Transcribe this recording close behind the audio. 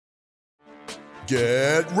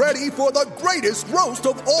Get ready for the greatest roast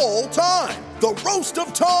of all time, the Roast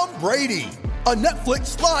of Tom Brady, a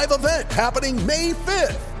Netflix live event happening May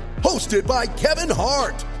 5th. Hosted by Kevin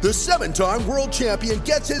Hart, the 7-time world champion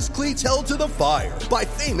gets his cleats held to the fire by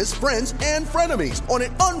famous friends and frenemies on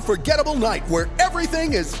an unforgettable night where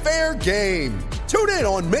everything is fair game. Tune in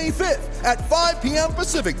on May 5th at 5 p.m.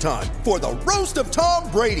 Pacific time for the Roast of Tom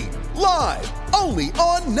Brady, live only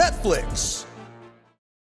on Netflix.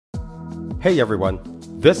 Hey everyone,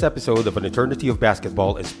 this episode of An Eternity of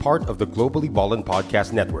Basketball is part of the Globally Ballin'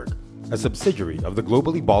 Podcast Network, a subsidiary of the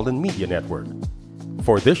Globally Ballin' Media Network.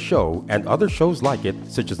 For this show and other shows like it,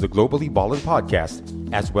 such as the Globally Ballin'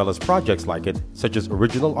 Podcast, as well as projects like it, such as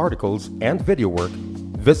original articles and video work,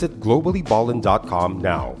 visit globallyballin.com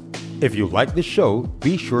now. If you like this show,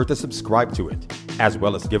 be sure to subscribe to it, as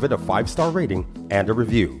well as give it a 5-star rating and a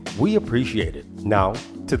review. We appreciate it. Now,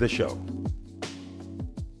 to the show.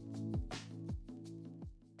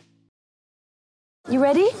 You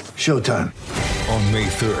ready? Showtime. On May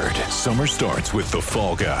 3rd, summer starts with The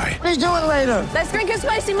Fall Guy. Let's do it later. Let's drink a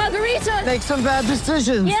spicy margarita. Make some bad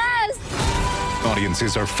decisions. Yes!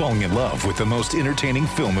 Audiences are falling in love with the most entertaining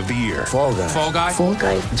film of the year. Fall Guy. Fall Guy? Fall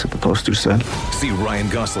guy. That's what the poster said. See Ryan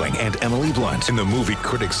Gosling and Emily Blunt in the movie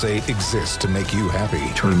critics say exists to make you happy.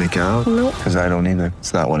 Trying to make it out? Nope. Because I don't either.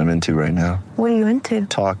 It's not what I'm into right now. What are you into?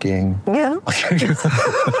 Talking. Yeah.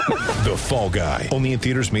 The Fall Guy. Only in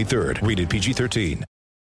theaters May 3rd. Rated PG-13.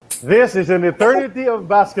 This is An Eternity of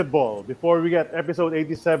Basketball. Before we get episode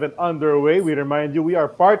 87 underway, we remind you we are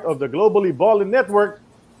part of the Globally Ballin' Network,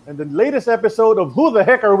 and the latest episode of Who the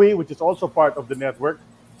Heck Are We, which is also part of the network,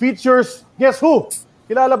 features, guess who?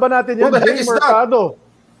 Kilala ba natin yan? Who the heck Jay is that? Mercado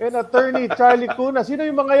and attorney Charlie Cuna. Sino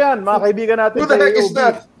yung mga yan? Mga kaibigan natin Who the sa heck is AOB.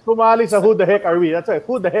 that? Sumali sa Who the Heck Are We. That's right,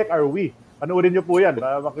 Who the Heck Are We? Panoorin niyo po yan.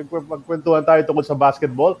 Magkwentuhan tayo tungkol sa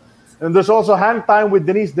basketball. And there's also Hang Time with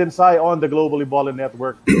Denise Densay on the Globally Ballin'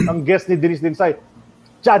 Network. Ang guest ni Denise Densay,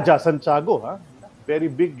 Jaja Santiago. Ha? Very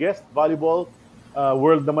big guest. Volleyball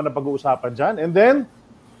world naman na pag-uusapan dyan. And then,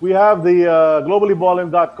 we have the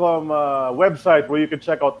globallyballin.com website where you can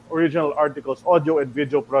check out original articles, audio and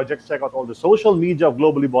video projects. Check out all the social media of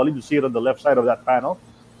Globally Ballin. You see it on the left side of that panel.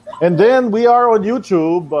 And then we are on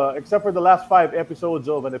YouTube, except for the last 5 episodes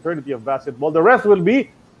of An Eternity of Basketball. The rest will be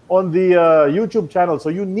on the YouTube channel. So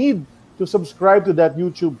you need to subscribe to that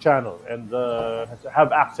YouTube channel and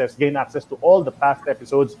gain access to all the past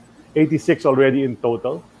episodes, 86 already in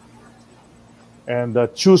total. And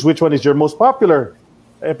choose which one is your most popular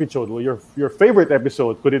episode, well, your favorite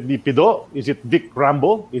episode. Could it be Pido? Is it Vic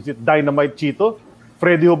Rambo? Is it Dynamite Chito?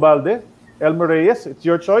 Freddy Obalde? Elmer Reyes? It's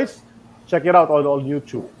your choice. Check it out on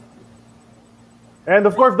YouTube. And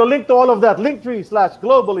of course, the link to all of that,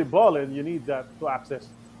 linktree/globallyballin, you need that to access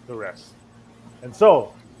the rest. And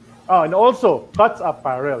so, and also, Cuts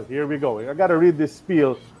Apparel. Here we go. I got to read this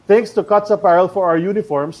spiel. Thanks to Cuts Apparel for our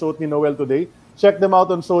uniforms, suot ni Noel today. Check them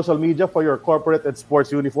out on social media for your corporate and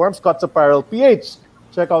sports uniforms. Cuts Apparel PH.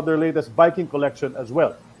 Check out their latest biking collection as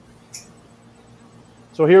well.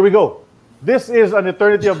 So here we go. This is An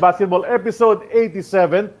Eternity of Basketball, episode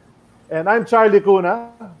 87. And I'm Charlie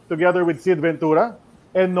Cuna, together with Sid Ventura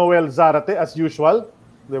and Noel Zarate, as usual.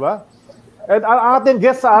 Diba? And ang ating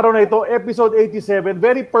guest sa araw na ito, episode 87,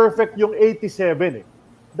 very perfect yung 87 eh.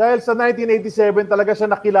 Dahil sa 1987, talaga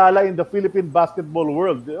siya nakilala in the Philippine basketball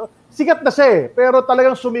world. Sikat na siya eh, pero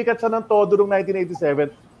talagang sumikat siya ng todo noong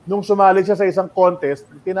 1987. Nung sumali siya sa isang contest,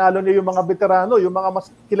 tinalo niya yung mga veterano, yung mga mas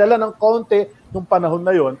kilala ng konti nung panahon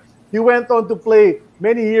na yon. He went on to play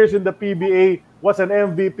many years in the PBA, was an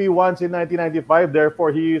MVP once in 1995, therefore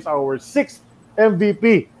he is our 6th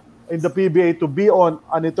MVP in the PBA to be on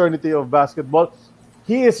An Eternity of Basketball.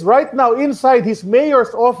 He is right now inside his mayor's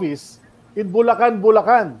office in Bulacan,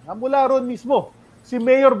 Bulacan. Ang mula ron mismo, si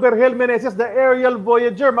Mayor Berhel Meneses, the aerial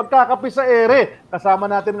voyager, magkakape sa ere. Kasama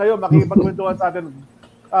natin ngayon, makikipagkwentuhan sa atin.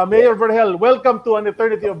 Mayor Berhel, welcome to An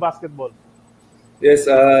Eternity of Basketball. Yes,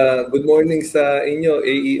 good morning sa inyo,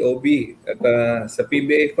 AEOB, at sa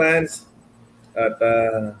PBA fans. At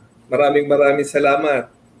maraming salamat.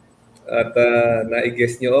 At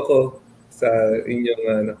na-guest niyo ako sa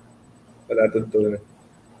inyong palatuntunan.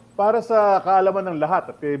 Para sa kaalaman ng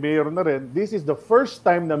lahat, at kay Mayor na rin, this is the first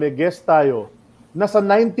time na may guest tayo na sa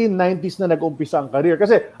 1990s na nag-umpisa ang career.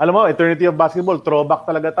 Kasi, alam mo, Eternity of Basketball, throwback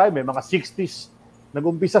talaga tayo. May mga 60s,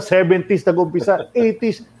 nag-umpisa, 70s, nag-umpisa,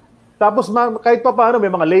 80s. Tapos kahit pa paano, may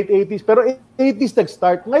mga late 80s. Pero 80s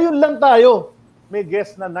nag-start. Ngayon lang tayo, may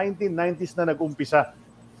guest na 1990s na nag-umpisa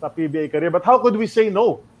sa PBA career. But how could we say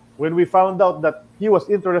no? When we found out that he was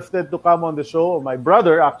interested to come on the show, my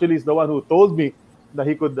brother actually is the one who told me that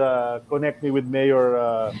he could connect me with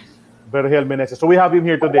Mayor Berhel Meneses. So we have him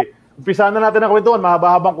here today. Umpisahan na natin ang kwentuhan.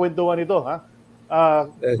 Mahaba-habang kwentuhan ito. Ha?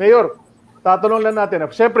 Mayor, tatanong lang natin.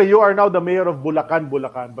 Siyempre, you are now the mayor of Bulacan,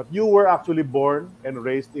 but you were actually born and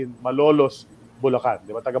raised in Malolos, Bulacan.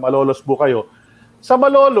 Di ba? Taga Malolos po kayo. Sa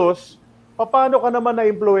Malolos, paano ka naman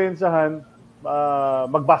na-influensahan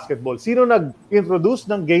mag-basketball? Sino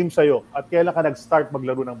nag-introduce ng game sa'yo at kailan ka nag-start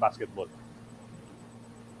maglaro ng basketball?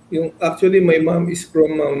 Actually, my mom is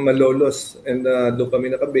from Malolos and doon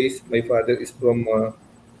kami naka-base. My father is from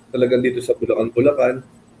talagang dito sa Bulacan.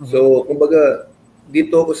 So, kumbaga,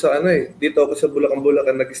 dito ako sa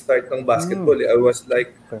Bulacan nag-start ng basketball. I was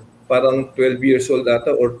like parang 12 years old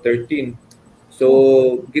ata or 13.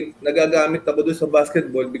 So, nagagamit ako doon sa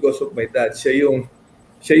basketball because of my dad. Siya yung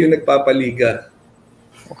nagpapaliga.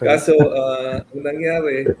 Okay. Kaso, ang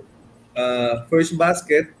nangyari, first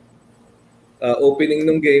basket, opening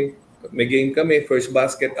ng game, may game kami, first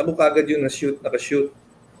basket, ako kagad yung naka-shoot.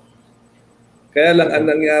 Kaya lang ang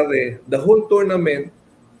nangyari, the whole tournament,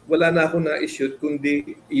 wala na ako na-shoot,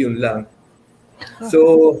 kundi yun lang.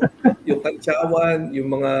 So, yung kantsawan,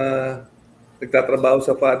 yung mga nagtatrabaho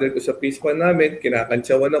sa father ko sa pispan namin,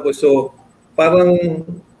 kinakantsawan ako. So, parang,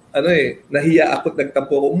 nahiya ako at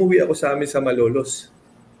nagtampo ako. Umuwi ako sa amin sa Malolos.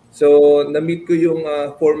 So, na-meet ko yung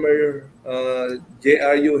former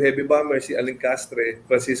JRU Heavy Bomber, si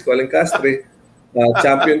Francisco Alencastre.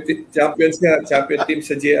 Champion team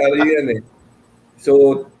sa JRU yan eh.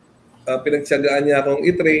 So, pinagtsagaan niya akong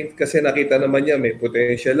i-train kasi nakita naman niya may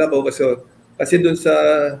potential ako. Kasi doon sa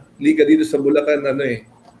liga dito sa Bulacan,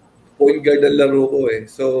 point guard ang laro ko eh.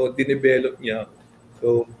 So, dinevelop niya ako. So,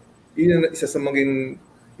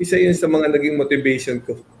 isa yun sa mga naging motivation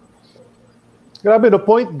ko. Grabe, no?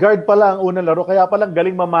 Point guard pala ang unang laro. Kaya palang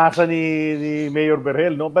galing mamasa ni Mayor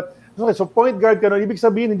Berhel, no? But, okay, so point guard ka, no? Ibig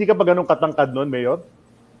sabihin, hindi ka pa ganun katangkad nun, Mayor?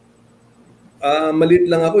 Malit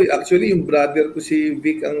lang ako. Actually, yung brother ko si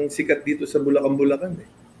Vic ang sikat dito sa Bulacan eh.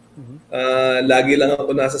 Lagi lang ako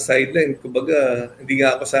nasa sideline. Kumbaga, hindi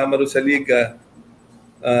nga ako sama rin sa liga.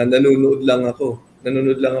 Nanonood lang ako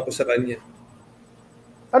sa kanya.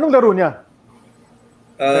 Anong laro niya?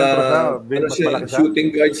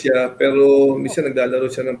 Shooting guard siya, pero minsan naglalaro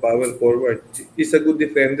siya ng power forward. He's a good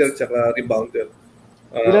defender tsaka rebounder.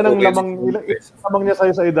 Ilan ang lamang niya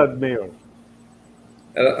sa'yo sa edad, Mayor?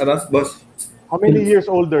 Boss? How many years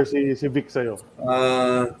older si Vic sa'yo?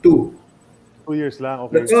 2 years lang,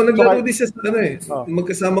 okay. Naglaro din siya sa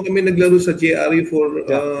magkasama kami naglaro sa JRE for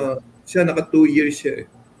siya naka 2 years siya eh.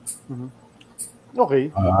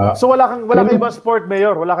 Okay. So wala kang ibang sport,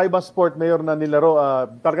 Mayor? Wala kang ibang sport, Mayor, na nilaro?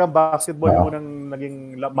 Talagang basketball yung unang naging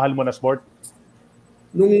mahal mo na sport?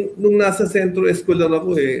 Nung nasa Centro Escolar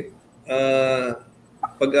ako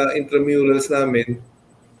pag intramurals namin,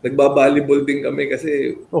 nagba-volleyball din kami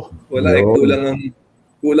kasi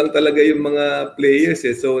kulang talaga yung mga players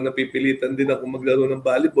eh. So napipilitan din ako maglaro ng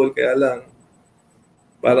volleyball, kaya lang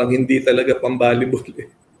parang hindi talaga pang-volleyball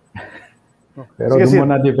eh. Pero doon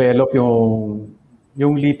mo na-develop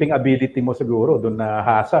yung leaping ability mo siguro, doon na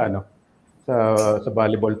hasa, sa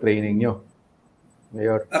volleyball training nyo.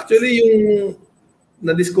 Mayor. Actually, yung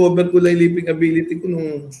na-discover ko lang yung leaping ability ko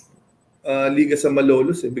nung liga sa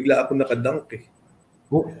Malolos eh. Bigla ako nakadunk eh.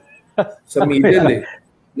 Sa middle eh.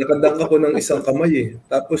 Nakadunk ako ng isang kamay eh.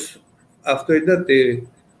 Tapos, after that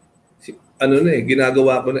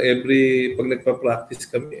ginagawa ko na pag nagpa-practice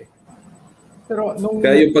kami eh. Pero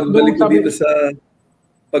kaya yung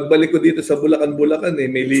pagbalik ko dito sa Bulacan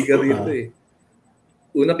may liga rito eh.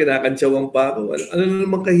 Una, kinakantsawan pa ako. Ano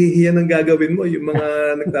naman kahihiyan ang gagawin mo? Yung mga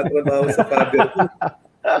nagtatrabaho sa father ko.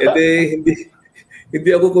 Hindi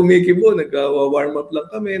ako kumikibo. Nagwa-warm up lang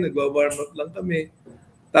kami.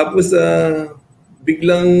 Tapos,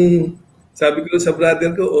 biglang sabi ko sa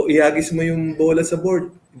brother ko, ihagis mo yung bola sa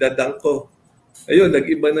board. Idadunk ko. Ayun,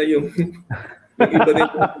 nag-iba na yung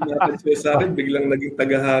tumatensyo sa akin. Biglang naging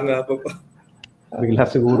tagahanga pa. Bigla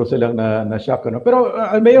siguro silang na-shock. Pero,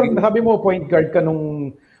 Mayor, sabi mo, point guard ka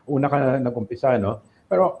nung una ka nag-umpisa, no?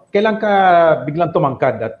 Pero, kailan ka biglang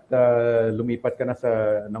tumangkad at lumipat ka na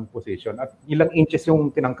ng position? At ilang inches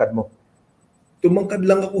yung tinangkad mo? Tumangkad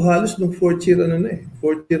lang ako halos nung fourth year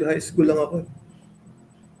high school lang ako.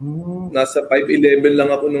 Nasa 5'11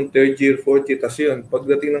 lang ako nung third year, fourth year. Tapos yun,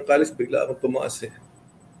 pagdating ng college, bigla akong tumaas eh.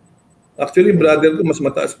 Actually, brother ko mas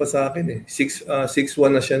mataas pa sa akin eh. 6'1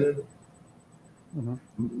 na siya nun.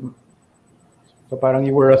 So parang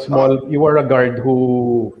you were a guard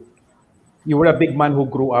you were a big man who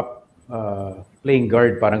grew up playing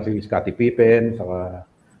guard, parang si Scottie Pippen, saka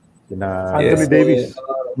Anthony Davis.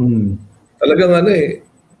 Talagang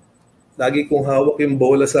lagi kong hawak yung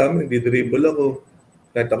bola sa amin, di-dribble ako.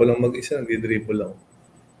 Kahit ako lang mag-isa, di-dribble ako.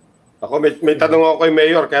 Ako, may tanong ako kay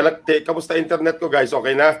Mayor. Kaya lang, kamusta internet ko, guys?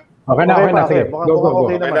 Okay na? Okay na. Sige. Go.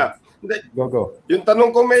 Okay na. Hindi. Go. Yung tanong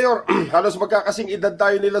ko, Mayor, halos magkakasing edad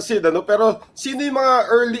tayo nila, Sid, ano? Pero sino yung mga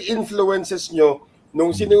early influences nyo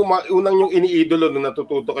sino yung unang yung iniidolo nung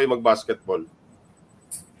natututo kayo mag-basketball?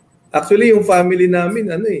 Actually, yung family namin,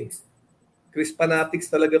 Chris fanatics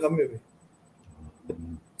talaga kami.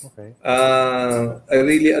 Okay. I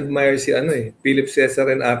really admire Philip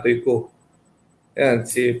Cesar and atoy ko. Yan,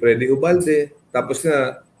 si Freddy Ubalde. Tapos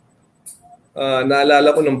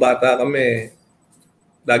naalala ko nung bata kami,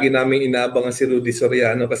 lagi namin inaabangan si Rudy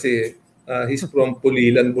Soriano kasi he's from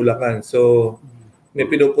Pulilan, Bulacan. So, may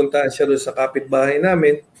pinupuntahan siya doon sa kapitbahay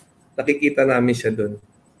namin. Nakikita namin siya doon.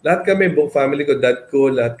 Lahat kami, buong family ko, dad ko,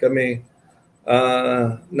 lahat kami.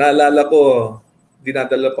 Naalala ko,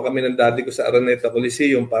 dinadala pa kami ng daddy ko sa Araneta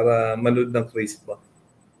Coliseum para manood ng Chris ba.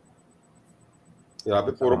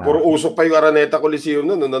 Grabe, puro usok pa yung Araneta Coliseum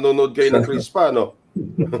noon. Nanonood kayo ng Chris pa, no?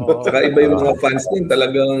 Saka iba yung mga fans din,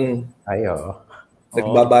 talagang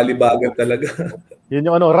nagbabalibagan talaga. Yun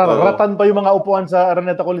yung ratan pa yung mga upuan sa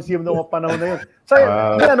Araneta Coliseum noong panahon na yun.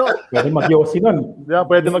 Pwede mag-yosi nun. Yeah,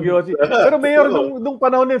 pwede mag-yosi. Pero Mayor, nung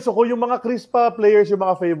panahon na yun, so kung yung mga Crispa players, yung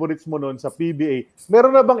mga favorites mo noon sa PBA,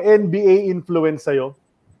 meron na bang NBA influence sa'yo?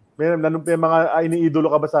 May mga iniidolo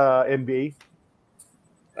ka ba sa NBA?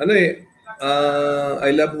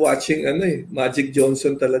 I love watching Magic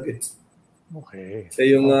Johnson talaga. Okay.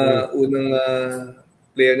 Siya yung unang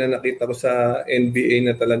player na nakita ko sa NBA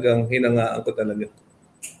na talagang hinangaan ko talaga.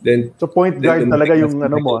 Then, so point guard talaga yung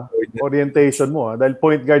orientation mo. Dahil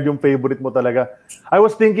point guard yung favorite mo talaga. I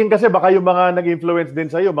was thinking kasi baka yung mga nag-influence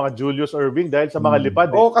din sa'yo, mga Julius Erving dahil sa mga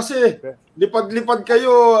lipad. Kasi lipad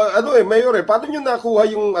kayo, Mayor paano nyo nakuha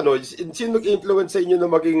yung, sino nag-influence sa inyo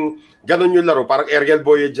na maging ganun yung laro? Parang Ariel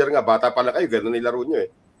Voyager nga, bata pala kayo, ganun yung laro nyo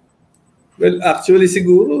Well, actually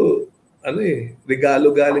siguro,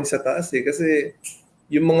 regalo galing sa taas kasi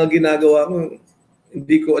yung mga ginagawa ko,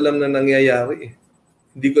 hindi ko alam na nangyayari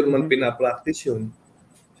Hindi ko naman pinapractice yun.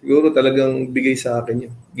 Siguro talagang bigay sa akin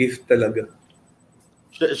yun. Gift talaga.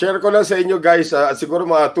 Share ko lang sa inyo guys, siguro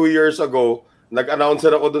mga 2 years ago,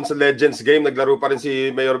 nag-announcer ako dun sa Legends Game. Naglaro pa rin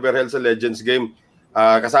si Mayor Berhel sa Legends Game.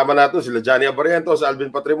 Kasama natin sila Johnny Abarientos,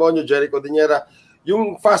 Alvin Patrimonio, Jericho Diniera.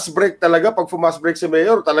 Yung fast break talaga, pag fast break si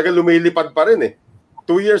Mayor, talaga lumilipad pa rin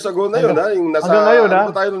 2 years ago na yun. Yung nasa,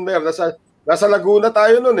 tayo nun, Mayor? Nasa Laguna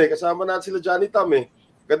tayo nun Kasama natin sila Johnny Tam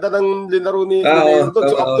Ganda ng linaro ni Mayor doon.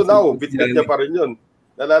 So up to now, bit-bit niya pa rin yun.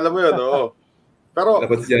 Nalala mo yun, Pero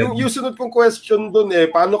yung sunod kong question doon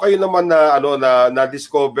paano kayo naman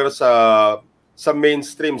na-discover sa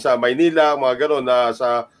mainstream, sa Maynila, mga gano'n,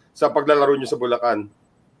 sa paglalaro nyo sa Bulacan?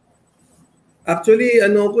 Actually,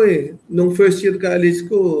 nung first year college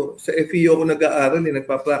ko, sa FEU ako nag-aaral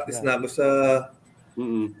nagpa-practice na ako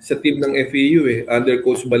sa team ng FEU under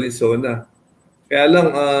Coach Valenzuela. Kaya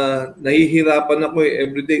lang, nahihirapan ako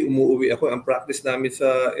everyday umuwi ako. Ang practice namin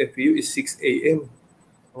sa FEU is 6 a.m.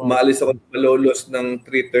 Maalis ako ng Malolos ng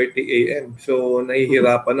 3:30 a.m. So,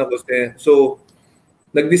 nahihirapan ako. So,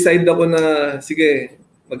 nag-decide ako na, sige,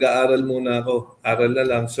 mag-aaral muna ako. Aral na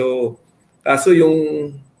lang. So, kaso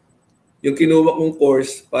yung kinuha kong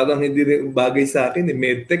course, parang hindi rin bagay sa akin,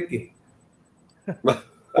 medtech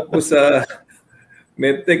Tapos sa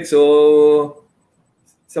medtech, so,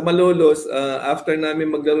 sa Malolos, after namin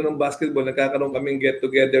maglaro ng basketball, nagkakaroon kaming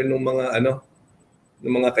get-together ng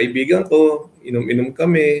mga kaibigan ko, inom-inom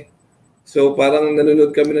kami. So parang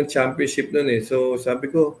nanonood kami ng championship noon So sabi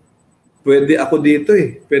ko, pwede ako dito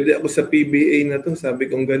Pwede ako sa PBA na to, sabi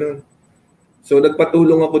kong gano'n. So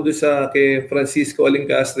nagpatulong ako doon kay Francisco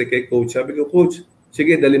Alincastre, kay coach. Sabi ko, coach,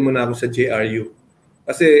 sige, dalhin mo na ako sa JRU.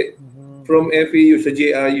 Kasi from FEU sa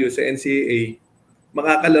JRU, sa NCAA,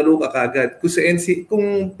 makakalaro ka kagad.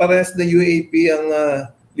 Kung parehas na UAP ang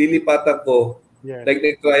lilipatan ko, like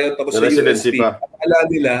nag-tryout ako sa USP,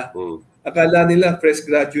 akala nila fresh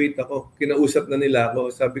graduate ako. Kinausap na nila ako.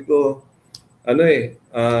 Sabi ko,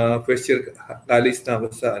 first year college na ako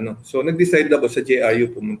sa So nag-decide ako sa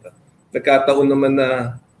JRU pumunta. Nagkataon naman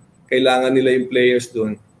na kailangan nila yung players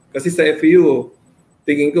doon. Kasi sa FEU,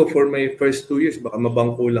 tingin ko for my first 2 years, baka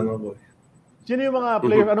mabangko lang ako Sino yung mga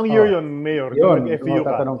players? Anong year yun, Mayor? FEU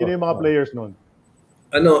ka. Sino yung mga players noon?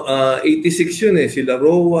 86 yun Sila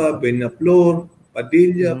Roa, Benaplor,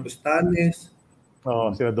 Padilla, Pustanes.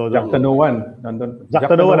 Sila Dodo. Jack Tanuan. Jack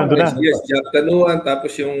Tanuan nandun na. Yes, Jack Tanuan.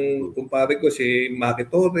 Tapos yung kumpare ko, si Maki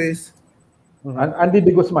Torres. Andy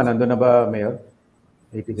De Guzman, nandun na ba, Mayor?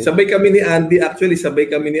 86? Sabay kami ni Andy. Actually, sabay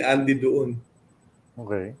kami ni Andy doon.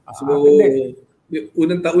 Okay. So, yung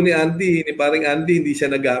unang taon ni paring Andy, hindi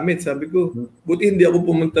siya nagamit. Sabi ko, buti hindi ako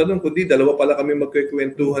pumunta doon, kundi dalawa pala kami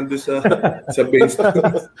magkikwentuhan doon sa bench.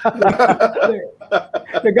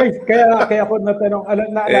 Guys, kaya ako natanong,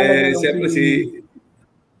 naalala niyo siyempre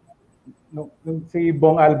si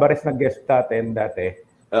Bong Alvarez na guest natin dati.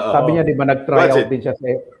 Sabi niya, di ba, nag-try out din siya sa...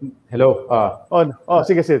 Hello?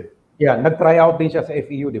 Sige, Sid. Yeah, nag-try out din siya sa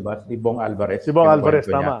FEU, di ba? Si Bong Alvarez. Si Bong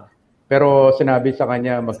Alvarez, tama. Pero sinabi sa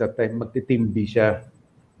kanya, magti-team B siya.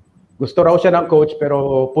 Gusto raw siya ng coach,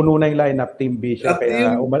 pero puno na yung lineup, team B siya.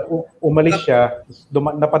 Kaya umalis siya,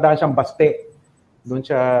 napadaan siyang Baste. Doon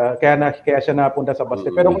siya, kaya siya napunta sa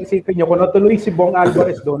Baste. Pero kung isipin niyo, kung natuloy si Bong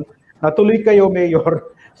Alvarez doon, natuloy kayo,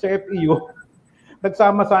 Mayor, sa FEU,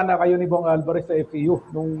 nagsama sana kayo ni Bong Alvarez sa FEU.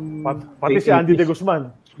 Pati si Andy De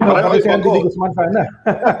Guzman. Pati si Andy De Guzman sana.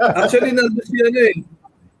 Actually, nandun siya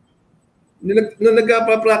Nung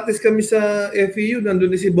nagpa-practice kami sa FEU,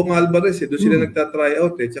 nandun si Bong Alvarez. Doon sila nagta-try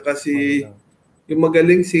out. Tsaka yung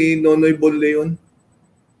magaling si Nonoy Bonleon.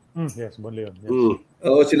 Yes, Bonleon. Yes.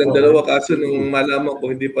 Oo, silang dalawa. Kaso nung malaman ko,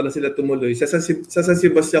 hindi pala sila tumuloy. Sa San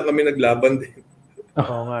Sebastian kami naglaban din.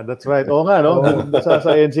 Oo nga, that's right. Oo nga, no? Sa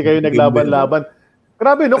NC kayo naglaban-laban.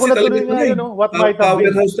 Grabe, no? Kung natuloy nga yun, no? What might have been.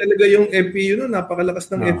 Powerhouse talaga yung FEU, no? Napakalakas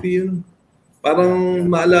ng FEU. Parang,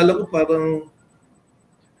 maalala ko, parang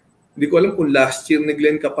hindi ko alam kung last year ni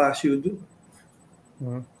Glenn Capasio doon.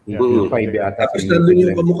 Tapos nandun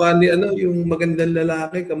yung kamukha ni yung magandang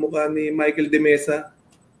lalaki, kamukha ni Michael De Mesa.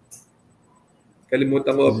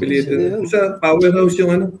 Kalimutan ko apelido. Sa powerhouse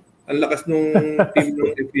yung ang lakas nung team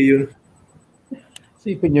ng FEU.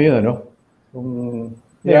 Sipin nyo yun,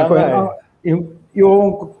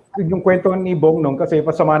 yung kwento ni Bong nung kasi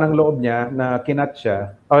pasama ng loob niya na kinat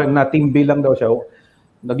siya, na team B lang daw siya.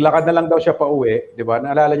 Naglakad na lang daw siya pa uwi, di ba?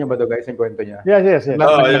 Naalala niyo ba ito, guys, yung kwento niya? Yes.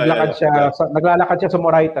 Naglalakad siya sa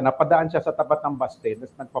Moraita, napadaan siya sa tapat ng Baste,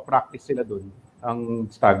 tapos nagpa-practice sila doon, ang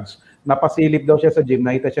Stags. Napasilip daw siya sa gym,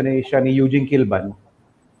 nakita siya ni Eugene Kilban,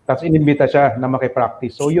 tapos inimbita siya na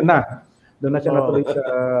makipractice. So yun na, doon na siya natuloy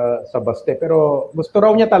sa Baste. Pero gusto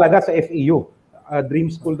raw niya talaga sa FEU.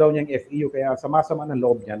 Dream school daw niya yung FEU, kaya sama-sama ng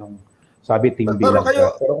loob niya nung sabi team B lang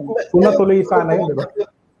siya. Pero kung natuloy sana yun, di ba?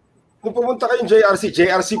 Nung pumunta kayong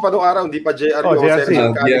JRC pa noong araw, hindi pa JRC.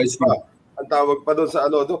 Ang tawag pa doon sa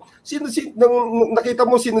nakita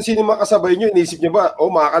mo sino makasabay nyo, inisip nyo ba,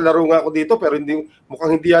 makakalaro nga ako dito, pero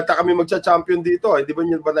mukhang hindi yata kami magcha-champion dito. Hindi ba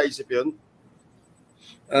nyo ba naisip yun?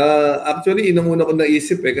 Actually, inang-una ko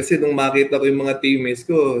naisip kasi nung makita ko yung mga teammates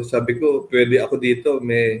ko, sabi ko, pwede ako dito,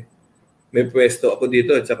 may pwesto ako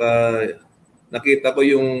dito. At saka nakita ko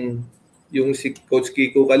yung si Coach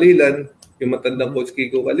Kiko Kalilan, yung matandang Coach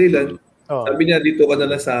Kiko Kalilan, sabi niya, dito ka na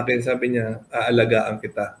lang sa akin. Sabi niya, aalagaan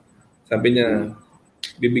kita. Sabi niya,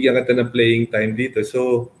 bibigyan kita ng playing time dito.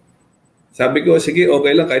 So, sabi ko, sige,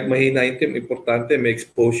 okay lang. Kahit mahina yung team, importante, may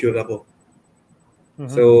exposure ako.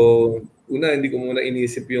 So, una, hindi ko muna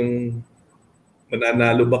inisip yung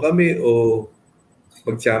mananalo ba kami o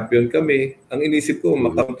mag-champion kami. Ang inisip ko,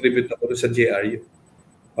 makakontribute ako sa JRU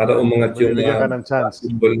para umangat yung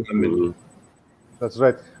basketball namin. That's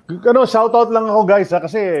right. Shoutout lang ako, guys,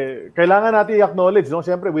 kasi kailangan natin i-acknowledge, no?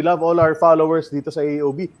 Siyempre, we love all our followers dito sa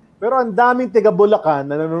AOB. Pero ang daming taga Bulacan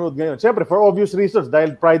na nanonood ngayon. Siyempre, for obvious reasons,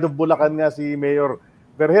 dahil pride of Bulacan nga si Mayor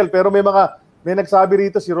Berhel. Pero may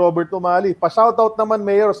nagsabi rito si Robert Umali. Pa-shoutout naman,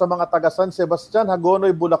 Mayor, sa mga taga San Sebastian,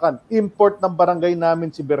 Hagonoy, Bulacan. Import ng barangay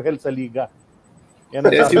namin si Berhel sa Liga.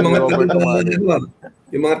 Yan yes, yung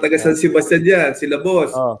mga taga San Sebastian dyan, sila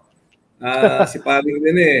boss. Si Paring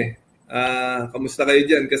Nene. Kamusta kayo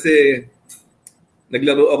dyan? Kasi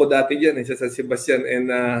naglaro ako dati dyan sa San Sebastian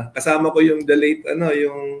and kasama ko yung the late,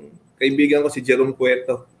 yung kaibigan ko si Jerome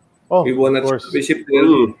Cueto. We won a championship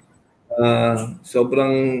there.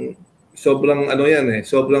 Sobrang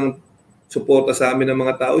suporta sa amin ng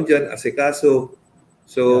mga tao dyan, asikaso.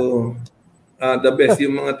 So, the best,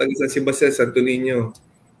 yung mga taga San Sebastian, Santo Niño.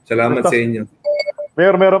 Salamat sa inyo.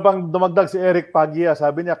 Mayor, meron pang dumagdag si Eric Pagia.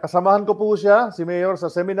 Sabi niya, kasamahan ko po siya, si Mayor, sa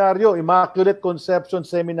seminaryo, Immaculate Conception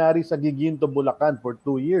Seminary sa Giginto, Bulacan for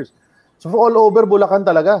 2 years. So all over Bulacan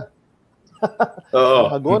talaga.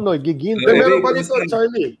 Hagonoy, Giginto. Meron pa dito,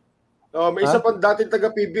 Charlie. May isa pang dating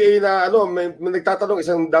taga-PBA na may nagtatanong,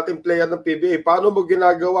 isang dating player ng PBA, paano mo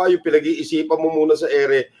ginagawa yung pinag-iisipan mo muna sa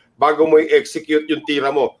ere bago mo i-execute yung tira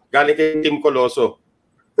mo? Galing kay Team Coloso.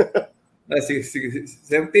 Sige.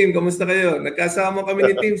 Sir Team, kamusta kayo? Nagkasama kami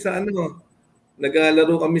ni Team sa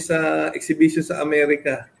naglalaro kami sa exhibition sa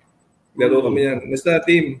Amerika. Laro kami yan. Basta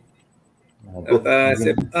Team.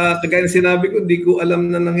 At kagaya na sinabi ko, hindi ko alam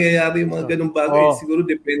na nangyayari yung mga ganung bagay. Siguro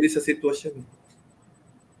depende sa sitwasyon.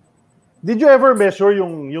 Did you ever measure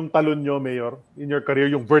yung talon nyo, Mayor, in your career,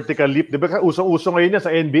 yung vertical leap? Di ba usong-uso ngayon yan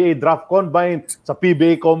sa NBA Draft Combine, sa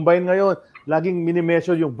PBA Combine ngayon, laging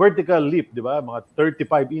mini-measure yung vertical leap, di ba? Mga 35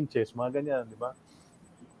 inches, mga ganyan, di ba?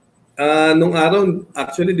 Nung araw,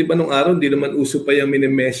 actually, di ba nung araw, di naman uso pa yung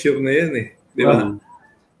mini-measure na yan eh. Di ba?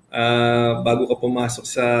 Bago ka pumasok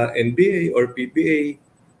sa NBA or PBA,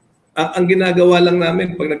 ang ginagawa lang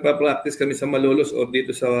namin pag nagpa-practice kami sa Malolos or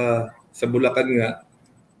dito sa Bulacan nga,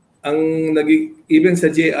 even sa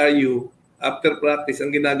JRU, after practice,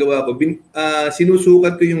 ang ginagawa ko,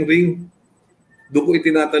 sinusukat ko yung ring. Doon ko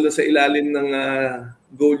itinatalo sa ilalim ng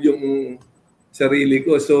goal yung sarili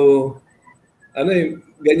ko. So,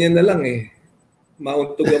 ganyan na lang eh.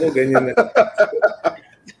 Mauntog ako, ganyan na.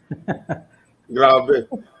 Grabe.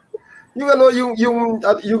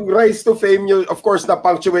 Yung rise to fame nyo, of course,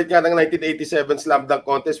 na-punctuate nga ng 1987 Slam Dunk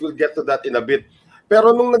Contest. We'll get to that in a bit.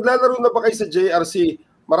 Pero nung naglalaro na ba kayo sa JRC,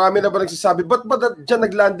 marami na ba nagsasabi, ba't ba dyan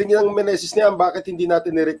naglanding yung Meneses niyan? Bakit hindi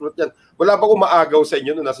natin ni-recruit yan? Wala ba umaagaw sa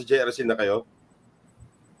inyo nung nasa JRC na kayo?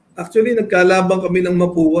 Actually, nagkalabang kami ng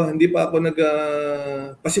Mapua. Hindi pa ako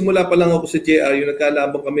pasimula pa lang ako sa JRU,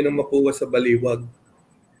 nagkalabang kami ng Mapua sa Baliwag.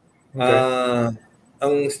 Okay.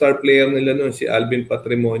 Ang star player nila noon, si Alvin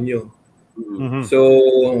Patrimonio. Mm-hmm. So,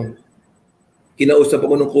 kinausap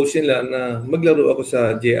ako ng coach nila na maglaro ako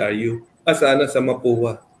sa JRU. Sana sa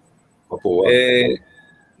Mapua.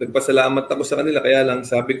 Nagpasalamat ako sa kanila, kaya lang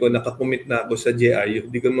sabi ko, nakakommit na ako sa JRU.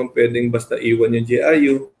 Hindi ko naman pwedeng basta iwan yung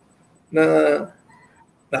JRU na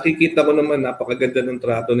nakikita ko naman napakaganda ng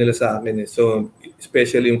trato nila sa akin. So,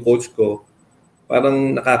 especially yung coach ko,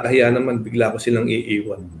 parang nakakahiya naman, bigla ko silang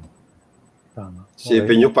iiwan. Tama.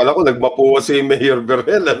 Sipin nyo pala kung nagmapuwa si Mayor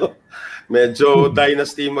Berhel, medyo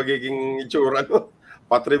dynasty magiging itsura,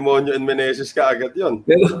 Patrimonio and Meneses ka agad yon.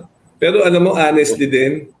 Pero alam mo, honestly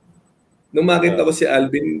din, nung makita ko si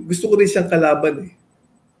Alvin, gusto ko rin siyang kalaban eh.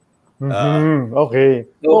 Okay.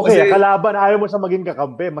 No, okay, kalaban, ayaw mo sa maging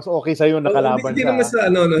kakampi. Mas okay sa'yo na kalaban hindi naman sa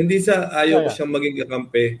hindi sa ayaw ko siyang maging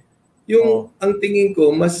kakampi. Yung ang tingin ko,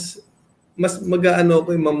 mas mag-aano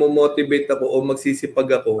ko, mamomotivate ako o magsisipag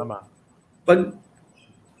ako. Tama. Pag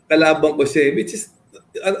kalaban ko siya, which is,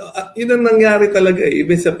 yun ang nangyari talaga eh,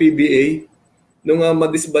 even sa PBA. Nung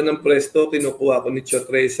madisban ng Presto, kinukuha ko ni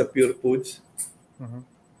Chotre sa Pure Foods.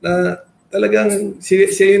 Na talagang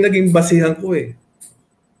siya yung naging basihan ko eh.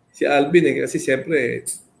 Si Alvin eh, kasi siyempre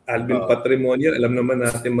Alvin Patrimonio, alam naman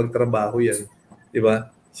natin magtrabaho yan. Di ba?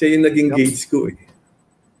 Siya yung naging gauge ko eh.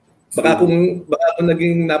 Baka kung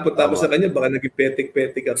naging napunta ako sa kanya, baka naging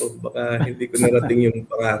petik-petik ako. Baka hindi ko narating yung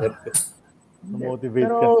pangarap ko. Motivate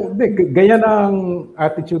pero ganyan ang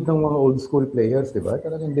attitude ng mga old school players, di ba?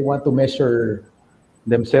 Talagang they want to measure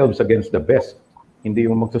themselves against the best. Hindi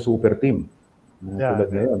yung magsa-super team.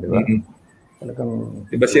 Tulad ngayon, di ba? Talagang,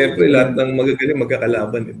 diba siyempre lahat ng magagaling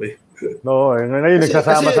magkakalaban, di ba? No, ngayon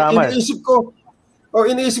nagsasama-sama.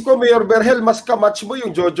 Iniisip ko, Mayor Berhel, mas kamatch mo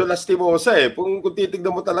yung Jojo Lastimosa eh. Kung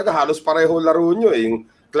titignan mo talaga, halos pareho laro nyo eh. Yung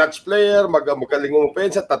clutch player, magaling mong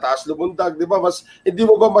pensa, tataas lumundag, di ba? Hindi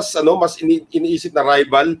mo ba mas iniisip na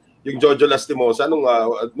rival yung Jojo Lastimosa nung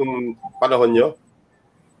panahon nyo?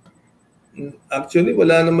 Actually,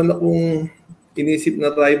 wala naman akong iniisip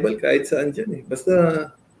na rival kahit saan dyan eh.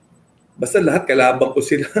 Basta lahat kalaban ko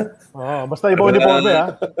sila. Basta iba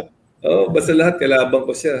uniforme basta lahat kalaban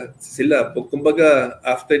ko sila. Kumbaga,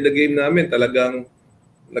 after the game namin, talagang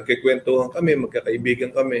nagkikwentuhan kami,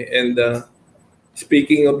 magkakaibigan kami. And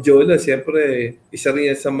speaking of Jola, siyempre, isa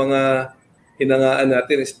rin yan sa mga hinangaan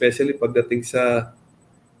natin, especially pagdating sa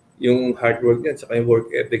yung hard work niya, saka yung work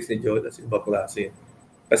ethics ni Jola, si ibang klase.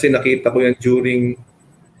 Kasi nakita ko yan during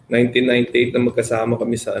 1998 na magkasama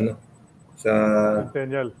kami sa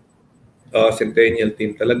Centennial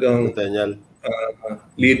team. Talagang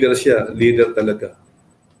leader siya. Leader talaga.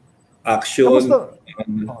 Action,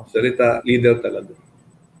 salita, leader talaga.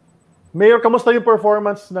 Mayor, kamusta yung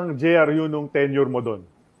performance ng JRU nung tenure mo doon?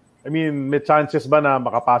 I mean, may chances ba na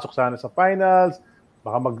makapasok sana sa finals?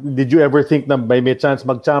 Did you ever think na may chance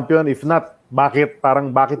mag-champion? If not, bakit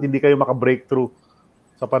hindi kayo maka-breakthrough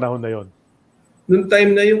sa panahon na yon? Noong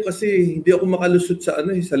time na yun kasi hindi ako makalusot sa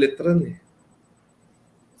sa letran eh.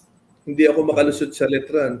 Hindi ako makalusot sa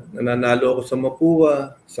letran. Nananalo ako sa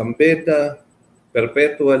Mapua, Sambeta,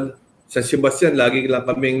 Perpetual. San Sebastian, lagi lang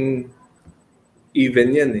kaming even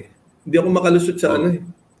yan eh. Hindi ako makalusot sa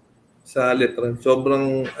sa letran.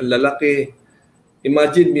 Sobrang lalaki.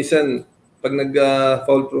 Imagine, minsan, pag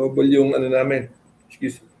nag-foul trouble yung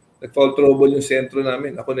nag-foul trouble yung sentro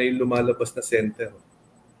namin, ako na yung lumalabas na center.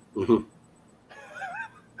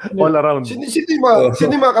 All around. Sino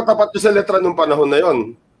yung mga katapat nyo sa letran nung panahon na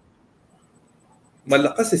yon?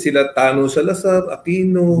 malakas sila Tano Salazar,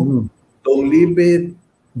 Aquino, Dong Libed.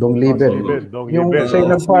 Dong Libed. Yung siya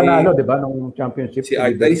yung nagpanalo, di ba, nung championship. Si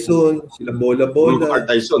Art Tyson, sila Bola-Bola. Art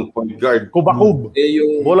Tyson, point guard. Kubakub.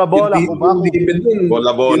 Yung Bola-bola, Kubakub.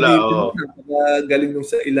 Bola-bola, galing nung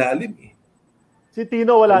sa ilalim eh. Si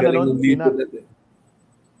Tino wala na nun. Pinat.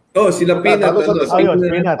 Sila Pinat.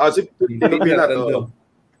 Pinat. Si Pinat.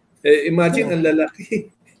 Imagine, ang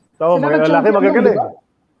lalaki. Lalaki magagaling.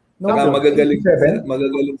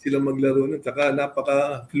 Magagaling sila maglaro nun. Saka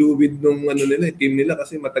napaka-fluid nung team nila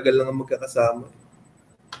kasi matagal lang ang magkakasama.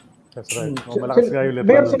 That's right. Malakas nga yung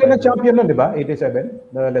Letran. Mayor sila ng champion nun, di ba?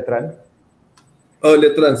 87 na Letran?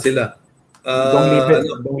 Letran sila.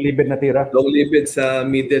 Dong Libed na tira. Dong Libed sa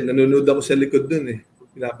middle. Nanonood ako sa likod dun eh.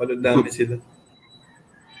 Pinapanood namin sila.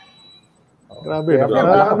 Grabe.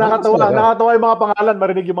 Nakatawa yung mga pangalan.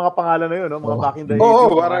 Marinig yung mga pangalan na yun, no? Mga back in the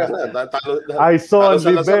 80s. Parang Aison,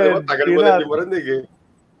 Libed, tagal mo na, di mo rinig eh.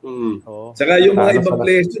 Saka yung mga ibang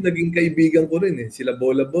players doon, naging kaibigan ko rin eh. Sila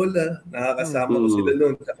Bola-Bola, nakakasama ko sila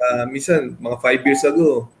noon. Saka minsan, mga 5 years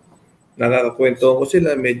ago, nakakakwentuhan ko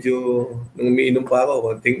sila. Medyo, nung umiinom pa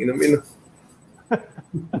ako, konting inom-inom.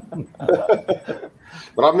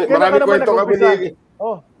 Marami kwento kami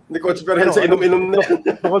ni Coach Perel sa inom-inom na.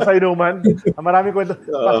 Tungkol sa inuman. Maraming kwento.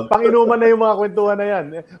 Pang-inuman na yung mga kwentuhan na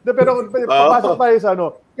yan. Pero papasok tayo sa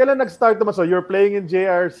kailan nag-start naman? So you're playing in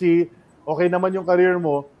JRC, okay naman yung career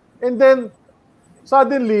mo, and then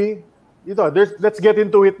suddenly, let's get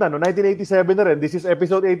into it na. 1987 na rin. This is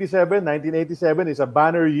episode 87. 1987 is a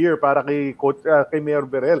banner year para kay Mayor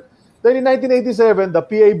Berhel. Then in 1987, the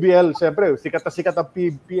PABL, siyempre, sikat ang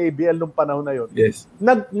PABL nung panahon na yun. Yes.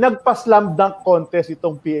 Nagpa-slam dunk contest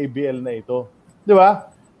itong PABL na ito. Di ba?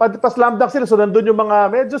 Pa-slam dunk sila. So nandun yung mga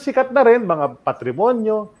medyo sikat na rin, mga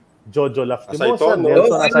Patrimonio, Jojo Lastimosa,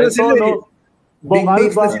 Nelson Asaytono, Big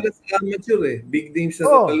names na sila sa amateur eh. Big names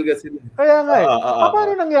na talaga sila. Kaya nga eh.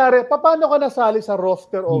 Paano nangyari? Paano ka nasali sa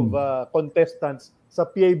roster of contestants sa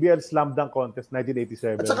PABL Slam Dunk Contest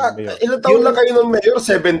 1987? At saka, ilang taon lang kayo ng Mayor?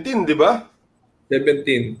 17, di ba?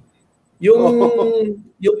 17. Yung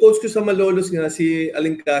coach ko sa Malolos nga, si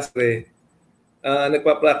Aling Castre,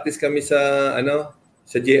 nagpa-practice kami sa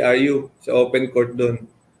JRU, sa open court doon.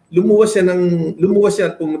 Lumuwas siya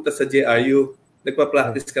at pumunta sa JRU.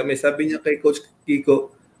 Nagpa-practice kami. Sabi niya kay Coach Kiko,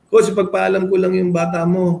 Coach, pagpaalam ko lang yung bata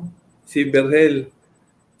mo, si Berhel.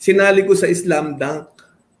 Sinali ko sa slam dunk.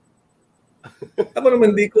 Ako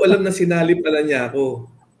naman di ko alam na sinali pala niya ako.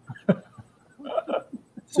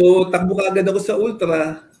 So, takbo kagad ako sa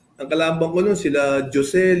ultra. Ang kalabang ko nun, sila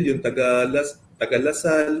Josel, yung taga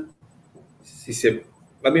Lasal, si Sep.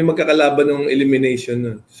 Kami magkakalaban ng elimination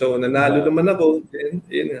nun. So, nanalo naman ako. Then,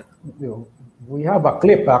 yun nga. We have a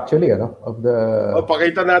clip actually, of the...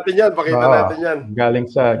 pakita natin yan. Galing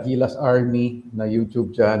sa Gilas Army na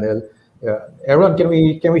YouTube channel. Aaron, can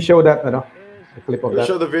we show that, the clip of that?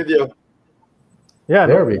 Show the video. Yeah,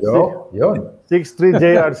 there we go. Yun. 6'3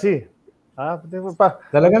 JRC.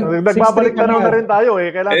 Talagang nagbabalik na rin tayo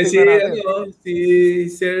eh. Kailangan si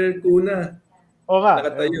Sir Kuna. Oo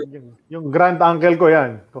nga. Yung grand uncle ko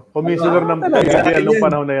yan. Commissioner ng PBL nung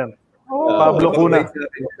panahon na yan. Pablo Kuna.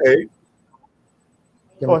 Okay.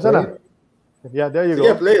 Sana? Yeah, there you go.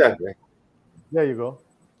 Sige, play yan. There you go.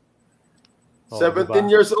 17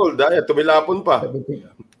 years old, tumilapon pa.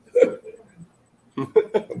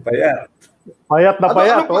 Payat na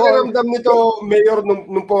payat. Ano pakiramdam nito, Mayor,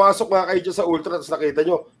 nung pumasok nga kayo sa Ultra, tapos nakita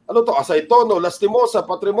nyo, Asaytono, Lastimosa,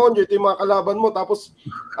 Patrimonio, ito yung mga kalaban mo, tapos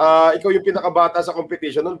ikaw yung pinakabata sa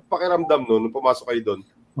competition. Ano pakiramdam nung pumasok kayo doon?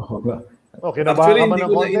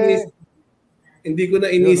 Actually, hindi ko na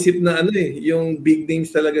inisip na yung big names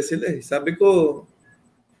talaga sila eh. Sabi ko,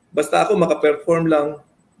 basta ako maka-perform lang,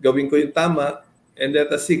 gawin ko yung tama, and let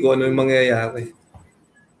us see kung ano yung mangyayari.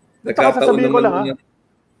 Sasabihin ko lang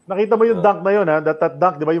nakita mo yung dunk na yun that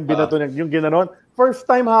dunk, di ba yung binato niya, yung ginanon? First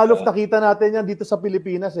time halos nakita natin yan dito sa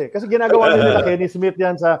Pilipinas eh. Kasi ginagawa nila Kenny Smith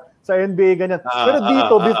yan sa NBA ganyan. Pero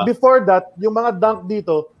dito, before that, yung mga dunk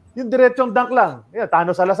dito, yung diretsong dunk lang. Yan,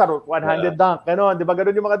 Tano Salazar, one-handed dunk. Gano'n, di ba?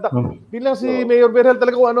 Gano'n yung mga dunk. Bilang si Mayor Berhel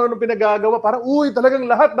talaga kung ano-ano pinagagawa. Parang, talagang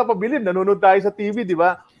lahat napabilib. Nanonood tayo sa TV, di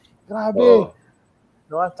ba? Grabe.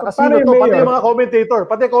 Saka sino to? Pati yung mga commentator.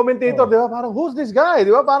 Di ba? Parang, who's this guy?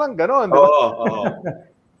 Di ba? Parang gano'n.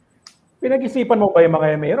 Pinag-isipan mo ba yung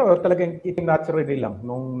mga Mayor o talagang eating naturally lang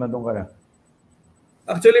nung nandun ka na?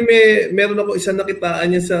 Actually, meron ako isang nakitaan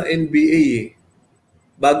niya sa NBA eh.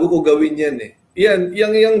 Bago ko gawin yan eh.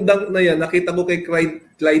 Yung dunk na yan, nakita ko kay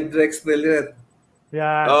Clyde Drexler yan.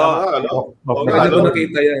 Yeah. Ko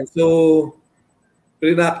nakita yan. So,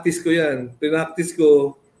 practice ko yan.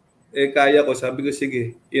 Kaya ko, sabi ko,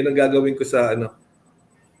 sige, yun ang gagawin ko sa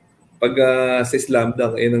Pag sa slam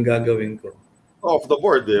dunk, ang gagawin ko. Off the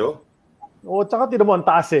board, Oo, tsaka tinan mo, ang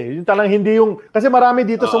taas eh. Yung talang hindi yung... Kasi marami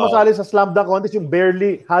dito sumasali sa slam dunk contest, yung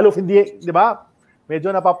barely, halos hindi, di ba? Medyo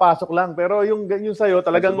napapasok lang. Pero yung sa'yo,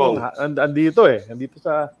 talagang andito eh. Andito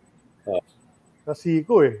sa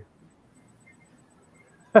siko eh.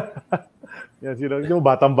 Yan, yung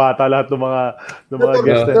batang-bata lahat ng mga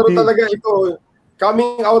guests. Pero talaga ito,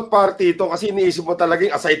 coming out party ito kasi iniisip mo talagang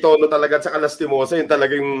Asaytono talaga at saka Lastimosa, yung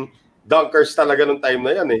talagang dunkers talaga nung time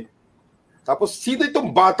na yan eh. Tapos, sino itong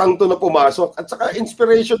batang to na pumasok? At saka,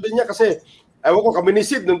 inspiration din niya kasi, ewan ko, kami ni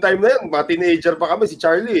Sid, nung time na yan, mga teenager pa kami, si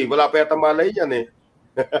Charlie, wala pa yata malay yan eh.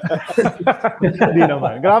 Hindi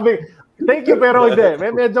naman. Grabe. Thank you, pero hindi.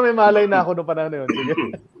 Medyo may malay na ako noong panahon na yun.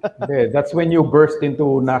 Sige. That's when you burst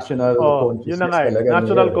into national consciousness. Yun na nga eh.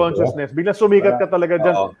 National consciousness. Bigla sumikat ka talaga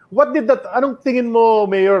dyan. What did that, anong tingin mo,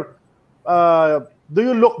 Mayor, do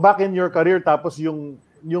you look back in your career tapos yung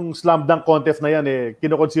slam dunk contest na yan eh,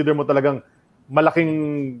 kino-consider mo talagang malaking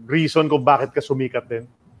reason kung bakit ka sumikat din?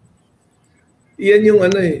 Iyan yung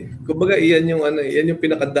kumbaga iyan yung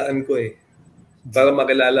pinakadaan ko eh. Para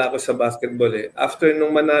makilala ako sa basketball eh. After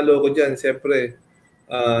nung manalo ko diyan, siyempre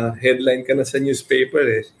headline ka na sa newspaper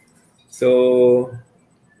eh. So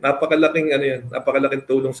napakalaking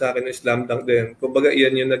tulong sa akin ng slam dunk din. Kumbaga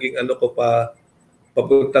iyan yung naging ko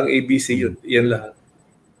papuntang ABC yun. Iyan lahat.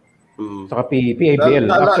 Saka PABL.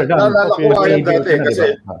 After that, nalakuha yan dati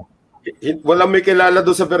kasi walang may kilala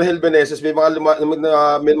doon sa Vergel Meneses. May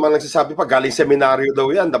mga nagsasabi pa, galing seminaryo daw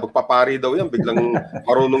yan, magpapari daw yan, biglang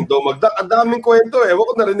marunong daw magdak. Ang daming kwento eh. Ewan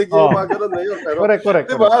ko narinig yung mga ganun na yun. Pero, correct.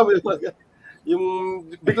 Diba? Yung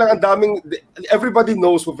biglang ang daming, everybody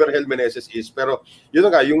knows who Vergel Meneses is. Pero yun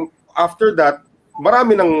nga, yung after that,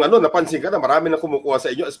 marami nang napansin ka na, marami nang kumukuha sa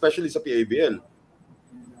inyo, especially sa PABL.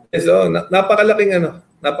 So, napakalaking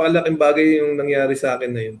bagay yung nangyari sa akin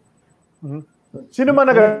na yun. Sino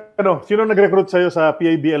nag-recruit sa'yo sa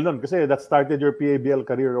PABL nun? Kasi that started your PABL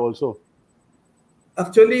career also.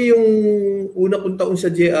 Actually, yung una kong taon sa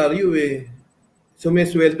JRU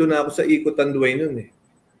sumesweldo na ako sa Iko Tanduay nun eh.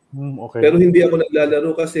 Okay. Pero hindi ako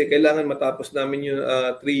naglalaro kasi kailangan matapos namin yung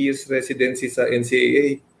 3 years residency sa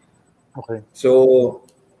NCAA. Okay. So,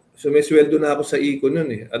 sumesweldo na ako sa Iko nun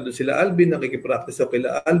eh. Ando sila Alvin, nakikipractice ako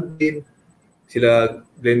kila Alvin, sila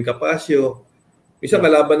Glenn Capasio. Isa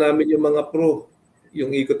kalaban namin yung mga pro,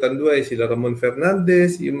 yung Iko Tanduay, sila Ramon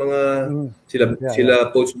Fernandez, yung mga sila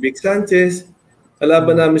Coach Vic Sanchez.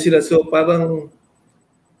 Kalaban namin sila. So parang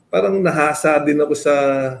nahasa din ako sa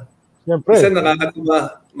isa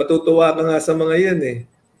nakakatuwa. Matutuwa ka nga sa mga yan eh.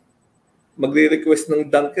 Magre-request ng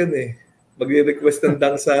dunk yan eh. Magre-request ng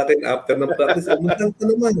dunk sa akin after ng practice. Mag-dunk ka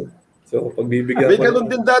naman. So, pagbibigyan ko. May ganun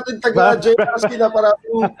din dati taga-JRC na parang,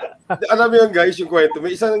 alam mo yun guys, yung kwento.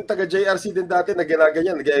 May isang taga-JRC din dati na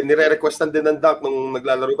ginaganyan. Nire-requestan din ng dunk nung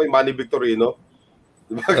naglalaro pa yung Manny Victorino.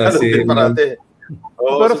 Diba? Ganun din parate.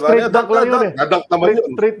 Pero straight dunk lang yun eh. Dunk naman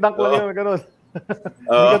yun. Straight dunk lang yun. Ganun.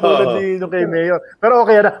 Hindi ka tulad yung kay Mayor. Pero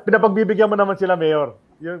okay na. Pinapagbibigyan mo naman sila, Mayor.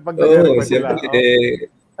 Yung siyempre.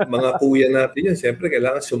 Mga kuya natin yun. Siyempre,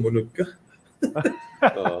 kailangan sumunod ka.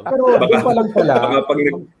 Pero doon pa lang pala.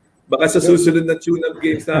 Baka sa susunod na tune-up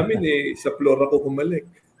games namin, sa floor ako kumalik.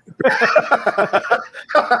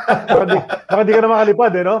 Baka di ka na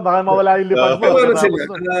makalipad, no? Baka mawala yung lipad mo.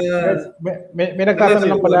 May nagtatanong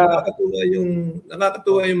lang pala.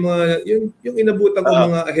 Nakakatuwa yung mga, yung inabutan ko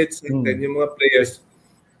mga heads natin, yung mga players.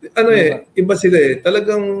 Iba sila eh.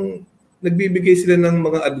 Talagang nagbibigay sila ng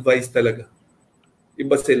mga advice talaga.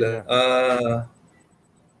 Iba sila.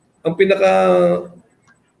 Ang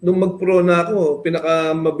nung mag-pro na ako,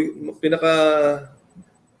 pinaka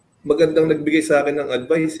magandang nagbigay sa akin ng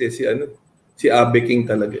advice si Abe King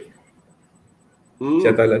talaga.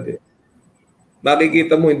 Siya talaga.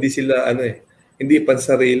 Makikita mo hindi sila hindi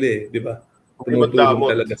pansarili, di ba? Tumutulong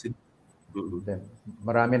talaga sila.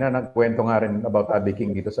 Marami na nagkwento nga rin about Abe King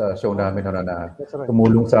dito sa show namin na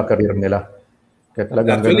tumulong sa career nila. Kaya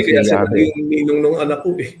talagang actually, kaya siya yung ninong nung anak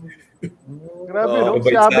ko eh. Grabe, no?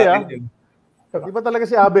 Si Abe Di ba talaga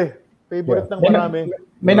si Abe? Favorite ng marami.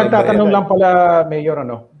 May nagtatanong lang pala, Mayor,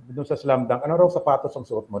 doon sa slam dunk. Ano raw sapatos ang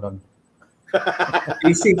suot mo doon?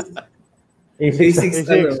 A6.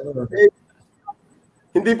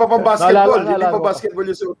 Hindi pa basketball. Hindi pa basketball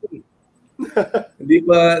yung suot.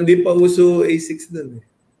 Hindi pa uso A6 doon eh.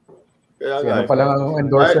 Ano pa lang ang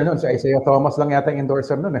endorser noon? Si Isaiah Thomas lang yata yung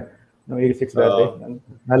endorser noon eh. Ng A6 dati.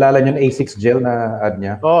 Nalala niyo yung A6 gel na ad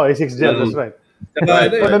niya? A6 gel, that's right. Saka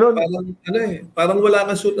parang wala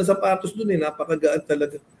kang suit na sapatos dun eh. Napakagaan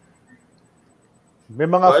talaga. May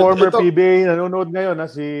mga former PBA nanonood ngayon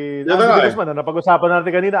si Andy De Guzman. Napag-usapan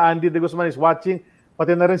natin kanina, Andy De Guzman is watching.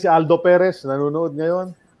 Pati na rin si Aldo Perez, nanonood ngayon.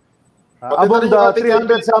 Pati na Abong rin the yung ating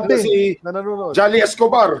 300 something si na nanonood. Jolly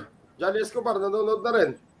Escobar. Jolly Escobar, nanonood na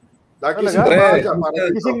rin. Nagising Talaga? na maaga.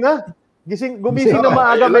 Gising na. Gumising na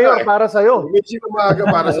maaga Mayor para sa'yo. Gumising na maaga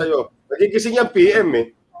para sa'yo. Nagigising yan PM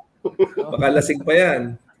eh. Baka lasing pa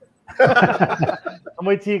yan.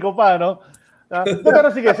 Amoy Chico pa, no? Pero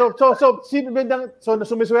sige, so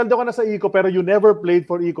sumisweldo ka na sa ICO pero you never played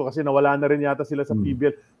for ICO kasi nawala na rin yata sila sa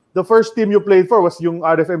PBL. The first team you played for was yung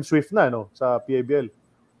RFM Swift na, no? Sa PABL.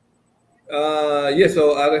 Yes,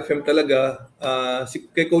 so RFM talaga.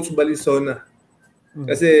 Kay Coach Balisona.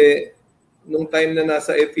 Kasi nung time na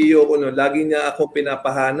nasa FEO ko, no, lagi niya ako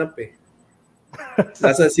pinapahanap eh.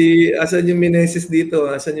 Asan yung Meneses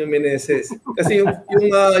dito? Asan yung Meneses? Kasi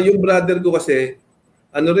yung brother ko kasi,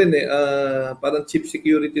 ano rin eh, parang chief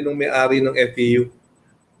security nung may-ari ng FEU.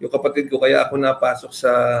 Yung kapatid ko, kaya ako napasok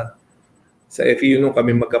sa FEU nung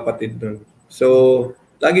kami magkapatid nun. So,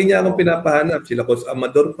 lagi niya akong pinapahanap. Sila Coach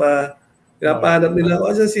Amador pa. Pinapahanap nila ako,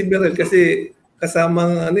 asan si Berel? Kasi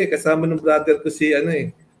kasama ng brother ko si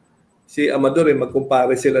Amador eh,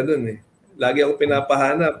 magkumpare sila dun eh. Lagi ako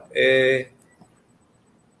pinapahanap.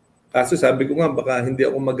 Kaso sabi ko nga, baka hindi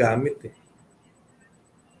ako magamit eh.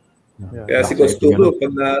 Yeah. Kaya si Coach Turo,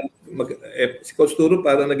 si Coach Turo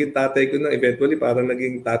parang naging tatay ko na, eventually parang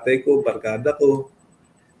naging tatay ko, barkada ko.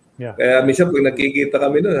 Yeah. Kaya minsan pag nakikita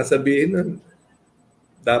kami nun, nasabihin nun,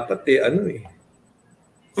 dapat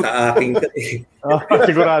sa akin ka eh.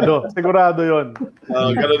 Sigurado yun.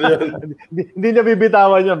 Ganun yun. Hindi niya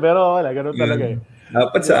bibitawan yun, pero wala, ganun talaga eh.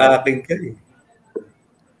 Dapat sa akin ka eh.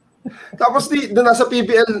 Tapos doon nasa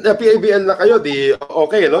PABL na kayo,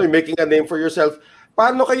 okay, no? You're making a name for yourself.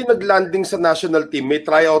 Paano kayo nag-landing sa national team? May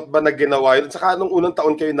tryout ba na ginawa yun? Saka anong unang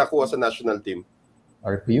taon kayo nakuha sa national team?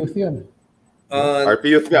 RP Youth yun. RP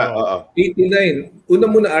Youth nga, oo. 89. Una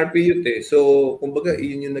muna RP Youth eh. So, kumbaga,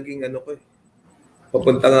 yun yung naging ko eh.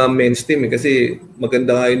 Papunta nga men's team eh. Kasi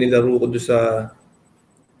maganda nga yung nilaro ko doon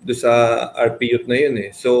sa RP Youth na yun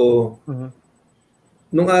eh. So,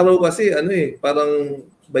 nung araw kasi, parang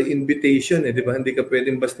by invitation eh, di ba? Hindi ka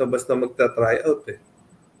pwedeng basta-basta magta-tryout eh.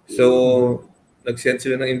 So, nag-send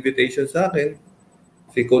sila ng invitation sa akin.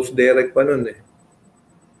 Si Coach Derek pa nun eh.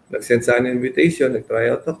 Nag-send sa akin invitation,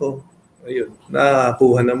 nag-tryout ako. Ayun,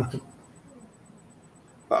 nakakuha naman.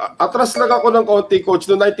 Atras lang ako ng konti, Coach.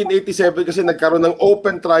 Noong 1987 kasi nagkaroon ng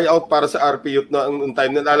open tryout para sa RP Youth noong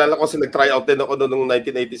time. Naalala ko kasi nag-tryout din ako noong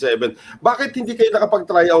 1987. Bakit hindi kayo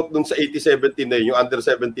nakapag-tryout doon sa 87 team na yun, yung under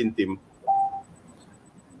 17 team?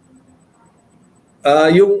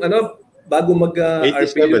 Bago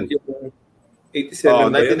mag-RP Youth, yung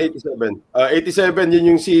 87 1987.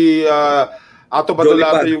 Yun yung si Ato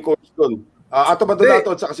Badolato yung coach doon. Ato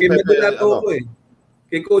Badolato at saka si Pepe.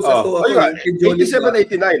 Kay coach ako.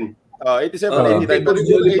 87-89. 87-89. Pero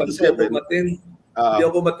yung 87. Hindi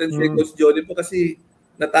ako matin kay Coach Jolly po kasi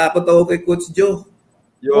natakot ako kay Coach Joe.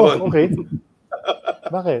 Yun. Okay.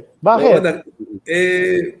 Bakit?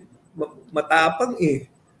 Matapang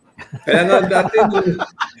eh. Kaya nga dati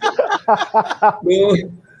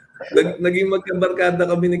naging magkabarkada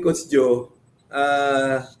kami ni Coach Joe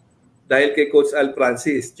dahil kay Coach Al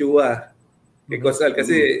Francis, Chua. Kay Coach Al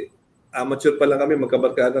kasi amateur pa lang kami,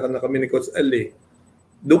 magkabarkada na kami ni Coach Al eh.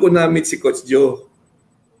 Doon ko na-meet si Coach Joe.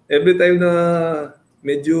 Every time na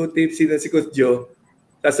medyo tipsy na si Coach Joe,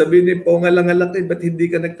 sasabihin niya, ngalang-ngalang ba't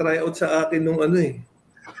hindi ka nag-tryout sa akin nung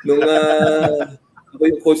nung ako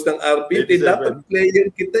yung coach ng RP, dapat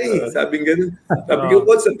player kita eh. Sabi nga nun. Sabi ko,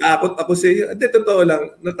 Coach, natakot ako sa iyo. Hindi, totoo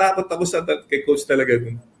lang. Natakot ako kay Coach talaga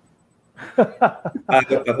nun.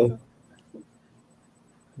 Takot ako.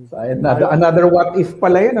 Another what if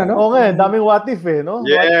pala yun, ano? Oo nga, daming what if eh, no?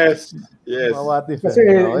 Yes. What if, kasi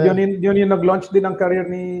yun yung nag-launch din ang career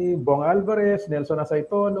ni Bong Alvarez, Nelson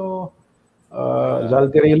Asaitono,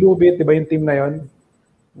 Zalteri Lubit, diba yung team na yun?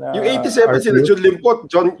 Yung 87 sila John Limpot,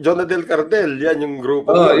 John Adel Cardel, yan yung grupo.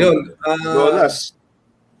 Yun. Jonas.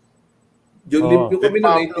 John Limpot kami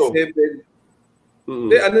ng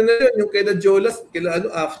 87. Ano na yun, yung kay na Jolas,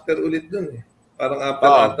 after ulit dun eh. Parang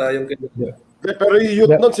ata yung kay na. Pero yung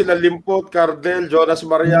youth nun, sila Limpot, Cardel, Jonas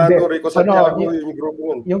Mariano, Rico Santiago, yung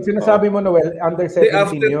grupo nun. Yung sinasabi mo, Noel, under 17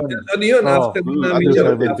 yun. Ano yun? After namin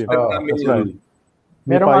yun.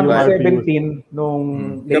 Merong under 17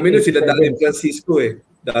 nung... Kami nun sila Dani Francisco eh.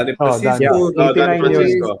 Dani Francisco.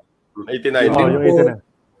 89.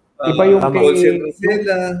 Iba yung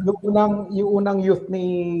yung unang youth ni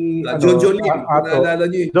Jojo Lim. Naalala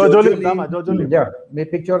niyo yun? Jojo Lim, tama. Jojo Lim. Yeah, may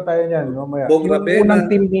picture tayo niyan. Bong Rabena. Unang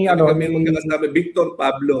team ni kami magkakasama. Victor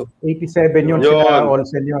Pablo. 87 yun. Sila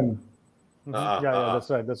Olsen yun. Yeah,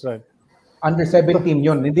 that's right. Under 17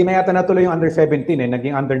 yun. Hindi na yata natuloy yung under 17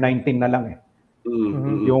 naging under 19 na lang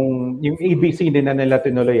Yung ABC hindi na nila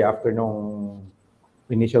tinuloy after nung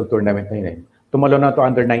initial tournament na yun Tumalo na to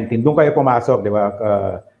under 19. Doon kayo pumasok, di ba?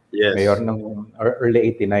 Yes. Mayor ng early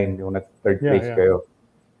 89, yung third place kayo.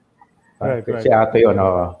 Right. Si Ato yun,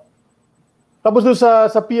 Tapos doon sa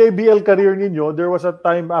PABL career ninyo, there was a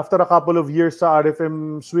time after a couple of years sa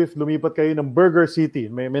RFM Swift, lumipat kayo ng Burger City.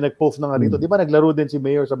 May nag-post na nga dito. Di ba naglaro din si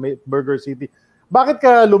Mayor sa Burger City? Bakit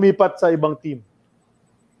ka lumipat sa ibang team?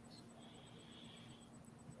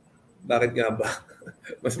 Bakit nga ba?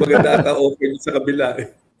 Mas maganda ata offer sa kabila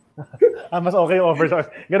Mas okay yung offer.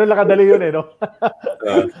 Ganun lang kadali yun no?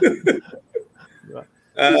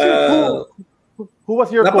 Who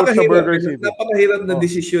was your coach sa Burger City? Napakahirap na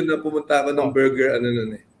desisyon na pumunta ako ng Burger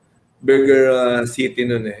Burger City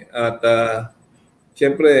noon At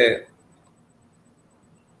siyempre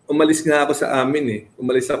umalis nga ako sa amin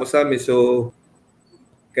Umalis ako sa amin so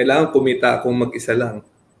kailangan kumita akong mag-isa lang.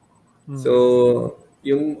 So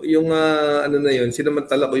yung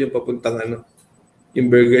sinamantala ko yung papuntang yung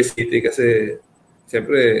Burger City kasi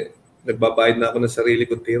siyempre nagbabayad na ako ng sarili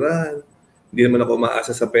kong tirahan. Hindi naman ako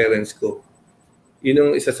umaasa sa parents ko. Yun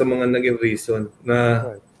yung isa sa mga naging reason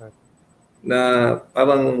na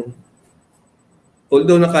parang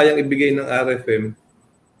although na kayang ibigay ng RFM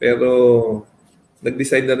pero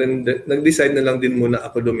nag-decide na lang din muna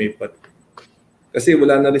ako lumipat. Kasi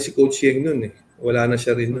wala na rin si Coach Yeng noon Wala na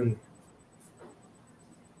siya rin noon.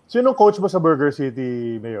 Sinong coach mo sa Burger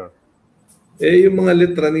City, Mayor? Yung mga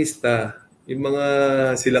letranista, yung mga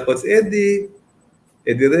sila Coach Eddie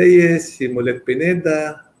Reyes, si Molet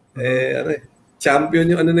Pineda,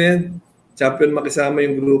 champion yung na yan. Champion makisama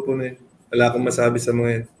yung grupo na yun. Wala akong masabi sa mga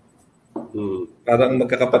yan. Parang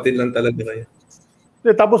magkakapatid lang talaga kayo.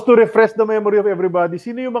 Tapos to refresh the memory of everybody,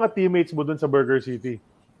 sino yung mga teammates mo dun sa Burger City?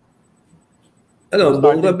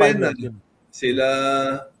 Bong Ravena. Sila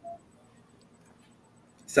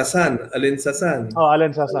Sasan, Allen Sasan.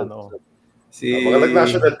 Allen Sasan, mga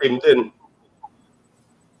nag-national team din.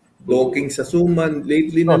 Donking Sasuman.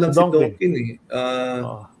 Lately na lang si Donking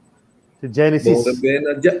Si Genesis.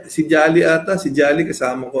 Si Jolly ata. Si Jolly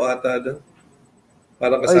kasama ko ata doon.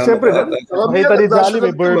 Para kasama siyempre, ko ata. Makita ni Jolly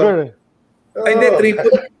may burger. Hindi,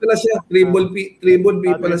 triple B pala siya. Triple B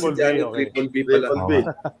pala si Jolly. Triple B pala.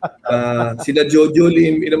 Sila Jojo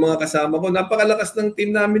Lim, yung mga kasama ko. Napakalakas ng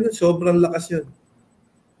team namin nun. Sobrang lakas yun.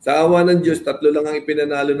 Sa awa ng Diyos, 3 lang ang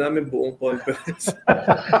ipinanalo namin buong conference.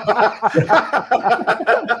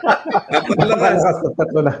 Napakalakas.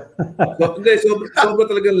 3 na. Sobra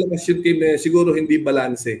talagang lakas yung team siguro hindi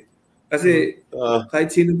balanse. Kasi kahit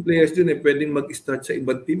sinong players dun pwedeng mag-start sa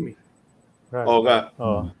ibang team Oo nga.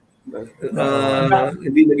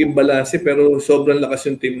 Hindi naging balanse pero sobrang lakas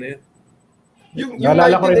yung team na yan.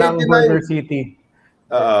 Naalala ko rin ang Burger City.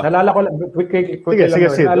 Naalala ko lang,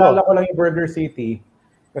 naalala ko lang yung Burger City.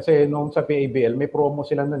 Kasi noong sa PABL, may promo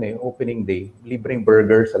sila noon opening day, libreng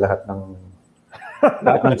burger sa lahat ng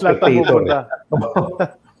spectator.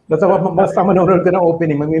 Basta manonood ka ng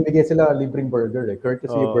opening, mamimigay sila libreng burger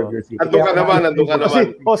courtesy of Burger City. Andun ka naman.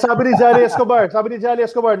 Sabi ni Jolly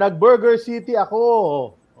Escobar, nag-Burger City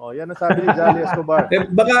ako. Yan ang sabi ni Jolly Escobar.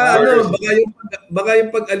 Baka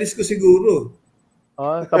yung pag-alis ko siguro.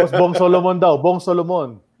 Tapos Bong Solomon daw, Bong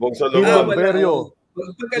Solomon. Berrio.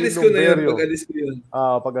 Pag-alis ko na yun.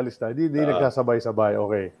 Pag-alis na. Hindi nagkasabay-sabay.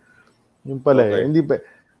 Okay. Yun pala Hindi pa.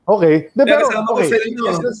 Okay. Pero kasama ko sa inyo.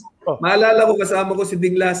 Maalala ko kasama ko si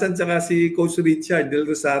Dinglasan tsaka si Coach Richard Del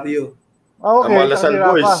Rosario. Okay. Malasal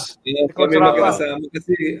Boys. Kami magkakasama.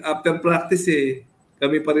 Kasi after practice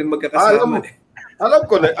kami pa rin magkakasama.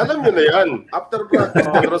 Alam nyo na yan. After practice,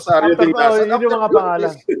 Del Rosario, Dinglasan. Yun yung mga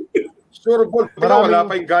pangalan. Sure, Paul. Wala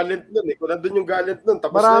pa yung galit nun. Kung nandun yung galit nun,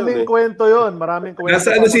 tapos maraming kwento yun.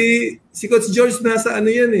 Nasa si Coach George, nasa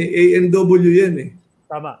yan ANW yan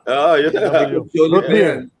Tama. Yun.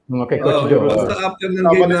 Okay, Coach George. Basta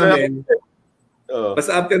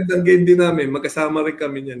after ng game din namin, magkasama rin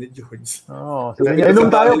kami niya ni George. Inom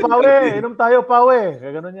tayo, Pawe.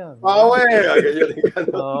 Ganun yan. Pawe.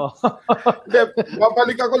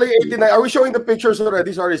 Babalik ako lang 89. Are we showing the pictures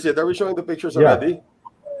already? Sorry, Sid. Are we showing the pictures already?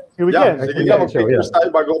 Sige, mag-pictures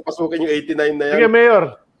tayo bago pasukin yung 89 na yan. Sige,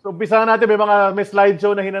 Mayor. So, umpisahan natin. May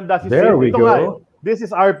slideshow na hinanda si Sid. There we go. This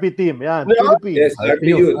is RP team. Yan, Philippines. Yes,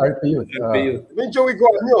 RPU. May Joey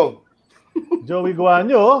Guanyo. Joey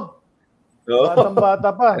Guanyo.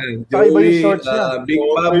 Batang-bata pa. Saka iba yung shorts niya. Big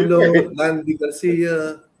Pablo, Landy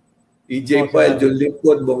Garcia, EJ Pyle, John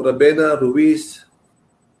Limpod, Bong Ravena, Ruiz,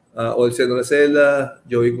 Olsen Rosella,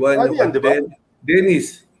 Joey Guanyo,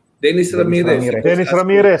 Dennis. Dennis Ramirez. Dennis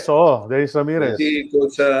Ramirez, Dennis Ramirez. Si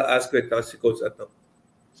Coach Asquith, tapos si Coach Ato.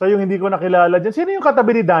 So yung hindi ko nakilala dyan, sino yung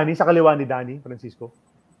katabi ni Danny, sa kaliwa ni Danny, Francisco?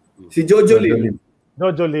 Si Jojo Lim.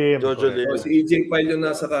 Jojo Lim. Si EJ Pyle yung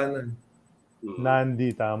nasa kanan.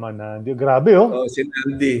 Nandi, tama, Nandi. Grabe, si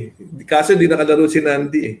Nandi. Kaso hindi nakalaro si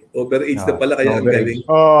Nandi. Overage na pala, kaya ang galing.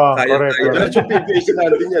 Correct. PBA si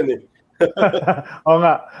Nandi yan Oo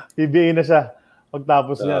nga, PBA na siya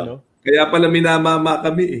pagtapos niya, no? Kaya pala minamama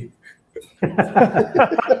kami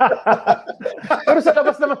Pero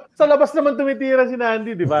sa labas naman tumitira si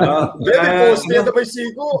Nandi, di ba? Very post niya na may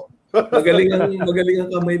siko. Magaling ang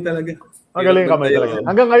kamay talaga. Magaling ang kamay talaga.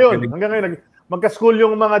 Hanggang ngayon, magka-school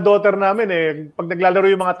yung mga daughter namin pag naglalaro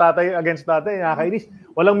yung mga tatay against tatay, nakakainis.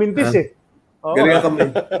 Walang mintis Galing ang kamay.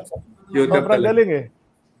 Sobrang galing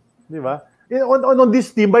Di ba? On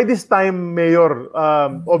this team, by this time, Mayor,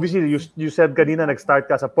 obviously, you said kanina nag-start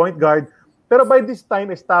ka sa point guard, pero by this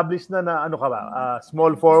time, established na ano ka ba?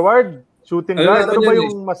 Small forward, shooting guard, ano ba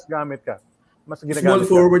yung mas gamit ka? Mas ginagamit Small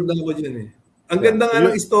forward lang ako dyan Ang ganda nga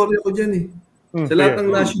ng istorya ko dyan Sa lahat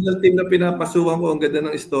ng national team na pinapasukan ko, ang ganda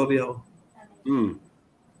ng istorya ko.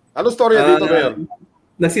 Ano storya dito, Mayor?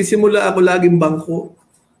 Nagsisimula ako laging bangko.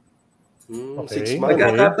 6 months.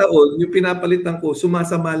 Nagkakataon, yung pinapalitan ko,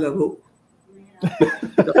 sumasama laro.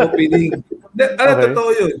 Sa opening. Totoo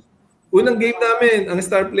yun. Unang game namin, ang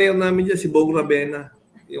star player namin dyan, si Bong Ravena.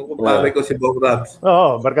 Yung kumpare ko, si Bong Rabs.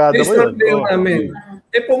 Barkada mo yun. Star player namin.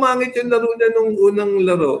 Pumangit yung laro niya nung unang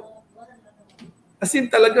laro. As in,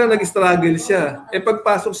 talaga nag-struggle siya.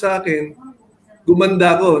 Pagpasok sa akin,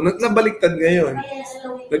 gumanda ko. Nabaliktad ngayon.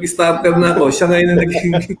 Nag-starter na ako. Siya ngayon na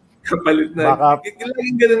naging kapalit na.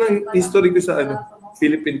 Laging ganun ang history ko sa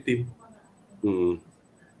Philippine team.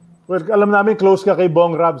 Well, alam namin close ka kay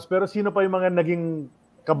Bong Rabs, pero sino pa yung mga naging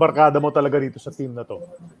kabarkada mo talaga dito sa team na to?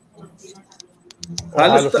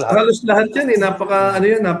 Halos lahat yan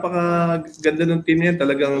napaka ganda ng team yan.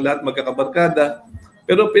 Talagang lahat magkakabarkada.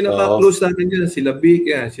 Pero pinaka-close natin dyan, sila Vic,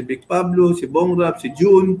 si Vic Pablo, si Bong Rabs, si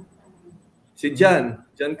June, si Jan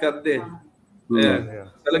Cardel.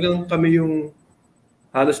 Talagang kami yung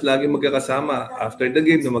halos lagi magkakasama. After the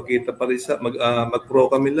game, na magkita pa rin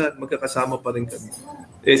mag-pro kami lahat, magkakasama pa rin kami.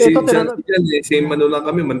 Si Jan, same lang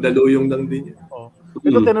kami, mandaluyong lang din yan.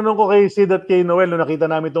 Ito tinanong ko kay Sid at kay Noel nung nakita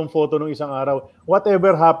namin itong photo nung isang araw,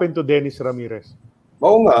 whatever happened to Dennis Ramirez?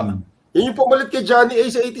 Oo nga. Yun yung pumalit kay Johnny A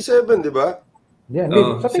sa 87, di ba? Siya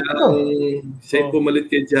yung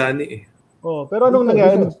pumalit kay Johnny pero anong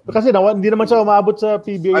nangyari? Kasi hindi naman siya umabot sa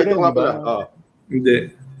PBA rin, di ba?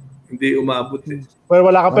 Hindi umabot Pero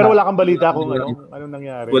wala kang balita kung anong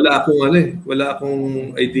nangyari. Wala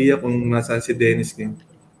akong idea kung nasaan si Dennis ngayon.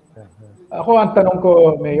 Ako, ang tanong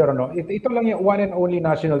ko, Mayor, ito lang yung one and only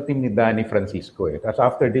national team ni Danny Francisco. Kasi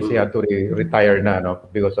after this, he had to retire na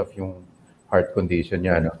because of yung heart condition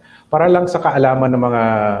niya. Para lang sa kaalaman ng mga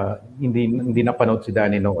hindi napanood si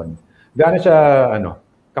Danny noon, gaano siya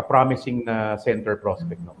ka-promising na center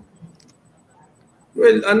prospect?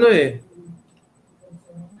 Well,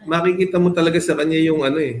 makikita mo talaga sa kanya yung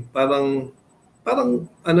parang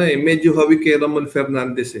medyo hawig kay Ramon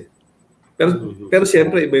Fernandez Pero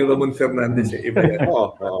siyempre, iba yung Ramon Fernandez Iba yan.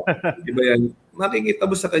 Iba yan. Makikita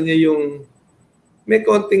mo sa kanya yung may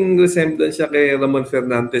konting resemblance siya kay Ramon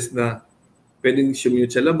Fernandez na pwedeng sumute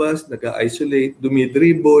sa labas, nag-isolate,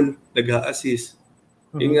 dumidribble, nag-assist.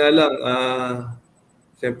 Yung nga lang,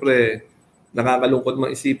 siyempre, nakakalungkot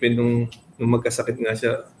mang isipin nung magkasakit nga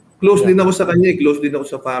siya. Close din ako sa kanya, close din ako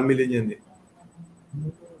sa family niya.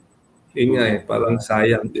 Yun nga parang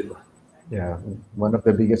sayang, di ba? Yeah, one of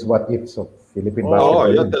the biggest what-ifs of Philippine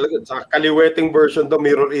basketball. Yan talaga. Sa kaliweting version daw,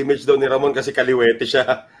 mirror image daw ni Ramon kasi kaliwete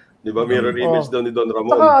siya. Di ba? Mirror image daw ni Don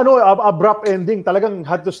Ramon. Saka abrupt ending. Talagang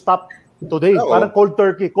had to stop today. Parang cold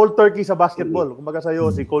turkey. Cold turkey sa basketball. Kumbaga sa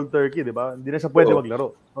si cold turkey, di ba? Hindi na siya pwede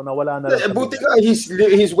maglaro. So nawala na lang. Buti nga,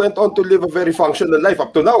 he's went on to live a very functional life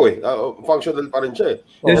up to now functional pa rin siya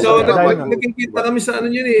So, nakikita kami sa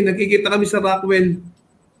nakikita kami sa Rockwell.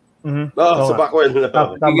 Sa Backwell.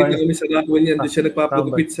 Nakikita kami sa Rockwell yan. Doon siya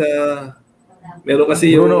nagpapagupit sa... Meron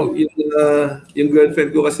kasi yung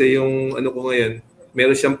girlfriend ko kasi, yung ko ngayon,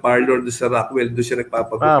 meron siyang parlor doon sa Rockwell. Doon siya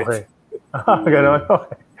nagpapagupit. Gano'n.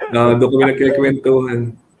 Doon kami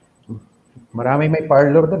nagkikwentuhan. Marami may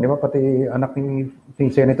parlor doon, di ba? Pati anak ni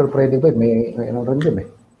Senator Freddy Bed, may rin doon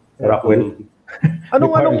Rockwell.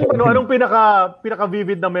 Anong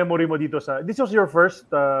pinaka-vivid na memory mo dito this was your first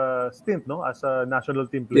stint, as a national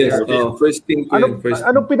team player? Yes, first stint ko yun.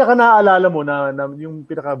 Anong pinaka-naaalala mo na yung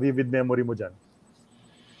pinaka-vivid memory mo dyan?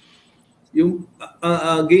 Yung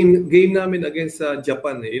game namin against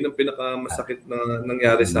Japan, yun ang pinaka-masakit na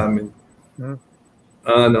nangyari sa amin.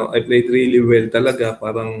 I played really well talaga.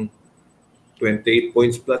 Parang 28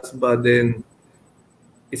 points plus ba. Then,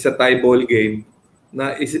 it's a tie ball game.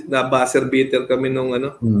 Na buzzer beater kami nung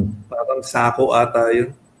parang sako ata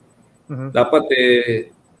yun. Dapat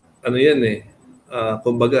yan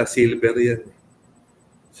kumbaga silver yan.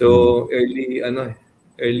 So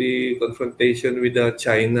early confrontation with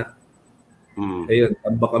China. Ayun,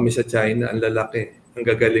 tamba kami sa China, ang lalaki, ang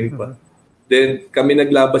gagaling pa. Then kami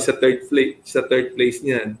naglabas sa third place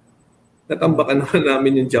niyan. Natambakan naman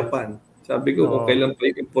namin yung Japan. Sabi ko kung kailan pa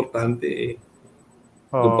yung importante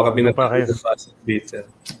doon pa kami natapos sa buzzer beater.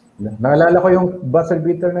 Naalala ko yung buzzer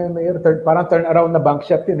beater na yun, Mayor. Parang turn around na bank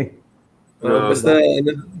shot yun eh. Basta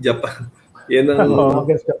Japan. Yan ang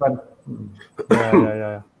against Japan.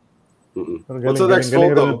 Yeah. What's the next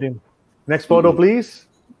photo? Next photo,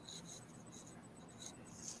 please.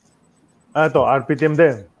 Ito, RP team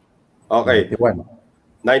din. Okay.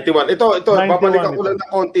 91. Ito, babalikan ko lang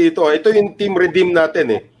ng konti ito. Ito yung team redeem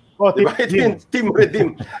natin eh. Diba? Ito yung team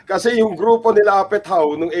redeem. Kasi yung grupo nila Apet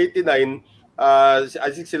How nung 89, I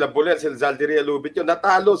think sila Bulen, sila Zaldiria Lubit yun,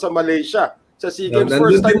 natalo sa Malaysia. Sa SEA Games,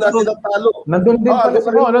 first time natin natalo. Nandun din pala.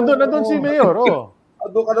 Nandun si Mayor.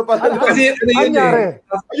 Doon ka na pala. Kasi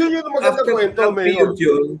Ayun yung maganda kwento, Mayor.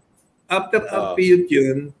 After Apiyot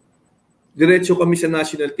yun, diretso kami sa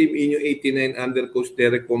national team inyo 89 under coach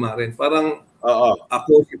Derek Pumaren. Parang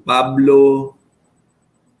ako, si Pablo,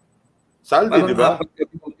 Salvi, di ba?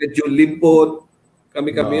 Jun Limpot,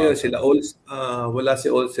 kami sila wala si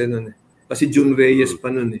Olsen nun eh. Kasi Jun Reyes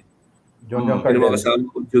pa nun eh. Kasama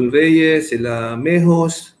ko Jun Reyes, sila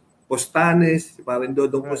Mejos, Postanes, si Parin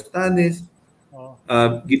Dodong Postanes,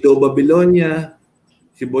 Guido Babilonia,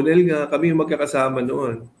 si Bonelga, kami yung magkakasama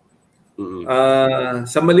noon.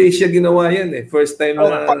 Sa Malaysia ginawa yan eh. First time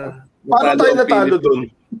na paano tayo natalo doon?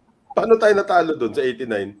 Paano tayo natalo doon sa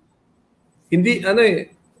 89? Hindi,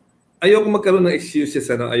 ayoko magkaroon ng excuses.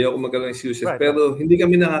 Ayoko magkaroon ng excuses. Right. Pero hindi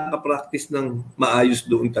kami nakaka-practice ng maayos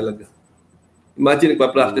doon talaga. Imagine,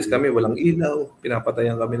 nagpa-practice kami, walang ilaw.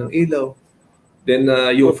 Pinapatayan kami ng ilaw. Then,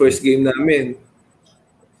 yung first game namin,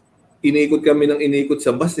 inikot kami ng inikot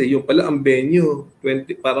sa bus eh. Yung pala, ang venue,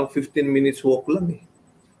 parang 15 minutes walk lang eh.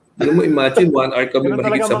 Hindi mo imagine, 1 hour kami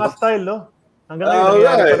mahigit sa bus. Style, no? Hanggang ngayon,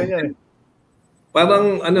 pa rin yan eh. Parang,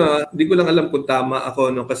 di ko lang alam kung tama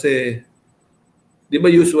ako, no? Kasi, di ba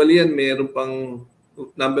usually yan, mayroon pang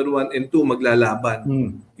number 1 and 2 maglalaban.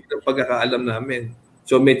 Yun ang pagkakaalam namin.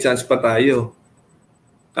 So, may chance pa tayo.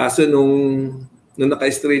 Kaso nung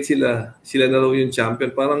naka-straight sila na raw yung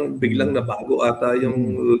champion, parang biglang nabago ata yung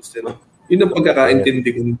rules. Yun ang pagkakaintindi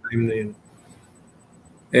ko ng time na yun.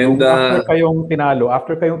 And, after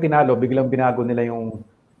kayong tinalo, biglang binago nila yung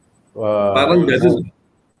parang gano'n.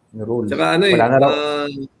 Rules. Tsaka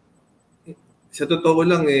sa totoo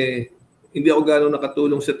lang hindi ako gano'ng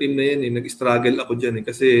nakatulong sa team na yan Nag-struggle ako dyan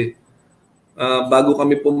kasi bago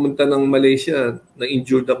kami pumunta ng Malaysia,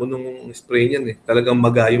 na-injured ako nung sprain yan Talagang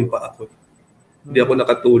magayong pa ako. Hindi ako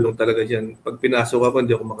nakatulong talaga dyan. Pag pinasok ako,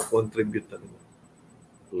 hindi ako makakontribute talaga.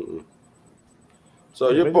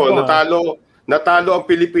 So yun po, natalo ang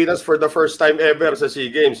Pilipinas for the first time ever sa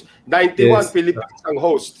SEA Games. 91 Philippines ang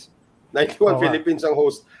host. 91 Philippines ang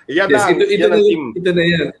host. Yan ang team. Ito na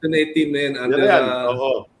yan. Ito na yung team na yan.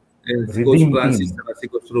 Si Coach Francis at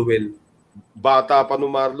si Coach Ruel. Bata pa no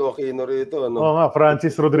Marlo Aquino rito. Oo nga,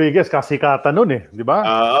 Francis Rodriguez, kasikatan nun di ba?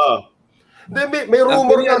 May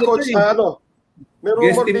rumor nga, Coach, may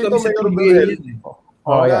rumor dito, may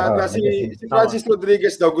rumor si Francis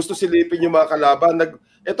Rodriguez daw gusto silipin yung mga kalaban.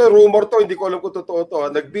 Ito rumor to, hindi ko alam kung totoo to.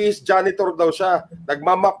 Nag-bihis janitor daw siya.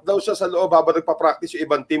 Nagmamap daw siya sa loob habang nagpa-practice yung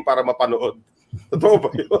ibang team para mapanood. Totoo ba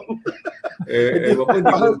yun?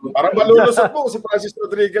 Parang malulusot po si Francis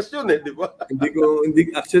Rodriguez yun di ba?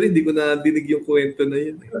 Hindi ko nadinig yung kwento na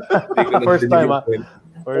yun. First time.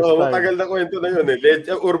 Matagal na kwento na yun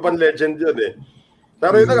urban legend yun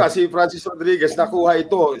Pero yun nga, si Francis Rodriguez, nakuha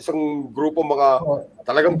ito, isang grupo mga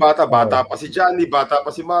talagang bata pa si Johnny, bata pa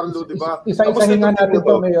si Marlo, di ba? Isa-isahin natin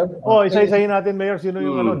ito, Mayor. Isa-isahin natin, Mayor. Sino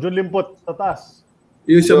yung Jun Limpot sa taas?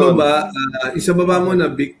 Yung sa baba, isa baba muna,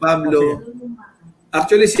 Big Pablo.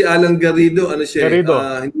 Actually, si Alan Garrido,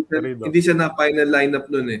 hindi siya na final lineup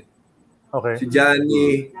nun Okay. Si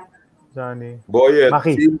Johnny. Boyet.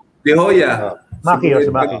 Maki. Si De Hoya. Maki.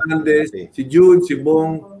 Si Jude, si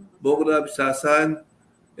Bongrab, Sasan.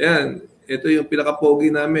 Yan. Ito yung pinaka-pogi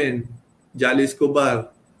namin. Jolly Escobar.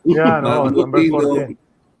 Yan, number 14.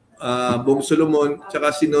 Bong Solomon, tsaka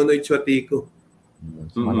si Nonoy Chuatico.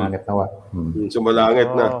 Sumalangit na Sumalangit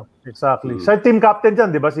na. Exactly. Sa team captain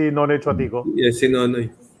dyan, di ba? Si Nonoy Chuatico? Yes, si Nonoy.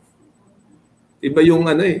 iba yung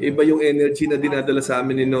iba yung energy na dinadala sa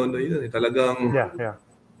amin ni Nonoy yun. Talagang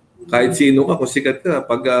kahit sino ka, kung sikat ka,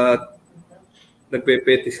 pag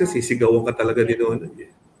nagpe-petics ka, sisigawan ka talaga ni Nonoy.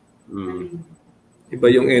 Iba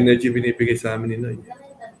yung energy binibigay sa amin ni Nonoy.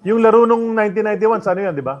 Yung laro nung 1991, sa ano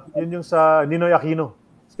yan, di ba? Yun yung sa Ninoy Aquino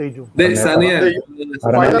Stadium. Hindi, sa ano yan?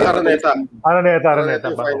 Final Araneta. Araneta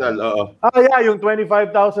ba? Final, oo. Yung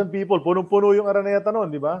 25,000 people. Punong-puno yung Araneta noon,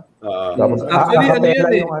 di ba? Actually, ano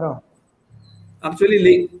yan eh. Actually,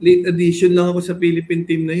 late edition lang ako sa Philippine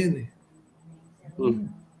team na yan eh.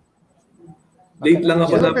 Late lang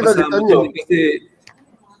ako napasama dyan kasi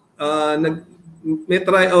may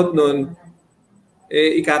tryout noon,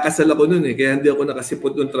 ikakasal ako noon eh, kaya hindi ako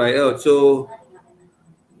nakasipot ng tryout. So,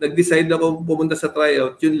 nag-decide ako pumunta sa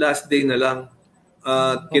tryout, yung last day na lang.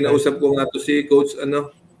 Kinausap ko nga to si Coach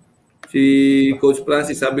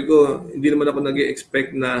Francis, sabi ko, hindi naman ako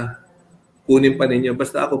nag-expect na kunin pa ninyo.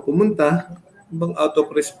 Basta ako pumunta, bang out of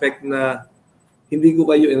respect na hindi ko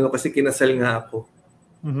kayo kasi kinasal nga ako.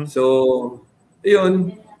 So,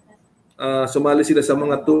 ayun, sumali sila sa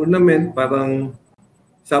mga tournament, parang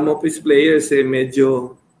some of his players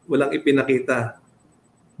medyo walang ipinakita.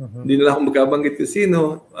 Hindi nila ako magkabanggit kung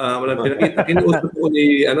sino, walang pinakita.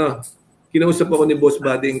 Kinausap ako ni Boss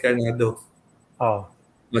Buddy Encarnado.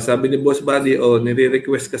 Masabi ni Boss Buddy,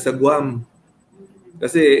 nire-request ka sa Guam.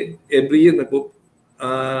 Kasi every year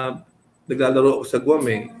naglalaro ako sa Guam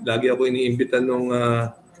eh. Lagi ako iniimbitan nung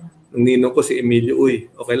ninong ko si Emilio Uy.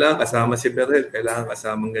 Okay lang, kasama si Berhel. Kailangan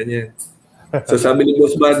kasamang ganyan. So sabi ni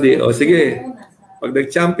Boss Buddy, sige, pag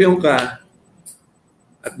nag-champion ka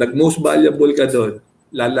at nag-most valuable ka doon,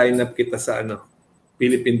 la-line up kita sa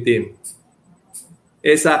Philippine team.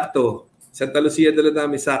 Sakto. Santa Lucia dala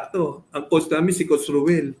namin, sakto. Ang coach namin si Coach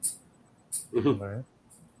Ruel.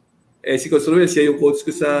 Si Coach Ruel, siya yung coach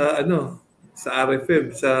ko sa sa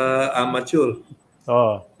RFM, sa amateur.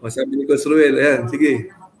 Sabi ni Coach Ruel, ayan,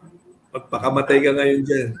 sige, magpakamatay ka ngayon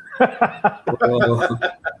dyan.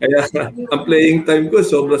 Kaya ang playing time ko,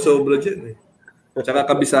 sobra-sobra dyan eh. Tsaka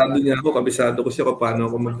kabisado ko siya kung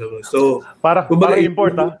paano ako maglaro. So, para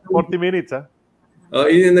import 40 minutes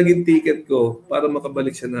yun yung naging ticket ko para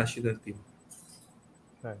makabalik sa national team.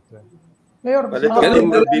 Mayor,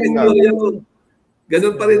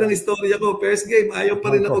 ganun pa rin ang istorya ko. First game, ayaw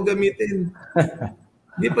pa rin ako gamitin.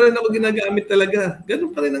 Hindi pa rin ako ginagamit talaga.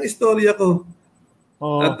 Ganun pa rin ang istorya ko.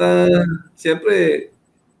 At siyempre,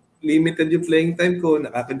 limited yung playing time ko.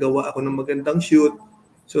 Nakakagawa ako ng magandang shoot.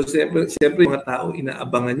 So, siyempre mga tao,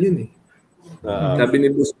 inaabangan yun eh. Sabi ni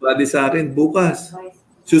Boss Buddy sa akin, bukas,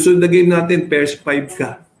 susunod na game natin, first 5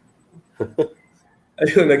 ka.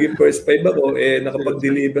 Ayun, naging first 5 ako.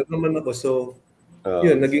 Nakapag-deliver naman ako. So,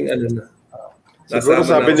 yun, naging na. Siguro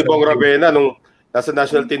sabi ni Bong Ravena, nung nasa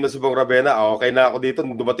national team na si Bong Ravena, okay na ako dito,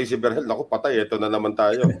 nung dumating si Berhel, ako patay, ito na naman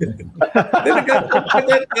tayo.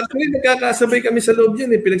 Actually, nagkakasabay kami sa loob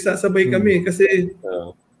yan eh. Pinagsasabay kami kasi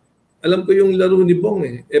alam ko yung laro ni Bong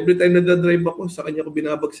eh. Every time na-drive ako, sa kanya ko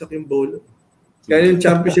binabagsak yung bola. Kaya yung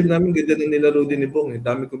championship namin, ganda na nilaro din ni Bong eh.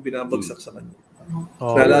 Dami kong binabagsak sa kanya.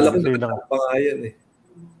 Naalala ko na pangayan eh.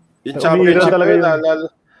 Yung championship na yun,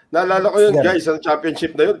 naalala ko yun guys, ang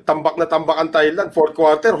championship na yun, tambak na tambak ang Thailand, 4th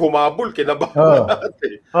quarter, humabol, kinabahan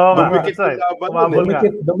natin.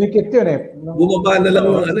 Dumikit yun eh. Bumaba na lang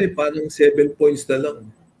ng parang 7 points na lang.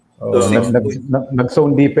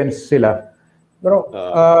 Nag-zone defense sila. Pero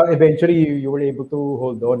eventually, you were able to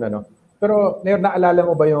hold on, Pero, naalala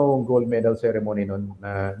mo ba yung gold medal ceremony nun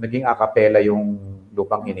na naging a cappella yung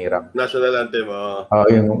Lupang Hinirang? National anthem,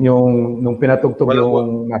 nung pinatugtog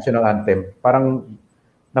yung national anthem, parang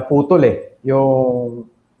naputol yung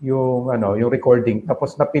recording.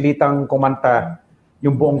 Tapos napilitang kumanta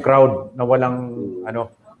yung buong crowd na walang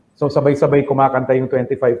So sabay-sabay kumakanta yung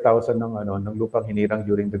 25,000 ng Lupang Hinirang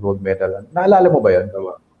during the gold medal. Naalala mo ba 'yon?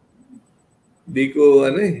 Di ko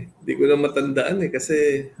na matandaan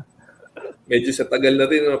kasi medyo sa tagal na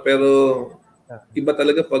rin pero iba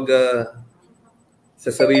talaga pag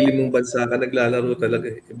sa sarili mong bansa ka naglalaro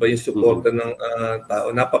talaga. Iba yung suporta ng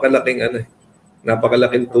tao.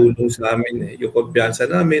 Napakalaking tulong sa amin yung kumpiyansa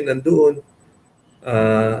namin nandoon.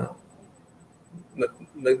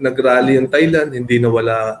 Nag-rally yung Thailand, hindi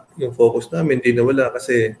nawala yung focus namin, hindi nawala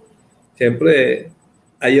kasi siyempre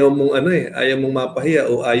ayaw mong mapahiya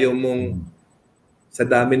o ayaw mong sa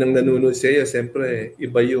dami ng nanonood sa iyo, siyempre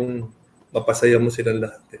iba yung mapasaya mo silang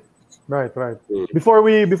lahat. Right. Before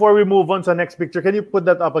we move on sa next picture, can you put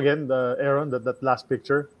that up again, Aaron, that last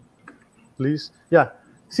picture, please? Yeah.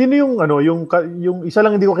 Sino yung yung isa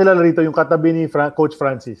lang hindi ko kilala rito, yung katabi ni Coach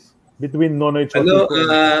Francis between Nonoy Chotito?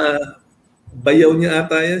 Bayaw niya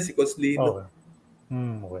ata yan si Coach Lino.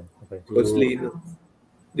 Okay. Okay. Coach Lino.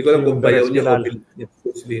 Hindi ko alam kung bayaw niya o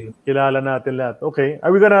Coach Lino. Kilala natin lahat. Okay.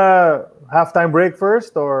 Are we gonna halftime break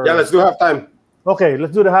first? Or? Yeah, let's do halftime. Okay,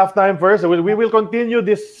 let's do the halftime first. We will continue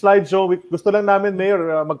this slideshow. Gusto lang namin,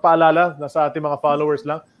 Mayor, magpaalala na sa ating mga followers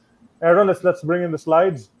lang. Aaron, let's bring in the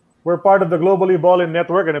slides. We're part of the Globally Ballin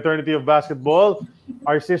Network, an eternity of basketball.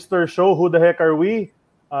 Our sister show, Who the Heck Are We?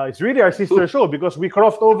 It's really our sister show because we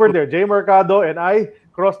crossed over there. Jay Mercado and I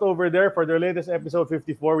crossed over there for their latest episode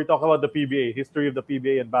 54. We talk about the PBA, history of the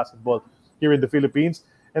PBA and basketball here in the Philippines.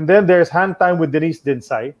 And then there's Hand Time with Denise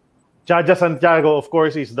Densay. Jaja Santiago, of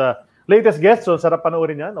course, is the latest guest. So sarap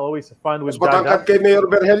panoorin yan. Always fun with Mas matangkad kay Mayor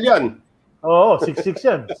Berhel yan. Oo, 6'6"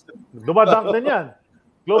 yan. Dumadunk din yan.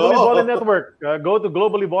 Globally Ballin Network. Go to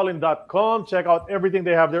globallyballin.com. Check out everything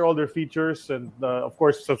they have there, all their features. And, of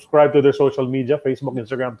course, subscribe to their social media, Facebook,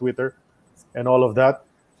 Instagram, Twitter, and all of that.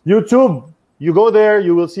 YouTube, you go there,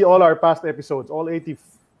 you will see all our past episodes, all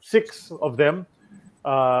 86 of them.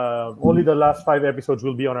 Only the last 5 episodes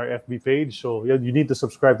will be on our FB page. So you need to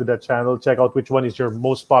subscribe to that channel. Check out which one is your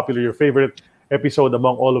most popular, your favorite episode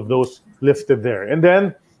among all of those listed there. And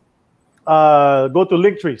then go to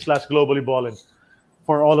Linktree/GloballyBallin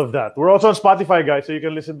for all of that. We're also on Spotify, guys, so you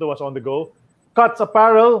can listen to us on the go. Cuts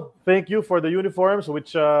Apparel, thank you for the uniforms,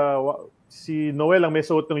 which si Noel ang may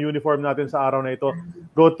suot ng uniform natin sa araw na ito.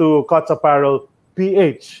 Go to Cuts Apparel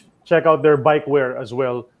PH. Check out their bike wear as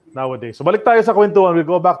well nowadays. So balik tayo sa kwentuhan.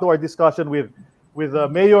 We'll go back to our discussion with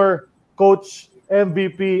Mayor, Coach,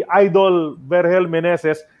 MVP, Idol Berhel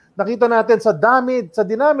Meneses. Nakita natin sa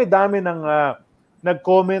dinami-dami ng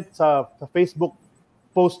nag-comment sa Facebook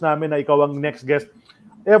post namin na ikaw ang next guest.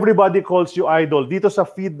 Everybody calls you Idol. Dito sa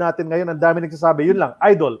feed natin ngayon, ang dami nagsasabi, yun lang,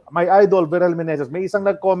 Idol. My Idol, Berhel Meneses. May isang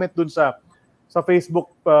nag-comment dun sa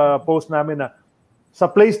Facebook post namin na sa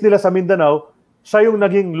place nila sa Mindanao, siya yung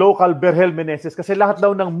naging local Berhel Meneses kasi lahat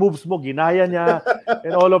daw ng moves mo, ginaya niya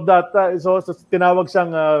and all of that. So tinawag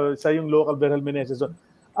siyang siya yung local Berhel Meneses. So,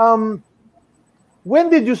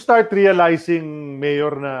 when did you start realizing,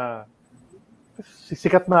 Mayor, na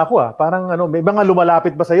sikat na ako Parang may mga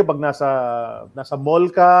lumalapit ba sa'yo pag nasa mall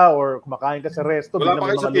ka or kumakain ka sa resto? Wala pa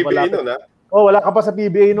kayo sa PBA nun, ha? Wala ka pa sa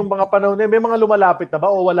PBA nung mga panahon na may mga lumalapit na ba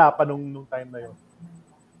o wala pa nung time na yun?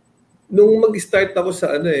 Nung mag-start ako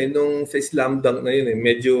sa nung sa Slam Dunk na yun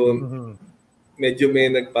medyo may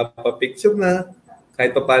nagpapapicture na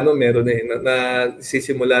kahit pa paano meron na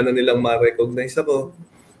sisimula na nilang ma-recognize ako.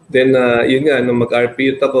 Then yun nga nung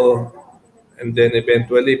mag-RPU ako and then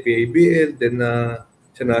eventually PABL, then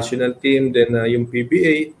sa national team, then yung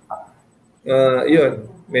PBA. Yun,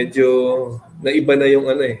 medyo naiba na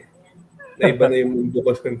yung naiba na yung mundo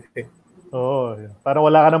ko. Parang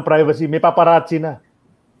wala ka ng privacy, may paparazzi na.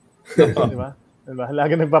 Diba?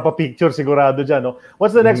 Lagi nagpapapicture sigurado dyan, no?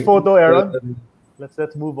 What's the next photo, Aaron?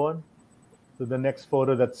 Let's move on to the next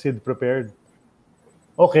photo that Sid prepared.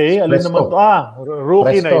 Okay, alin naman to?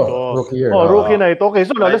 Rookie na ito. Rookie na ito. Okay,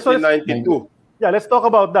 so let's 1992. Yeah, let's talk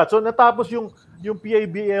about that. So natapos yung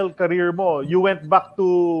PABL career mo, you went back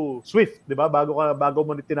to Swift, 'di ba? Bago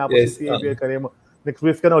mo tinapos yung PABL career mo. Next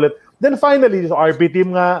Swift ka na ulit. Then finally, so RP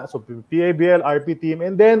team nga, so PABL, RP team,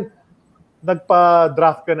 and then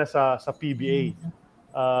nagpa-draft ka na sa PBA.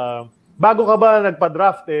 Bago ka ba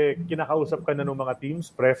nagpa-draft, kinakausap ka na ng mga teams,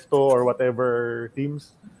 Presto or whatever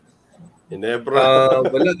teams? Inebra.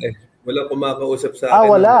 Wala kumakausap sa akin.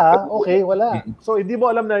 Wala. Okay, wala. So, hindi mo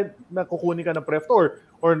alam na kukunin ka ng Presto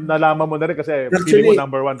or nalaman mo na rin kasi feeling mo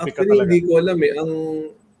number 1 pick ka talaga. Hindi ko alam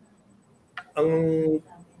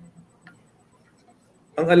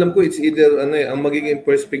Ang alam ko, it's either, ang magiging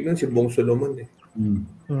first pick nun si Bong Solomon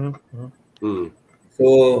So,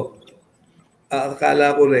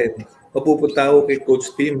 akala ko rin, mapupunta ako kay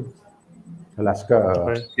Coach Tim. Alaska.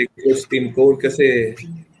 Kay Coach Tim Cole kasi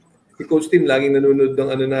si Coach Tim laging nanonood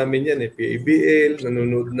ng namin yan PABL,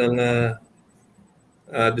 nanonood ng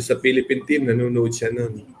doon sa Philippine team, nanonood siya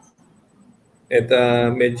nun. At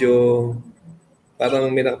medyo parang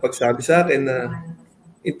may nakapagsabi sa akin na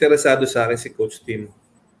interesado sa akin si Coach Tim.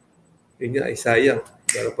 Yun nga, sayang.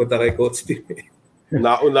 Para punta kay Coach Tim.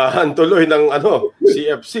 Naunahan tuloy ng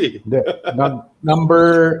CFC.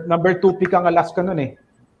 Number 2 pick ang Alaska nun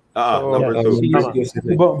number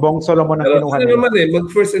 2. Bong Solomon ang kinuha niya. Naman mag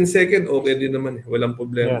first and second, okay din naman Walang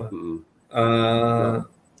problema.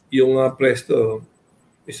 Yung Presto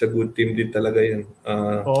is a good team din talaga yan.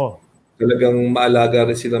 Talagang maalaga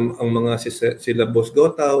rin sila ang mga sila Boss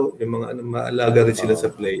Gotaw, yung mga maalaga rin sila sa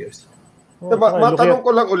players. Matanong ko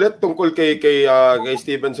lang ulit tungkol kay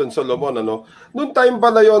Stevenson Solomon Noong time ba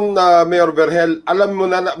na yon na Mayor Berhel, alam mo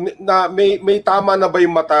na may tama na ba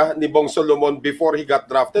yung mata ni Bong Solomon before he got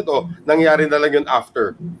drafted o nangyari na lang yun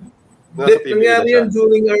after? Nangyari yan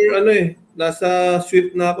during our nasa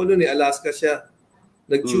Swift na ako noon Alaska siya.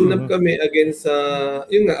 Nag-tune up kami against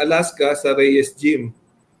Alaska sa Reyes Gym.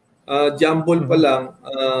 Jumble pa lang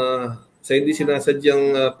sa hindi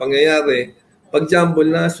sinasadyang pangyayari. Pag jumble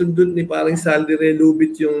na sundot ni parang Saldire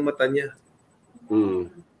Lubit yung mata niya.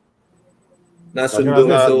 Nasundot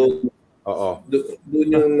doon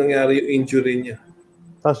yung nangyari yung injury niya.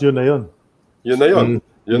 Tapos yun na yun. Yun na yun.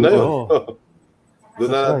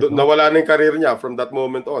 Doon nawala na yung career niya from that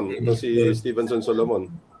moment on. Ito si Stevenson Solomon.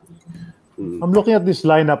 I'm looking at this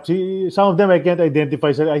lineup. See, some of them I can't identify.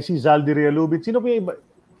 I see Zaldi Realubit. Sino pa yung iba?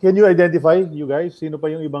 Can you identify, you guys? Sino pa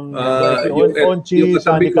yung ibang? Onchi,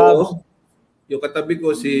 Sani Cabs. Yung katabi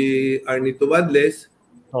ko si Arnie Tuwadles.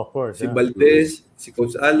 Of course. Si Valdez, si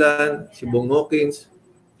Coach Alan, si Bong Hawkins,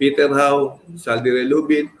 Peter Howe, Zaldi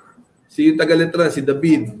Realubit. Si yung Tagaletran, si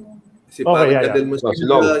David. Si Parang Cadel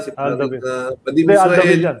Musquilla, si Parang Padim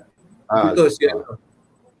Israel. Ito,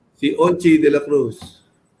 si Onchi de la Cruz.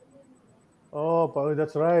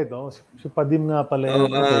 That's right. Si Padim nga pala.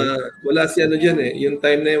 Wala si dyan Yung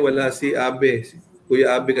time na yun, wala si Abe. Si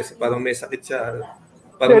Kuya Abe kasi parang may sakit siya.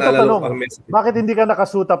 Parang parang may sakit. Bakit hindi ka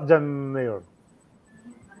nakasuit up dyan, Mayor?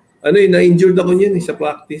 Na-injured ako niyan sa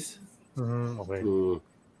practice. Okay.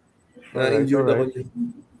 Na-injured ako niyan.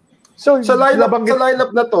 So, sa lineup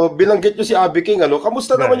na to, binanggit nyo si Abby King,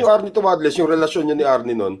 kamusta naman yung Arnie Tuwadles, yung relasyon nyo ni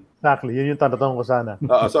Arnie nun? Exactly, yun yung tatanong ko sana.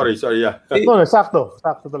 Sorry, yeah. Sakto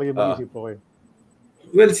talaga yung mag-isip ko.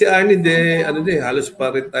 Well, si Arnie halos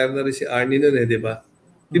pa-retire na rin si Arnie nun di ba?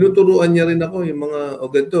 Tinuturuan niya rin ako yung mga,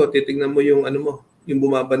 ganito, titingnan mo yung yung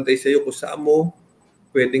bumabantay sa'yo kung saan mo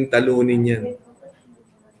pwedeng talunin yan.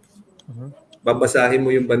 Babasahin mo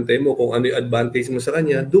yung bantay mo, kung ano yung advantage mo sa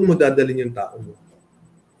kanya, doon mo dadalhin yung tao mo.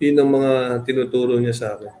 Yun ang mga tinuturo niya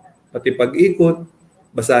sa akin. Pati pag-ikot,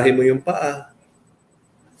 basahin mo yung paa.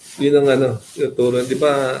 Yun ang tinuturo. Di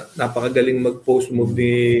ba, napakagaling mag-post move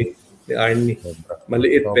ni Arnie.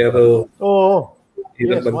 Maliit pero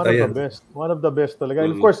yes, one of the best talaga.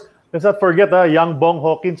 And of course, let's not forget, young Bong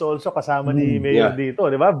Hawkins also kasama ni Mayor dito.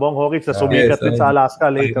 Di ba? Bong Hawkins na sumikat din sa Alaska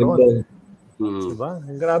later on. Diba?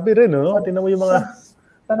 Grabe rin, Tingnan mo yung mga...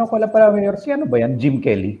 Tanong ko lang pala, Mayor, si ba yan? Jim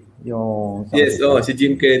Kelly? Si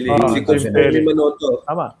Jim Kelly. Si Coach Tommy Manoto.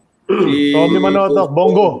 Tama. Si Tommy Manoto,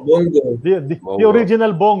 Bongo. The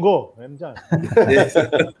original Bongo. Ayan dyan. Yes.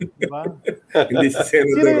 Diba? Hindi si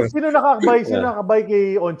Senator. Sino nakakabay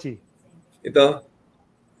kay Onchi? Ito?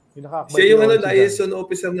 Siya yung liaison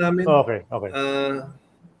officer namin. Okay.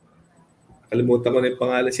 Kalimutan ko na yung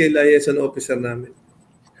pangalan. Siya yung liaison officer namin.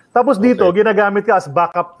 Tapos dito, ginagamit ka as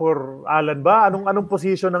backup for Alan ba? Anong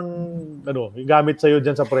position ng gamit sa'yo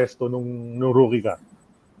dyan sa Presto nung rookie ka?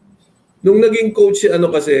 Nung naging coach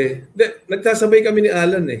kasi, nagsasabay kami ni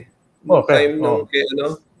Alan Nung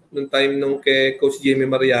time nung kay Coach Jimmy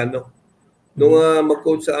Mariano. Nung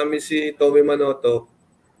mag-coach sa amin si Tommy Manoto,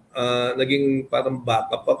 naging parang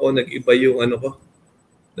backup ako, nag-iba yung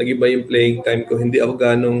nag-iba yung playing time ko. Hindi ako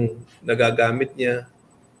ganong nagagamit niya.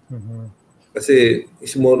 Kasi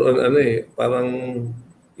is more on parang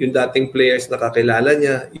yung dating players na kakilala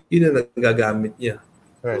niya, yun ang nagagamit niya.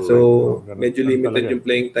 So, medyo limited yung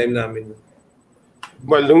playing time namin.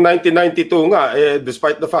 Well, noong 1992 nga,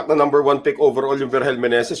 despite the fact na number 1 pick overall yung Vergel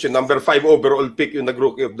Meneses, yung number 5 overall pick yung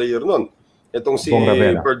nag-rookie of the year nun. Itong si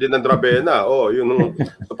Ferdinand Ravena. Yun,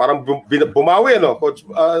 so parang bumawi, Coach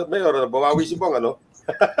Mayor, bumawi si Bong,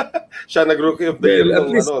 Siya nag-rookie of the year.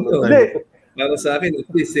 Para sa akin,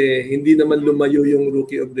 at least, hindi naman lumayo yung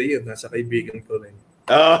rookie of the year. Nasa kaibigan ko rin.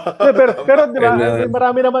 Pero di ba,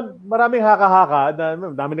 maraming haka-haka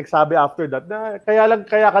na dami nagsabi after that na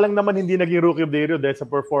kaya ka lang naman hindi naging rookie of the year dahil sa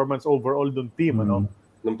performance overall dun team,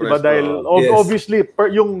 Diba? Dahil obviously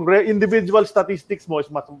yung individual statistics mo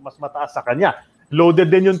is mas mataas sa kanya.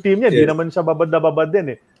 Loaded din yung team niya, hindi naman siya babad na babad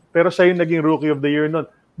din Pero siya yung naging rookie of the year nun.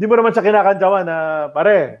 Hindi mo naman siya kinakantsawan na,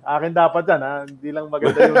 pare, akin dapat yan, Hindi lang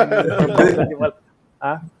maganda yung performance.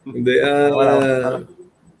 Hindi.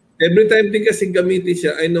 Every time din kasi gamitin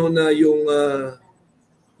siya, I know na yung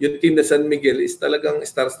team na San Miguel is talagang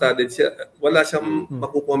star-studded siya. Wala siyang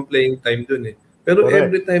makukuha playing time dun Pero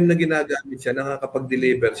every time na ginagamit siya,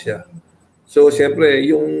 nakakapag-deliver siya. So, siyempre,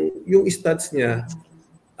 yung stats niya,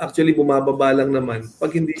 actually bumababa lang naman pag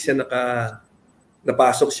hindi siya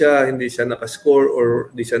napasok siya, hindi siya naka-score or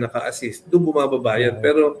hindi siya naka-assist, doon bumababa yan.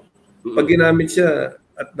 Pero pag ginamit siya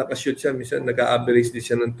at naka-shoot siya, minsan nag-a-average din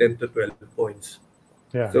siya ng 10 to 12 points.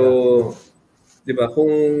 So, di ba,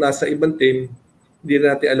 kung nasa ibang team, hindi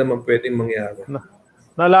natin alam ang pwedeng mangyari.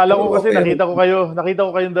 Naalala ko kasi nakita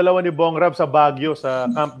ko kayong dalawa ni Bong Rab sa Baguio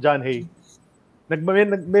sa Camp John Hay.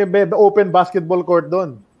 May open basketball court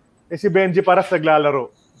doon. si Benji Paras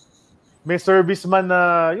naglalaro. May serviceman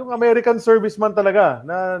na, yung American serviceman talaga,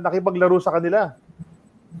 na nakipaglaro sa kanila.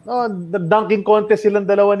 No, nag-dunking contest silang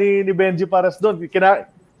dalawa ni Benji Paras doon.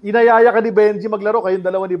 Inayaya ka ni Benji maglaro, kayong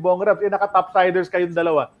dalawa ni Bong Raps. Naka-topsiders kayong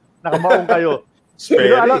dalawa. Nakamaong kayo.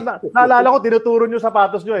 Naalala ko, tinuturo nyo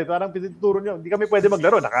sapatos nyo eh. Parang tinuturo nyo, hindi kami pwede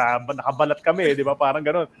maglaro. Nakabalat kami eh, di ba? Parang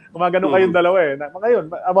gano'n. Gumagano kayong dalawa eh. Mga yun,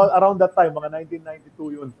 around that time, mga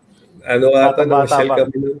 1992 yun. Ano ata, na-shell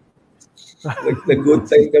kami nun. Nag-good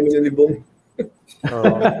time kami nun ni Bong.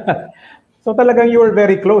 So talagang you were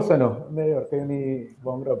very close, ano? Mayor, kayo ni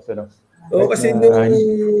Bong Robs, ano? Oo, kasi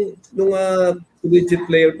nung legit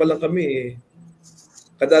player pa lang kami eh.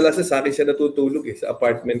 Kadalasan sa akin siya natutulog eh, sa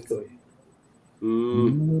apartment ko eh.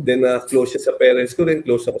 Then close siya sa parents ko rin,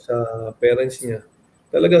 close ako sa parents niya.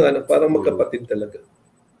 Talagang parang magkapatid talaga.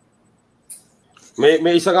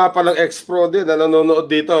 May isa nga palang ex-pro din na nanonood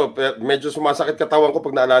dito. Medyo sumasakit katawan ko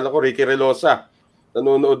pag naalala ko, Ricky Relosa.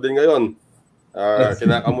 Nanonood din ngayon.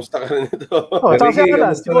 Kinakamusta ka rin ito?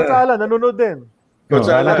 Si Coach Alan, nanonood din. Coach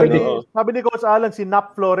Alan, sabi ni Coach Alan, si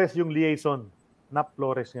Nap Flores yung liaison. Nap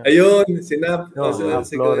Flores nga. Ayun, si Nap. Nap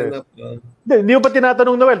Flores. Hindi mo pa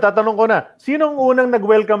tinatanong, Noel. Tatanong ko na. Sinong unang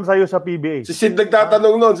nag-welcome sa'yo sa PBA? Si Sid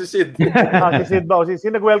nagtatanong noon, si Sid. Si Sid ba?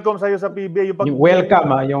 Sino nag-welcome sa'yo sa PBA? Yung welcome,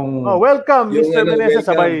 welcome, Mr. Meneses.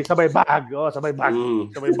 Sabay bag. Sabay bag.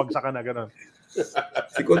 Sabay bagsak ka na, gano'n.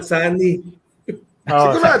 Si Coach Sunny.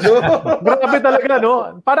 Sigurado. Grabe talaga,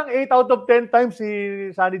 no? Parang 8 out of 10 times si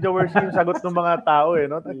Sunny Jaworski yung sagot ng mga tao,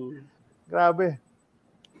 eh, no? Grabe.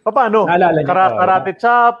 Paano? Karate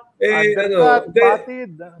chop, undercut,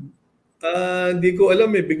 batid. Hindi ko alam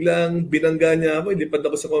eh. Biglang binangga niya ako. Ilipad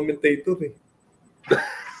ako sa commentator eh.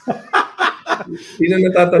 Yun ang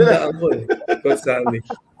natatandaan ko eh. Coach Sunny.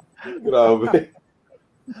 Grabe.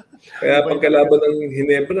 Kaya pagkalaban ng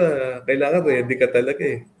Hinebra, kailangan ready ka talaga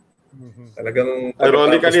eh. Talagang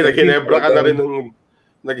ironically, naghinebra ka na rin ng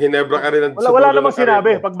wala namang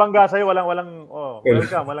sinabi. Pag bangga sa'yo, walang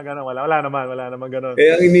welcome, walang gano'n. Wala naman gano'n.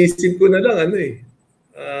 Kaya ang inisip ko na lang,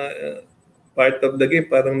 part of the game,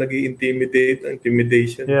 parang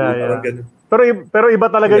intimidation. Parang gano'n. Pero iba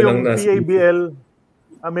talaga yung PABL.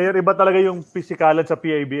 Mayor, iba talaga yung physikalan sa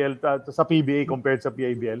PABL, sa PBA compared sa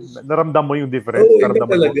PABL. Naramdam mo yung difference.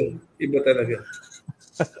 Iba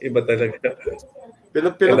talaga.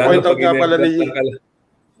 Pino-point out nga pala ni...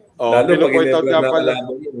 Pino-point out nga pala.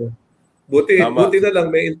 Buti na lang,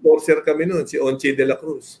 may enforcer kami noon, si Onchi de la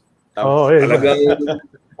Cruz. Talagang...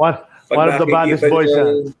 one of the baddest boys.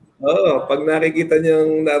 Pag nakikita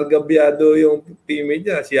niyang naargabyado yung teammate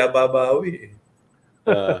niya, siya babawi.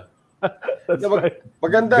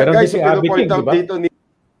 Maganda, guys.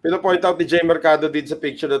 Pino-point out ni Jay Mercado dito sa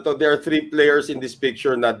picture na to. There are 3 players in this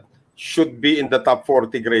picture na should be in the top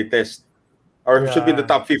 40 greatest. Or should be in the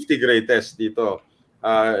top 50 greatest dito.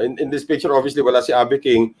 In this picture, obviously, wala si Abby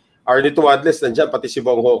King. Arnie Tuadles, nandiyan, pati si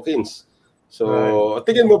Bong Hawkins. So,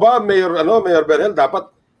 tingin mo ba, Mayor Berhel,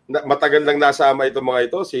 dapat matagal lang nasama itong mga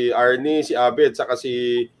ito, si Arnie, si Abby, at saka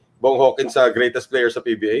si Bong Hawkins sa greatest player sa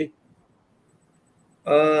PBA?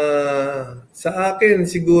 Sa akin,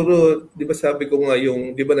 siguro, di ba sabi ko nga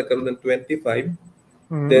yung, di ba nagkaroon ng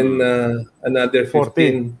 25, then another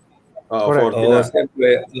 15. 40 na.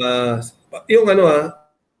 Siyempre, yung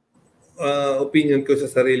opinion ko sa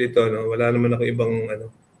sarili to, wala naman ako ibang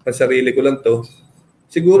sa sarili ko lang to.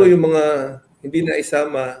 Siguro yung mga hindi na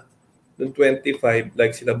isama ng 25,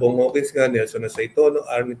 like sila Bong Hawkins nga, Nelson Saitono,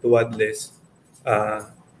 Arnie Tuadles,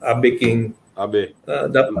 Abby King.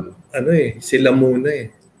 Dapat, sila muna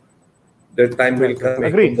eh. Their time will come.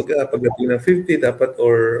 Kumbaga, pagdating ng 50, dapat,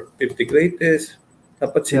 or 50 greatest,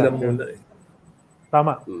 dapat sila muna eh.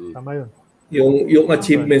 Tama yun. Yung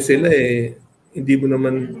achievements sila eh,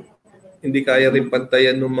 hindi kaya rin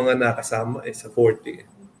pantayan ng mga nakasama sa 40.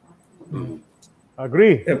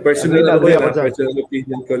 Agree. Personal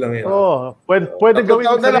opinion ko lang yan. Pwede gawin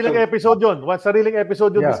yung sariling episode yun. Sariling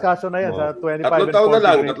episode yung discussion na yan sa 25 and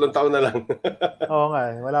 40. 3 taon na lang. Oo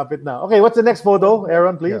nga, malapit na. Okay, what's the next photo?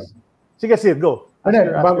 Aaron, please. Sige, Sid, go.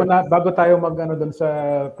 Bago tayo doon sa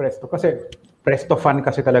Presto. Kasi Presto fan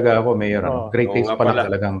kasi talaga ako, Mayor. Great taste pa lang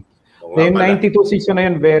talagang. Yung 92 season na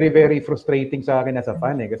yun, very, very frustrating sa akin as a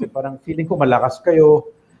fan eh. Kasi parang feeling ko malakas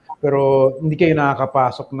kayo, pero hindi kayo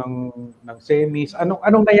nakakapasok ng semis.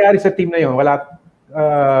 Anong nangyari sa team na yun? Wala,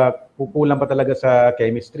 kukulang pa talaga sa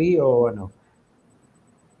chemistry o ano?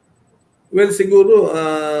 Well, siguro,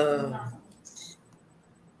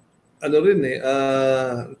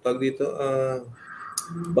 tawag dito,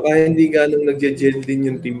 baka hindi ganong nagje-gel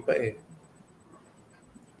din yung team pa eh.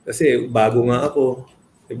 Kasi bago nga ako,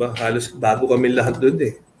 diba? Halos bago kami lahat doon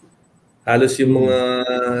eh. Halos yung mga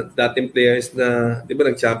dating players na, di ba,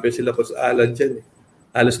 nag-champion sila Coach Alan dyan.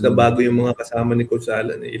 Halos na bago yung mga kasama ni Coach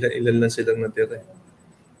Alan. Ilan lang silang natira.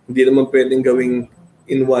 Hindi naman pwedeng gawing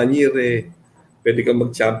in 1 year pwede kang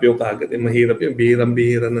mag-champion kagad. Mahirap yun.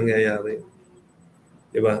 Bihirang-bihira nangyayari.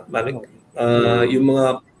 Di ba? Yung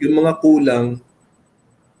mga kulang,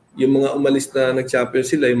 yung mga umalis na nag-champion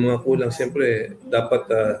sila, yung mga kulang, siyempre, dapat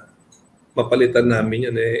mapalitan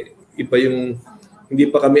namin yun. Iba yung, hindi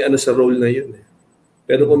pa kami sa role na yun.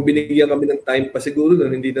 Pero kung binigyan kami ng time pa siguro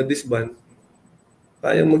nun, hindi na disband,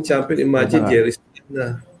 kayang mag-champion. Imagine, Jerry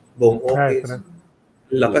na, Bong Okis.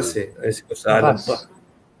 Lakas Ay, si Cosalan pa.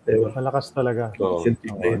 Diba? Malakas talaga.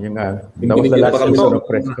 Yung nga. That was the last season of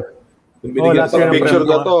Fresco. Picture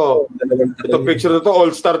na to. Ito picture na to,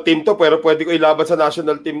 all-star team to, pero pwede ko ilaban sa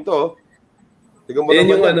national team to. Tingnan mo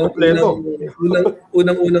naman yung kompleto.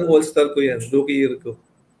 Unang all-star ko yan. Rookie year ko.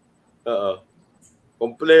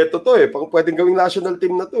 Kompleto to pwedeng gawing national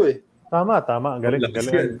team na to Tama. Galing.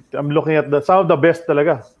 I'm looking at some of the best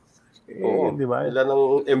talaga. Di ba? Ilan ang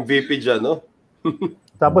MVP dyan, no?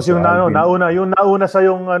 Tapos yung nauna sa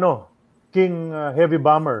yung King Heavy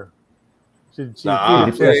Bomber. Si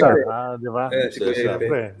Philip Cesar, di ba?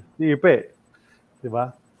 Si Ipe. Di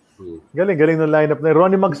ba? Galing ng lineup na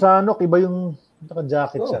Ronnie Magsanok, iba yung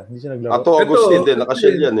naka-jacket siya. Hindi siya naglaro. Ato Agustin din,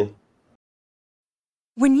 naka-shell yan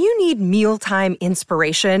When you need mealtime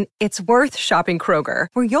inspiration, it's worth shopping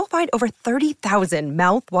Kroger, where you'll find over 30,000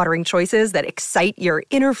 mouth-watering choices that excite your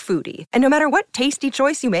inner foodie. And no matter what tasty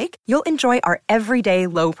choice you make, you'll enjoy our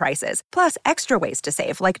everyday low prices, plus extra ways to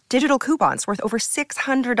save, like digital coupons worth over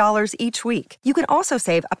 $600 each week. You can also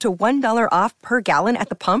save up to $1 off per gallon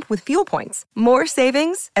at the pump with fuel points. More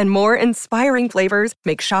savings and more inspiring flavors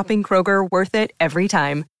make shopping Kroger worth it every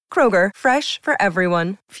time. Kroger, fresh for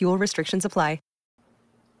everyone. Fuel restrictions apply.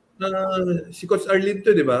 Si Coach Arlene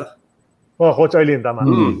to, di ba? Coach Arlene, tama.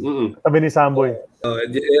 Sabi ni Samboy.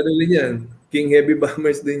 Arlene yan. King Heavy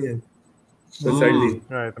Bombers din yan. Coach Arlene.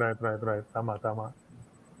 Right. Tama.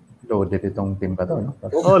 Loaded itong team ba to, no?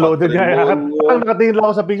 Loaded nga. Nakatingin lang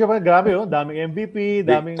ako sa picture. Grabe, daming MVP,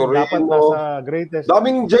 daming dapat nasa greatest.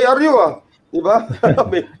 Daming JRU, di ba?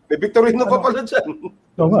 may Victorino pa pala dyan.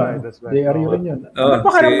 JRU rin yan.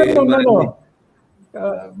 Napakaramdam nung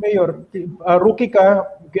Mayor, rookie ka,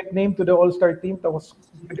 get named to the All-Star team, tapos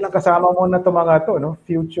biglang kasama mo na itong mga to, no?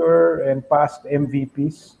 Future and past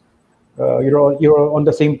MVPs. You're on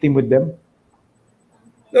the same team with them?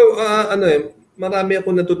 No, marami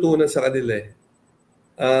ako natutunan sa kanila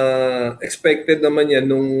expected naman yan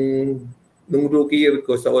nung rookie year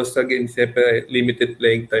ko sa All-Star Games, siyempre limited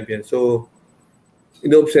playing time yan. So,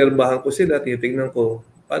 inoobserbahan ko sila, titingnan ko,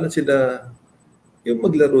 paano sila yung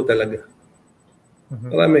maglaro talaga.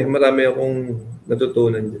 Marami akong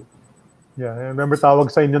natutunan dyan. Yeah, I remember tawag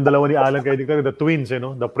sa inyong dalawa ni Alan kayo the twins,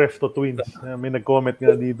 the Prefto twins. May nag-comment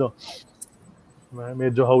nga dito.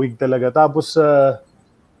 Medyo hawig talaga. Tapos,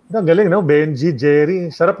 ang galing, Benji, Jerry.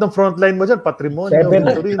 Sarap ng frontline mo dyan. Patrimonio. 7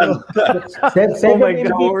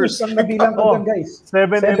 MVPs ang nabilang ko dyan, guys.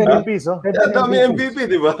 7 MVPs. Dami MVP,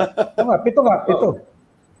 di ba? Pito nga.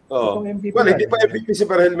 Well, hindi pa MVP si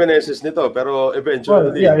Perhel Meneses nito, pero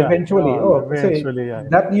eventually. Eventually.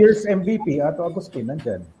 That year's MVP, Ato Agustin,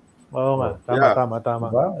 nandyan. Oo nga, tama.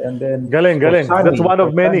 Diba? And then, galing. That's one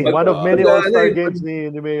of many All-Star games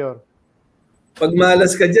ni Mayor. Pag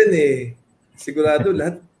malas ka dyan sigurado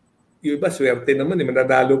lahat, yung iba, swerte naman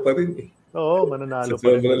mananalo pa rin Oo, mananalo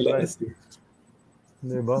pa rin. Sobrang lakas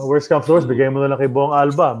Diba? Worst comes to worst, bigay mo na lang kay Bong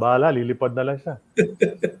Alba. Bahala, lilipad na lang siya.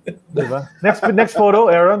 Diba? Next photo,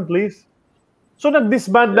 Aaron, please. So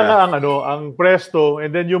nag-disband na nga ang Presto and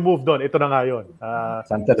then you moved on. Ito na nga yun.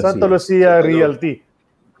 Santa Lucia Realty.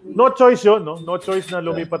 No choice yun, no? No choice na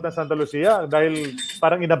lumipat na Santa Lucia dahil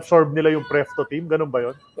parang inabsorb nila yung Presto team. Ganun ba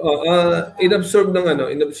yun? Inabsorb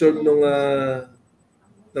ng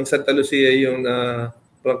Santa Lucia yung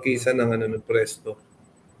prangkisa ng Presto.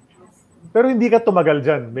 Pero hindi ka tumagal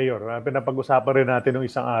dyan, Mayor. Pinapag-usapan rin natin ng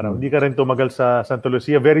isang araw. Hindi ka rin tumagal sa Santa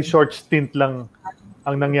Lucia. Very short stint lang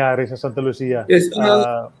ang nangyari sa Santa Lucia. Yes.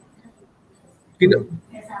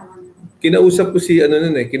 Kinausap ko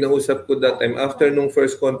kinausap ko that time. After nung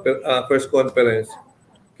first conference,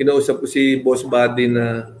 kinausap ko si Boss Buddy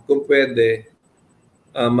na kung pwede,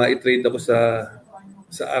 ma-trade ako sa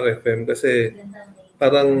RFM. Kasi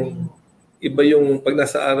parang iba yung pag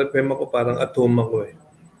nasa RFM ako, parang at home ako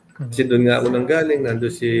Kasi doon nga ako nanggaling, nando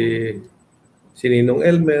si Ninong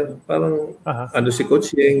Elmer, parang ando si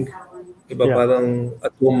Coach Yeng, parang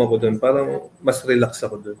at home ako doon, parang mas relax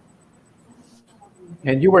ako doon.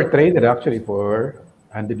 And you were traded actually for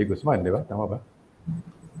Andy De Guzman, di ba? Tama ba?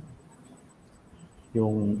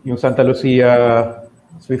 Yung Santa Lucia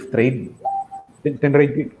Swift trade.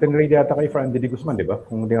 Tinrade yata kay Andy De Guzman, di ba?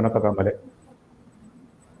 Kung hindi ako nagkakamali.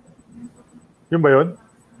 Yun ba yun?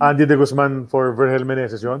 Andy De Guzman for Vergel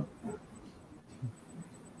Meneses yun?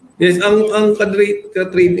 Yes, ang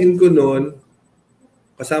ka-trade-in ko noon,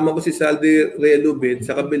 kasama ko si Saldi Realubit,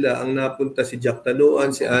 sa kabila, ang napunta si Jack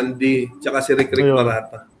Tanuan, si Andy, tsaka si Rick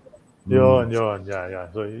Marata. Yun. Yeah.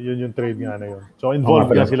 So, yun yung trade nga na yun. So,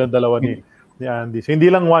 involved nga silang dalawa ni Andy. So, hindi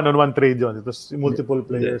lang one-on-one trade yun. Ito multiple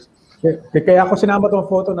players. Kaya ako sinama tong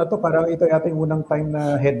photo na to, parang ito yata yung unang time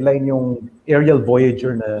na headline yung Aerial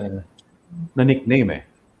Voyager na nickname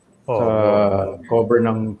sa cover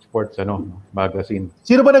ng sports magazine.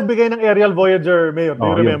 Sino ba nagbigay ng Aerial Voyager, Mayor? Do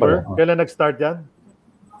you remember? Kailan nag-start yan?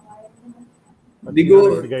 Hindi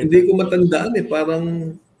ko matandaan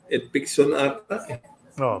parang Ed Pixon ata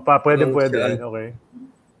pwede. Okay.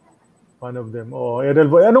 One of them. Aerial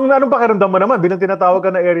Voyager. Anong pakiramdam mo naman? Bilang tinatawag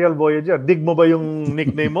ka na Aerial Voyager, dig mo ba yung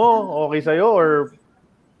nickname mo? Okay sa'yo? Or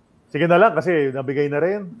sige na lang kasi nabigay na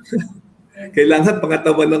rin? Kailangan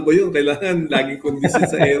pangatawanan ko yun. Kailangan laging kondisyon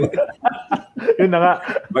sa air. Yun na nga.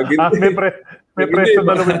 May preso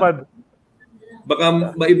na lumipad.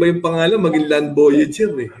 Baka maiba yung pangalan, maging Land Voyager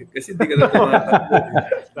Kasi hindi ka na tumatakbo.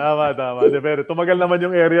 Tama. Pero tumagal naman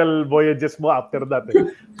yung aerial voyages mo after that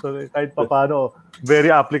So kahit pa paano, very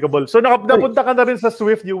applicable. So napunta ka na rin sa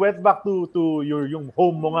Swift. You went back to yung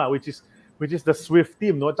home mo nga, which is the Swift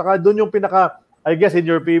team, no? Tsaka doon yung pinaka, I guess in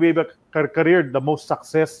your PBA career, the most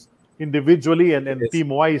success individually and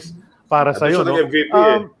team-wise para sa'yo, no? MVP,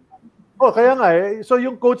 kaya nga So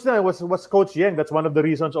yung coach na was Coach Yeng. That's one of the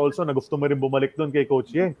reasons also na gusto mo rin bumalik doon kay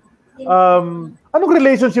Coach Yeng. Anong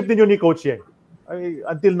relationship niyo ni Coach Yeng?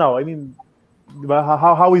 Until now, I mean, di ba?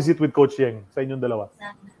 How is it with Coach Yeng sa inyong dalawa?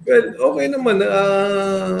 Well, okay naman.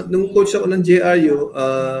 Nung coach ako ng JRU,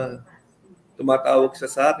 tumatawag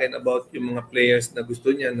sa akin about yung mga players na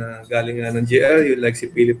gusto niya na galing nga ng JRU, like si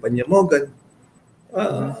Philip Panyamogan.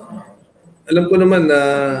 Alam ko naman na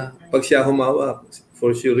pag siya humawak,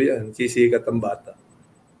 for sure yan, sisikat ang bata.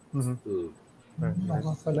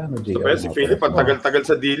 Si Philip, ang tagal-tagal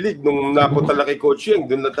sa D-League. Nung napunta lang kay Coach Yeng,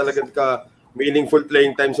 doon na talaga meaningful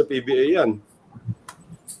playing time sa PBA yan.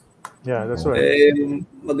 Yeah, that's right.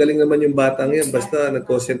 Magaling naman yung batang yan. Basta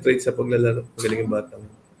nag-concentrate sa paglalaro. Magaling yung batang.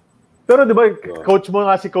 Pero di ba, coach mo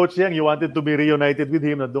nga si Coach Yeng, you wanted to be reunited with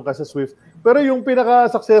him, nandun ka sa Swift. Pero yung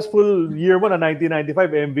pinaka-successful year mo na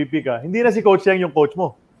 1995, MVP ka, hindi na si Coach Yeng yung coach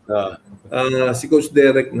mo. Si Coach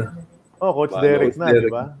Derek na. Coach Derek na,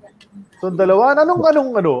 di ba? So, dalawa,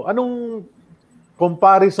 anong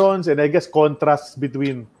comparisons and I guess contrasts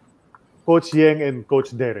between Coach Yeng and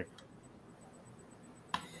Coach Derek?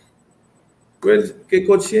 Well, kay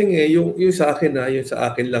Coach Yeng yung sa akin yung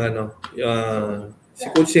sa akin lang si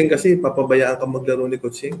Coach Yeng kasi papabayaan ka maglaro ni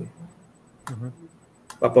Coach Yeng.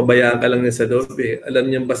 Papabayaan ka lang niya sa loob Alam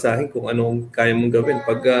niyang basahin kung anong kaya mong gawin.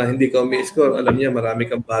 Pag hindi ka umi-score, alam niya marami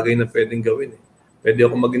kang bagay na pwedeng gawin Pwede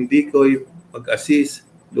ako maging decoy, mag-assist,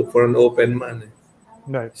 look for an open man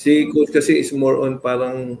Right. Si Coach kasi is more on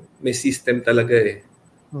parang may system talaga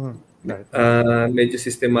Right. Medyo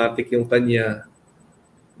systematic yung kanya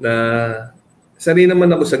na sanay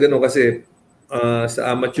naman ako sa gano'n kasi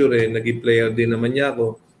sa amateur naging player din naman niya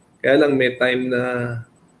ako. Kaya lang may time na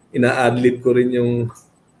ina-adlib ko rin yung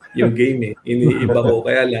game Iniiba ko.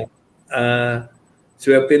 Kaya lang,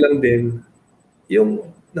 swerte lang din yung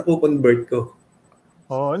nakukonvert ko.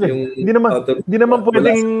 Hindi naman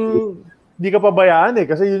pwedeng hindi ka pabayaan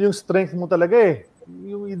kasi yun yung strength mo talaga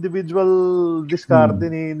Yung individual diskarte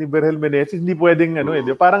ni Vergel Meneses, hindi pwedeng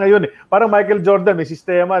parang ngayon parang Michael Jordan, may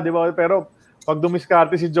sistema, di ba? Pero pag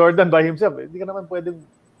dumiskarte si Jordan by himself, hindi ka naman pwedeng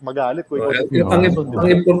magalit ko. Ang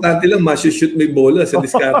importante lang, ma-shoot mo yung bola sa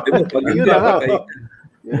diskarte mo. Pag hindi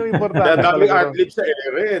yun ang importante. Daming adlib sa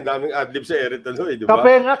ere. Di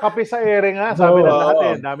ba? Kape sa ere nga. Sabi na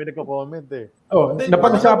lahat Dami nagko-comment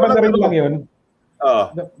Napag-usapan na rin lang yun.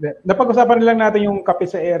 Napag-usapan lang natin yung kape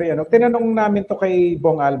sa ere. Tinanong namin to kay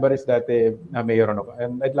Bong Alvarez dati na mayor.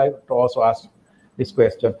 And I'd like to also ask this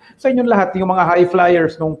question. Sa inyong lahat, yung mga high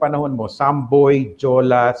flyers nung panahon mo, Samboy,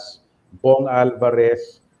 Jolas, Bong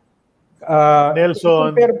Alvarez,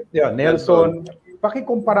 Nelson. Nelson.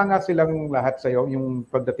 Pakikumpara nga silang lahat sa'yo, yung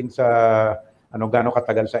pagdating sa gano'ng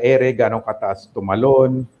katagal sa ere, gano'ng kataas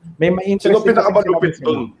tumalon. May ma-interest. Sino pinakamalupit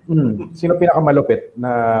doon? Sino pinakamalupit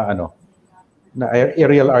na na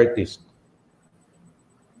aerial artist?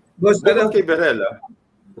 Boss, kay Vergel,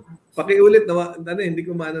 pakiulit hindi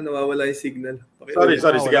ko nawawala yung signal. Sorry.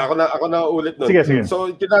 Sige, ako na ulit nun. Sige. So,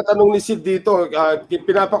 tinatanong ni Sid dito,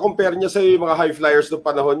 pinapa-compare niya sa mga high flyers ng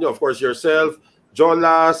panahon niyo. Of course, yourself,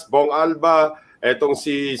 Jolas, Bong Alba, Etong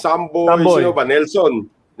si Samboy. Sino ba? Nelson,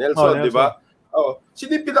 di ba? Oh,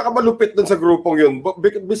 sino yung pinakamalupit dun sa grupong yun?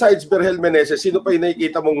 Besides Berhel Meneses, sino pa yung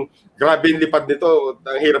nakikita mong grabe yung lipad nito,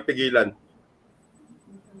 ang hirap pigilan?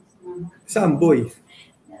 Samboy.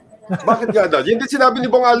 Bakit nga daw? Yun din sinabi ni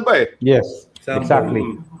Bong Alba eh. Yes, Samboy. exactly.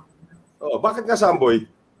 Oh, bakit nga Samboy?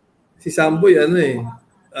 Si Samboy,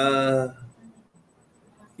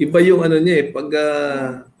 iba yung niya eh.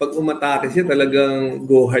 Pag umatake siya, talagang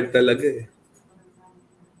go hard talaga eh.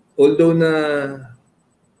 Although na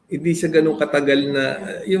hindi siya ganun katagal na,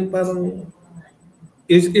 yung parang,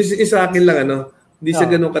 sa akin lang, hindi siya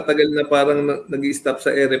ganun katagal na parang nag-i-stop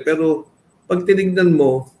sa ere. Pero pag tinignan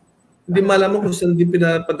mo, hindi malaman kung saan din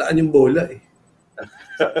pinapadaan yung bola eh.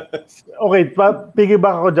 Okay,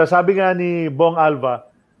 piggyback ako dyan. Sabi nga ni Bong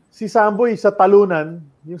Alva, si Samboy sa talunan,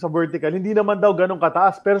 yung sa vertical, hindi naman daw ganun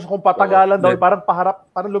kataas. Pero kung patagalan daw, parang paharap,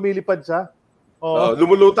 parang lumilipad siya.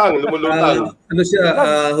 Lumulutang.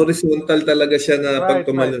 Horizontal talaga siya na pag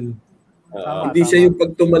tumalon. Hindi siya yung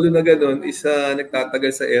pag tumalon na gano'n,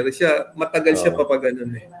 nagtatagal sa ere. Matagal siya pa pag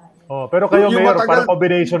gano'n eh. Pero kayo, Mayor, parang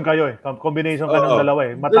combination kayo eh. Combination ka ng dalawa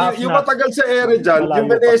eh. Yung matagal sa ere dyan, yung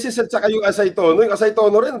Meneses at saka yung Asaytono. Yung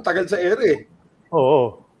Asaytono rin, tagal sa ere.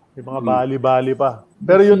 Oo. Yung mga bali-bali pa.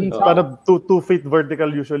 Pero yun, parang 2 feet vertical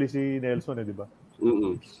usually si Nelson eh, di ba?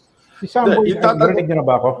 Si Samboy, narinig niyo na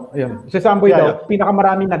ba ako? Ayun. Si Samboy daw,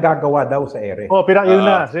 pinakamaraming nagagawa daw sa ere. Yun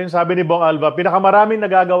na. Yun sabi ni Bong Alba. Pinakamaraming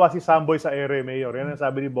nagagawa si Samboy sa ere, Mayor. Yan ang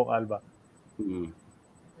sabi ni Bong Alba.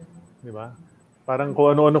 Di ba? Parang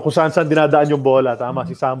kung ano-ano, kung saan dinadaan yung bola. Tama,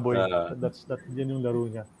 si Samboy. Yan yung laro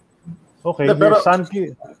niya. Okay, pero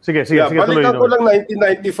Sanki. Sige, tuloy. Balikan ko lang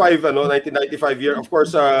 1995 year. Of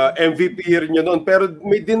course, MVP year nyo noon. Pero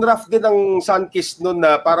may dinraft din ang Sunkist noon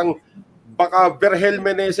na parang baka Berhel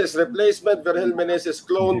Meneses replacement, Berhel Meneses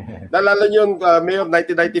clone. Nalala nyo yung Mayor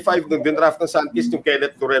 1995 nung dinraft ng Sunkist yung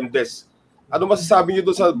Kenneth Duremdes. Ano masasabi nyo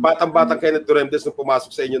doon sa batang-batang Kenneth Duremdes nung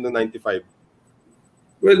pumasok sa inyo noong 95?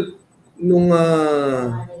 Well, nung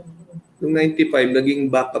 95, naging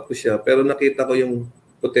backup ko siya. Pero nakita ko yung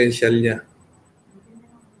potential niya.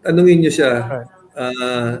 Tanungin niyo siya.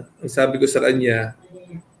 Ang sabi ko sa kanya,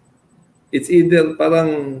 it's either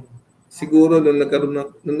parang siguro nung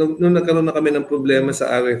nagkaroon na kami ng problema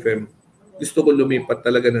sa RFM, gusto ko lumipat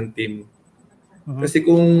talaga ng team. Kasi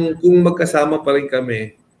kung magkasama pa rin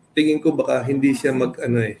kami, tingin ko baka hindi siya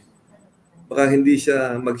baka hindi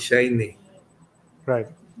siya mag-shine eh.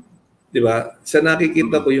 Right. 'Di ba? Sa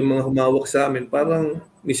nakikita ko yung mga humawak sa amin, parang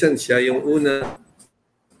minsan siya yung una,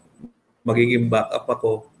 magiging backup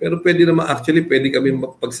ako. Pero pwede kami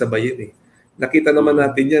magpagsabayin eh. Nakita naman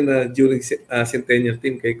natin yan na during Centennial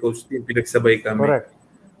Team, kay Coach Team, pinagsabay kami. Correct.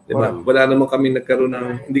 Diba? Wala naman kami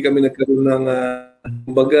hindi kami nagkaroon ng,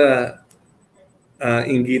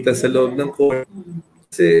 inggitan sa loob ng court.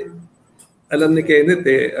 Kasi alam ni Kenneth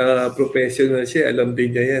professional siya, alam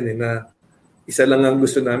din niya yan na isa lang ang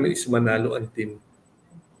gusto namin is manalo ang team.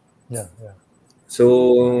 Yeah. So,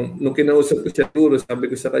 nung kinausap ko siya, sabi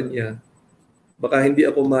ko sa kanya, baka hindi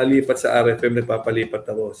ako malipat sa RFM, nagpapalipat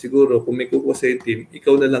ako. Siguro, kung may kukuha sa team,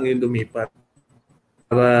 ikaw na lang yung lumipat.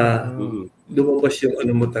 Para lumabas yung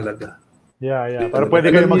mo talaga. Yeah. Para pwede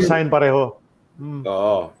kayo mag-sign pareho.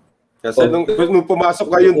 Oo. Kasi nung pumasok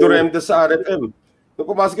kayo yung Duremdes sa RFM,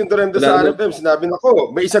 sinabi na ko,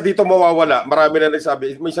 may isa dito mawawala. Marami na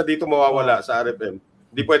nagsabi, may isa dito mawawala sa RFM.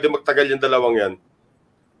 Hindi pwede magtagal yung dalawang yan.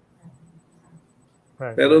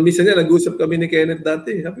 Pero minsan nag-usap kami ni Kenneth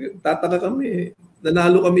dati. Tataka kami.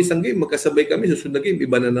 Nanalo kami isang game, magkasabay kami, susunod na game,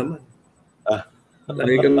 iba na naman.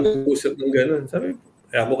 Lagi kami nag-usap ng gano'n. Sabi,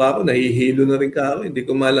 ako, nahihilo na rin ako. Hindi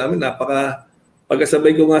ko malaman.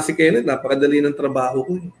 Pagkasabay ko nga si Kenneth, napakadali ng trabaho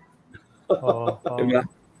ko. Diba?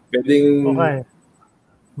 Pwedeng... Okay.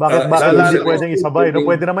 Bakit hindi pwedeng isabay? No,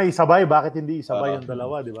 pwede naman isabay. Bakit hindi isabay yung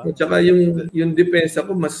dalawa, di ba? At saka yung depensa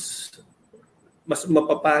ko, mas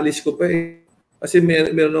mapapalis ko pa eh. Kasi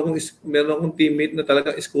meron akong teammate na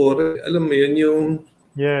talaga scorer. Alam mo yun yung...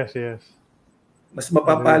 Yes. Mas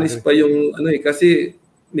mapapalis pa yung kasi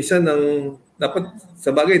minsan dapat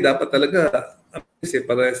talaga kasi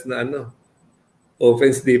parehas na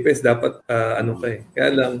offense defense dapat Kaya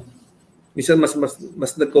lang minsan mas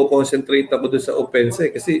nagko-concentrate ako doon sa offense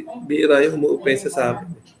kasi bihira yung umu-offense sa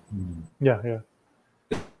amin. Yeah.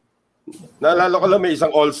 Naalala ko lang may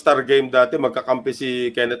isang all-star game dati, magkakampi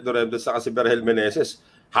si Kenneth Duremdes sa si Berhel Meneses.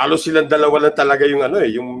 Halos silang dalawa lang talaga yung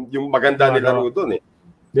yung maganda nila doon eh.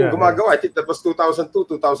 Yung gumagawa, I think that was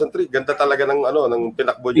 2002, 2003. Ganda talaga ng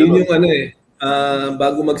pinakbo niyo. Yun yung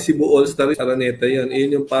bago mag-Cebu All-Star, Araneta yun.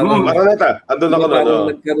 Yun yung parang... Araneta, andun ako parang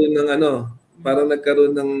nagkaroon ng parang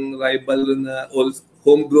nagkaroon ng rival na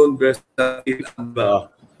homegrown versus Alba.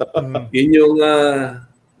 Yun yung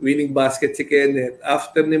winning basket si Kenneth.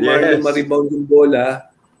 After ni Marlo ma-rebound yung bola,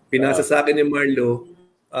 pinasa sa akin ni Marlo,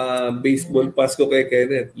 baseball pass ko kay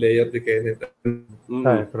Kenneth, layup ni Kenneth.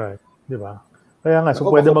 Right. Di ba? Kaya nga, so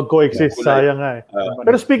pwede mag-coexist. Sayang nga eh.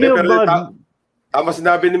 Pero speaking of tama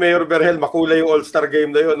sinabi ni Mayor Berhel, makulay yung All-Star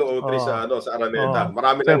game na yun, sa Araneta.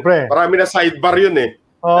 Marami na sidebar yun eh.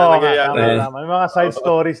 May mga side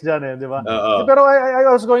stories dyan eh, di ba? Pero I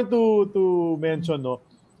was going to mention, no,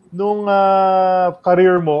 nung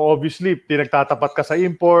career mo, obviously, pinagtatapat ka sa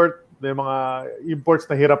import, may mga imports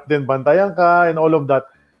na hirap din, bantayan ka, and all of that.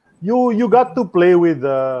 You got to play with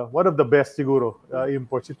one of the best siguro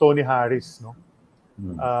imports, si Tony Harris, no?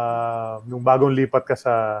 Nung bagong lipat ka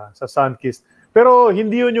sa Sunkist. Pero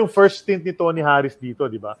hindi yun yung first stint ni Tony Harris dito,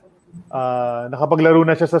 di ba? Nakapaglaro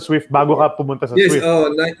na siya sa Swift bago ka pumunta sa Swift.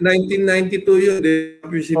 Yes, 1992 yun. They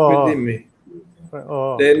with him eh.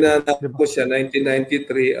 Then tapos siya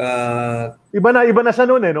 1993 iba na siya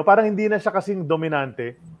noon eh, no? Parang hindi na siya kasing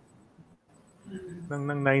dominante ng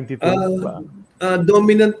 92.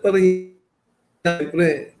 Dominant pa rin.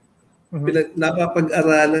 Siyempre.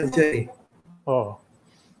 Napapag-aralan siya eh.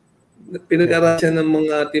 Pinag-aralan siya ng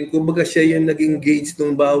mga team. Kumbaga siya yung naging gauge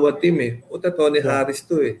ng bawat team eh. Tony Harris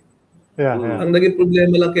to eh. Ang naging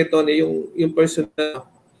problema lang kay Tony, yung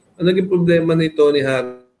personal. Ang naging problema ni Tony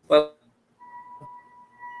Harris,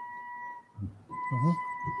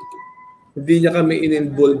 hindi niya kami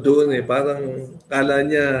in-involve doon eh. Parang kala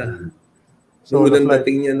niya unang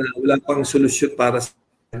dating niya na wala pang solusyon para sa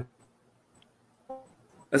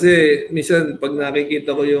kasi minsan pag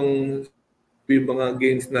nakikita ko yung mga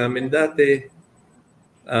games namin dati,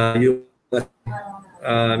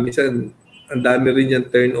 minsan ang dami rin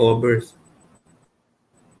yung turnovers.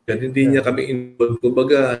 Hindi niya kami involved.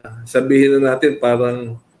 Kumbaga, sabihin na natin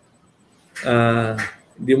parang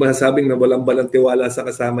hindi masasabing na walang tiwala sa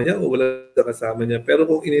kasama niya o wala sa kasama niya. Pero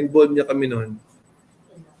kung in-involve niya kami noon,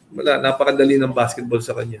 napakadali ng basketball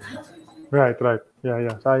sa kanya. Right.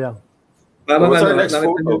 Yeah. Sayang. Parang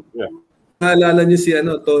naalala niyo si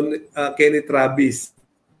Kenny Travis.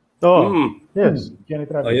 Yes, Kenny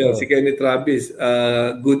Travis. Si Kenny Travis,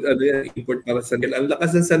 good import para sa San Miguel. Ang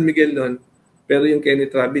lakas ng San Miguel noon, pero yung Kenny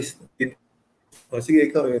Travis, sige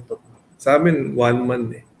ikaw ito. Sa amin, one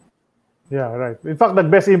man eh. Yeah, right. In fact,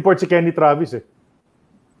 nag-best import si Kenny Travis eh.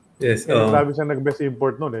 Yes. Kenny Travis ang nag-best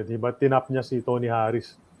import noon eh. Diba? Tinap niya si Tony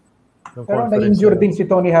Harris. Pero na-injure din si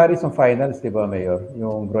Tony Harris ng finals, di ba, Mayor?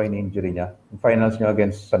 Yung groin injury niya. Yung finals niya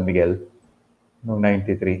against San Miguel noong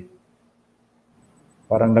 93.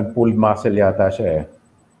 Parang nag-pulled muscle yata siya eh.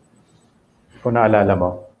 Kung naalala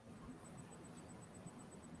mo.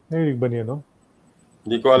 Narinig ba niya, no?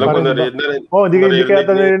 Hindi ko alam kung narinig. Hindi kaya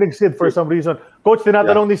narinig Sid for some reason. Coach,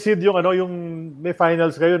 tinatanong ni Sid yung yung may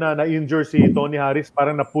finals kayo na-injure si Tony Harris,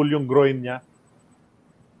 parang na-pull yung groin niya.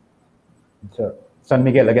 So, San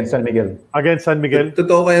Miguel, against San Miguel. Against San Miguel?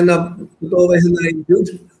 Totoo kaya na-injured?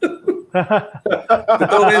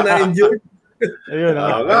 Totoo kaya na-injured? Ayun.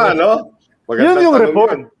 no? Yun yung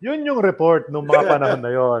report. Yun yung report nung mga panahon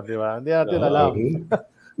na yun, di ba? Hindi natin alam.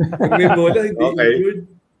 Pag may bola, hindi injured.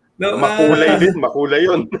 No, makulay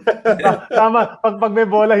yun. Tama, pag may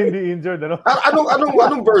bola, hindi injured. Ano?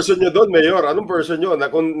 Anong version nyo doon, Mayor? Anong version nyo?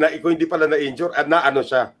 Kung hindi pala na-injured, na ano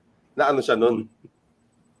siya nun?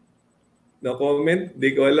 No comment?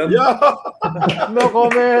 Di ko alam. No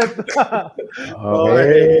comment.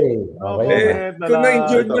 Okay. Kung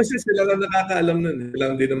na-injured na siya, sila lang nakakaalam nun. Sila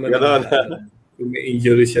lang din naman kung may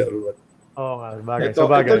injury siya or what. Oo nga,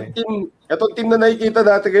 bagay. Itong team na nakikita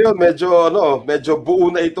natin ngayon, medyo buo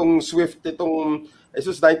na itong Swift, itong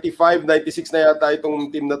 95, 96 na yata itong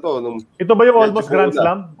team na to. Ito ba yung almost Grand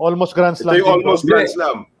Slam? Almost Grand Slam. Ito yung almost Grand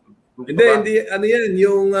Slam. Hindi. Ano yan?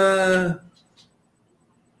 Yung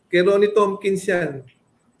kay Ronnie Tompkins yan.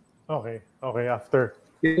 Okay, after.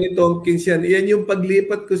 Ronnie Tompkins yan. Yan yung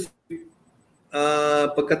paglipat ko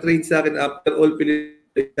pagka-trade sa akin after all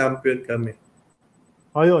Philippine champion kami.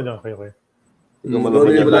 Ayun, okay.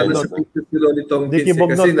 Wala na sa picture si Ronnie Tompkins. Dicky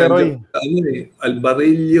Bognon, kasi nandiyan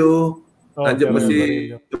Albarillo, nandiyan pa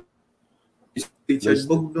si Richard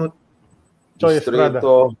Bognon. Choy Estrada.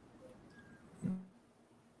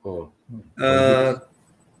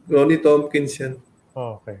 Ronnie Tompkins yan.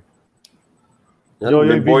 Okay.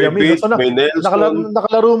 Yoyoy Villamin. May Nelson.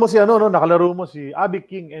 Nakalaro mo si Abby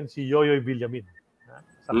King and si Yoyoy Villamin.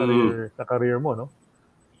 Sa career mo, no?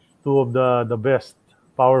 Two of the best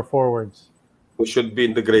power forwards. Who should be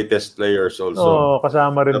in the greatest players also.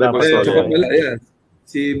 Kasama rin dapat.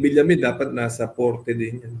 Si Villamin dapat nasa 40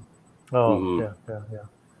 din yan. Yeah.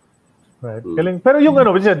 Right. Galing. Pero yung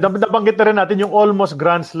nabanggit na rin natin yung almost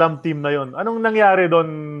Grand Slam team na yon. Anong nangyari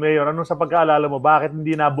doon, Mayor? Anong sa pagkaalala mo? Bakit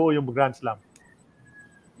hindi nabuo yung Grand Slam?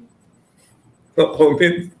 No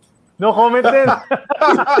comment. No comment din.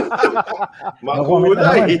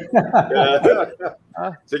 Makulay.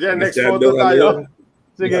 Sige, next photo tayo.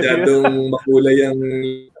 Sige. Masyadong makulay ang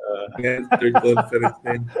third conference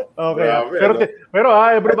din. Okay. Pero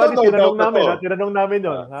everybody, tinanong namin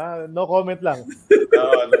yun. No comment lang.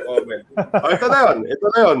 No comment. Ito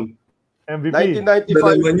na yun. MVP.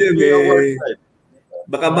 1995 PBA Awards night.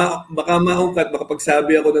 Baka maungkat, baka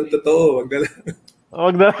pagsabi ako ng totoo.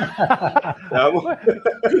 Wag na.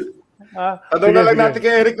 Tanong na lang natin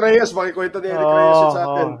kay Eric Reyes. Makikwento ni Eric Reyes yun sa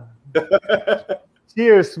atin.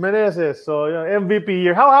 Cheers, Meneses. So, MVP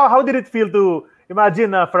year. How did it feel to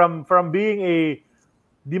imagine from being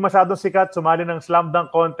di masyadong sikat, sumali ng slam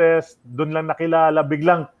dunk contest, doon lang nakilala,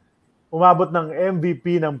 biglang umabot ng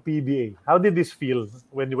MVP ng PBA. How did this feel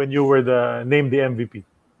when you were named the MVP?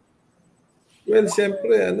 Well,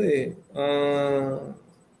 siyempre,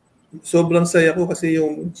 sobrang saya ko kasi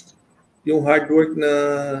yung hard work na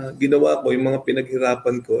ginawa ko, yung mga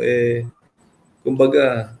pinaghirapan ko,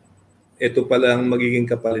 kumbaga, ito pala ang magiging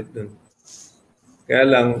kapalit dun. Kaya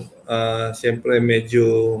lang, siyempre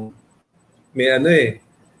medyo may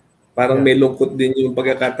parang may lungkot din yung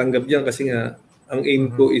pagkakatanggap diyan kasi nga ang aim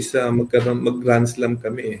ko is mag-Grand Slam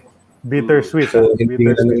kami. Bittersweet. So, hindi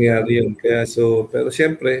na nangyari yun. Kaya pero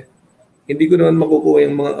siyempre, hindi ko naman makukuha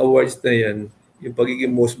yung mga awards na yan, yung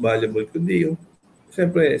pagiging most valuable, kundi yung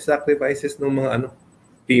siyempre sacrifices ng mga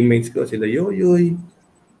teammates ko, sila Yoyoy,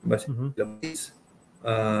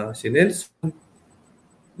 si Nelson,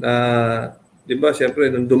 di ba, siyempre,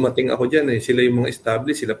 nung dumating ako dyan, sila yung mga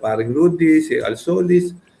established, sila paring Rudy, si Al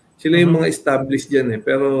Solis, sila yung mga established dyan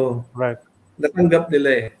pero natanggap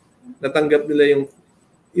nila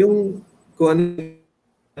yung kung ano,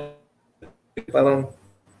 parang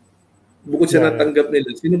bukod sa natanggap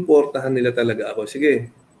nila, sinuportahan nila talaga ako.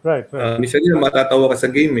 Sige. Minsan nila matatawa ka sa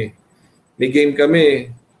game May game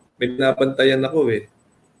kami, may pinapantayan ako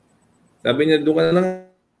Sabi niya, doon ka na lang.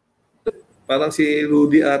 Parang si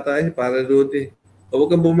Rudy ata para Rudy.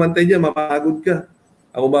 Huwag kang bumantay dyan, mapagod ka.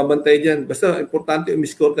 Ako babantay dyan. Basta importante,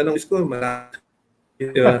 umiscore ka ng score.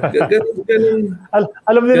 Diba?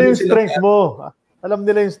 Alam nila yung strength mo. Alam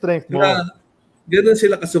nila yung strength mo. Ganun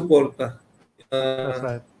sila kasuporta. That's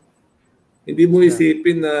right. Hindi mo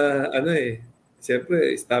isipin na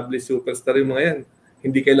siyempre, established superstar yung mga yan.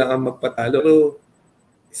 Hindi kailangan magpatalo. Pero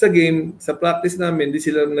sa game, sa practice namin, hindi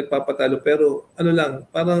sila nagpapatalo. Pero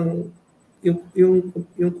parang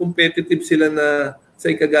yung competitive sila na sa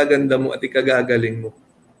ikagaganda mo at ikagagaling mo.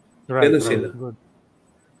 Ganun sila. Good.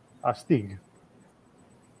 Astig.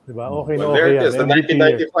 Diba? Okay well, there it is. The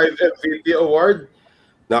 1995 MVP Award.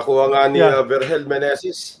 Nakuha nga ni Vergel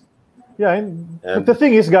Meneses. Yeah, and the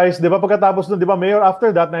thing is, guys, di ba, pagkatapos nun, di ba, Mayor,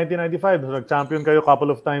 after that, 1995, nag-champion kayo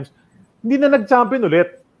couple of times, hindi na nag-champion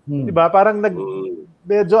ulit. Di ba? Parang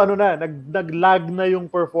medyo nag-lag na yung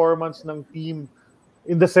performance ng team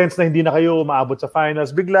in the sense na hindi na kayo maabot sa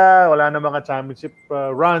finals. Bigla, wala na mga championship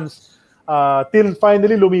runs till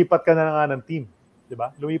finally lumipat ka na nga ng team. Di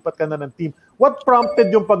ba? Lumipat ka na ng team. What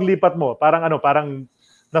prompted yung paglipat mo? Parang parang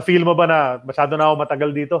na-feel mo ba na masyado na ako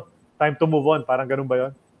matagal dito? Time to move on. Parang ganun ba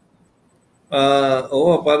yun?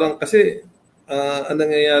 Oo, parang kasi ang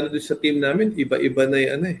nangyayari doon sa team namin, iba-iba na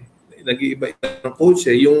yung nag-iiba ng coach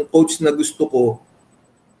Yung coach na gusto ko,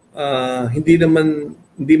 hindi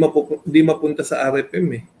mapunta sa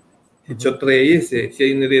RFM Si Chot Reyes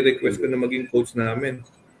Siya yung nire-request ko na maging coach namin.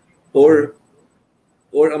 Or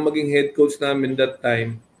ang maging head coach namin that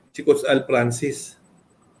time, si Coach Al Francis.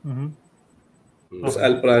 Coach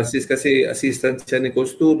Al Francis kasi assistant siya ni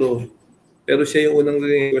Coach Turo. Pero siya yung unang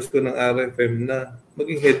request ko ng RFM na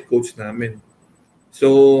maging head coach namin. So,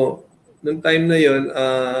 nung time na yon,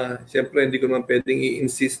 siyempre hindi ko naman pwedeng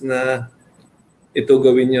i-insist na ito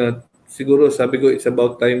gawin nyo. Siguro sabi ko it's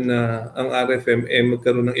about time na ang RFM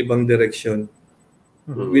magkaroon ng ibang direction.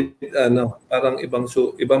 With parang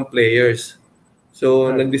ibang players. So,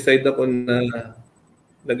 nag-decide ako na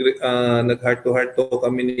nag-heart to heart talk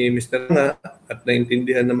kami ni Mr. Nga at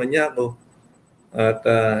naintindihan naman niya ako. At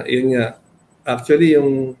yun nga, actually,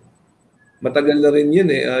 yung matagal na rin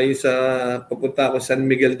yun yung sa papunta ako San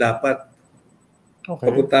Miguel dapat. Okay.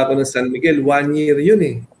 Papunta ako ng San Miguel, 1 year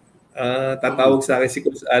yun tatawag sa akin si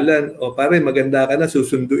Coach Alan, pare, maganda ka na,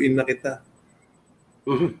 susunduin na kita.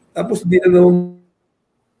 Tapos di na naman,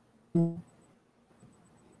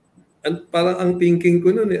 parang ang thinking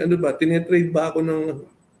ko nun tinetrade ba ako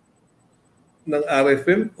ng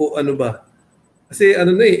RFM o ano ba? Kasi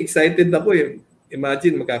excited ako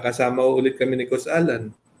imagine, magkakasama ulit kami ni Coach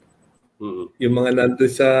Alan. Mm-hmm. Yung mga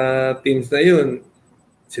nandun sa teams na yun,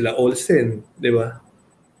 sila Olsen, di ba?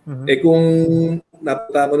 Mhm. Kung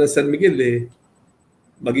napunta ako ng San Miguel,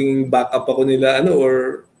 maging backup ako nila,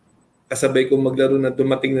 or kasabay kong maglaro na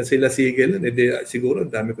dumating na sila Sigel, siguro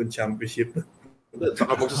dami kong championship.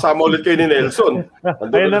 Saka magsasama ulit kayo ni Nelson.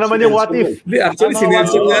 Ayun na naman yung what if. Hindi, actually, si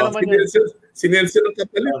Nelson ang kapalit Si Nelson ang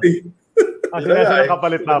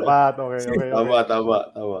kapalit dapat. Okay.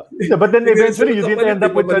 Tama. But then eventually, you didn't end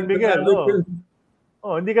up with San Miguel.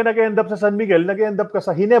 Hindi ka nag-end up sa San Miguel, nag-end up ka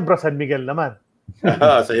sa Ginebra San Miguel naman.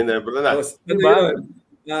 Sa Ginebra na. Diba?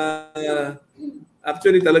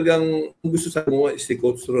 Actually, talagang gusto sa mo si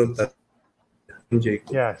Coach Ron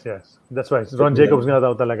Jacobs. Yes. That's right. Ron Jacobs nga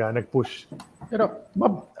daw talaga, nag-push. Pero,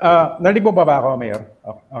 narinig mo ba ako, Mayor?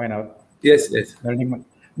 Okay na. Yes. Narinig mo.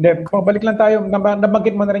 Hindi, pabalik lang tayo.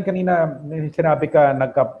 Nabanggit mo na rin kanina, sinabi ka,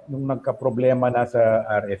 nung nagka-problema na sa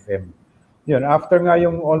RFM. Yun, after nga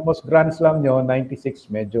yung almost Grand Slam nyo, 96,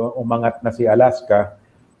 medyo umangat na si Alaska.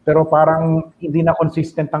 Pero parang hindi na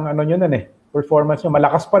consistent ang nyo nun performance nyo.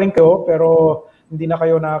 Malakas pa rin kayo, pero hindi na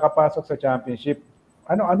kayo nakakapasok sa championship.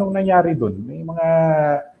 Anong nangyari dun? May mga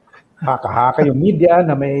haka-haka yung media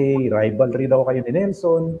na may rivalry daw kayo ni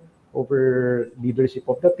Nelson over leadership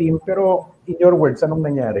of the team. Pero in your words, anong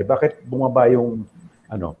nangyari? Bakit bumaba yung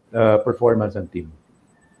performance ng team?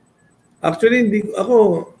 Actually,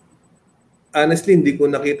 honestly, hindi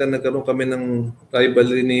ko nakita nagkaroon kami ng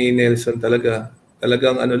rivalry ni Nelson talaga.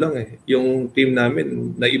 Talagang yung team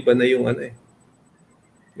namin, naiba na yung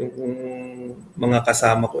yung mga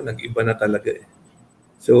kasama ko, nag-iba na talaga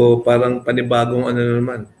So, parang panibagong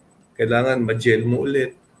naman. Kailangan ma-gel mo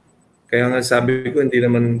ulit. Kaya nga sabi ko, hindi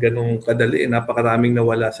naman ganong kadali. Napakaraming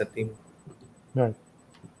nawala sa team. Right.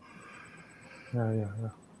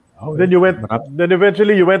 Yeah. Then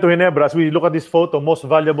eventually you went to Ginebra. As we look at this photo, most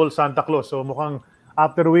valuable Santa Claus. So mukhang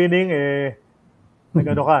after winning,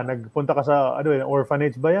 nagpunta ka sa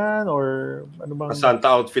orphanage ba yan? Or ano bang?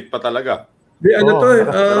 Santa outfit pa talaga.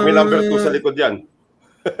 May number 2 sa likod yan.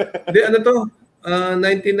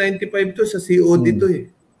 1995 to sa COD to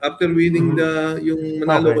After winning yung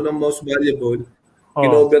manalo ko ng most valuable,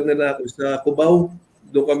 kinover nila ako sa Cubao.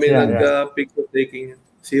 Doon kami nag-picture taking.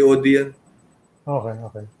 COD yan.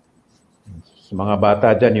 Okay. Sa mga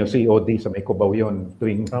bata dyan, yung COD sa may Cubao yun.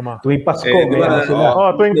 Tuwing Pasko.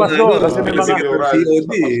 Tuwing Pasko. Kasi may mga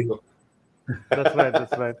COD.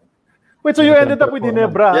 That's right. Wait, so you ended up with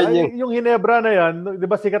Ginebra. Yung Ginebra na yan, di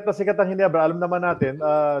ba sikat ang Ginebra? Alam naman natin,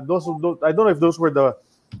 those, I don't know if those were the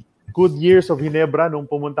good years of Ginebra nung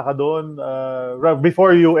pumunta ka doon,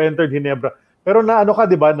 before you entered Ginebra. Pero ka,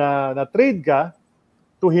 di ba, na trade ka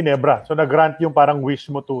to Ginebra. So nag-grant yung parang wish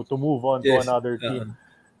mo to move on to another team.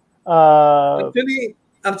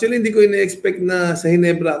 Actually, hindi ko ina-expect na sa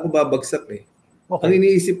Ginebra ako babagsak Okay. Ang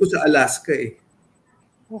iniisip ko sa Alaska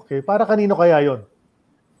Okay, para kanino kaya yon?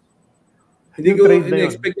 Hindi ko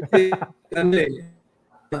in-expect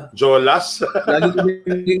Jolas?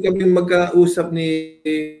 Lagi kami magkausap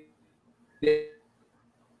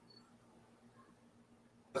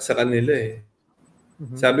sa kanila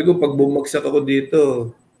Sabi ko, pag bumagsak ako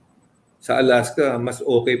dito sa Alaska, mas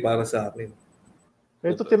okay para sa akin.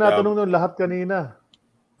 Ito tinatanong ng lahat kanina.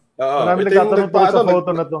 Marami nagtatanong sa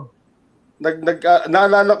photo na to.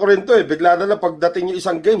 Naalala ko rin to Bigla na lang pagdating yung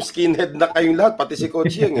isang game, skinhead na kayong lahat, pati si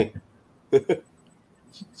Coach Yeng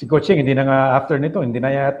Si Coach Yeng, hindi na nga after nito, hindi na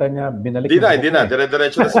yata niya binalik. Hindi na.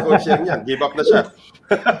 Dire-diretso na si Coach Yeng yan. Give up na siya.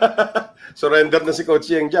 Surrender na si Coach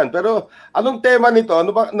Yeng dyan. Pero anong tema nito?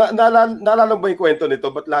 Ano ba, naalala mo yung kwento nito?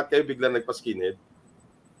 Ba't lahat kayo bigla nagpa-skinhead?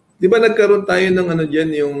 Di ba nagkaroon tayo ng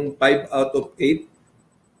yung 5 out of 8?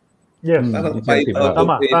 Yes. Parang 5 out of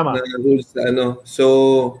 8 na rules na So,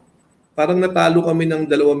 parang natalo kami ng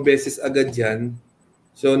 2 beses agad yan.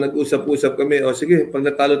 So, nag-usap-usap kami, sige, pag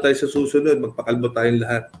natalo tayo sa susunod, magpakalbo tayong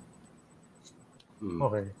lahat.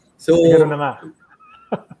 Okay. So, na nga.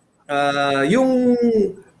 Yung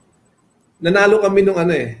nanalo kami nung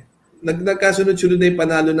nagkasunod-sunod na yung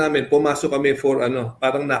panalo namin, pumasok kami for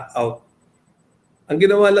parang knockout. Ang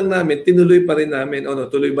ginawa lang namin, tinuloy pa rin namin.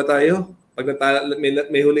 Tuloy ba tayo? Pag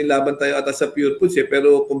may huling laban tayo ata sa Pure Foods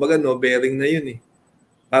pero kumbaga no bearing na yun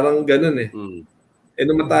Parang ganun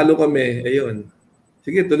nung matalo kami, ayun.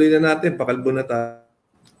 Sige, tuloy na natin. Pakalbo na tayo.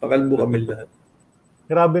 Pakalbo kami lahat.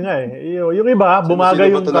 Grabe nga Yung iba, bumagay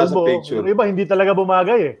yung kalbo. Yung iba, hindi talaga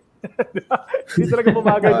bumagay Hindi talaga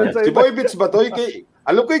bumagay dun sa iba. Si Boy Bits ba to?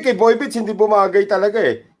 Alam ko kay Boy Bits, hindi bumagay talaga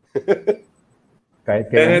Kahit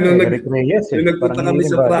nung nagpunta kami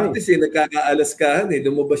sa practice, nagkakaalaskahan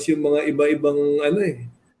lumabas yung mga iba-ibang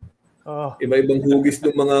Iba-ibang hugis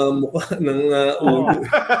ng mga mukha ng ulo.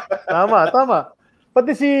 Tama.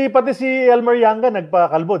 Pati si Elmer Yanga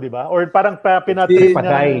nagpakalbo, di ba? Or parang pinatrim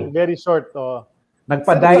niya very short.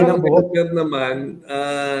 Nagpaday ng buhok. Naman,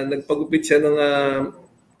 nagpagupit siya ng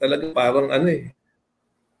talagang parang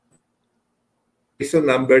so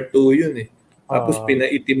number 2 yun eh. Tapos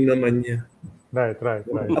pinaitim naman niya. Right.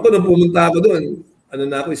 Ako nung pumunta ako doon,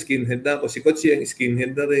 skinhead na ako. Si Coach yung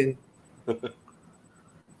skinhead na rin.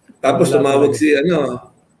 Tapos tumawag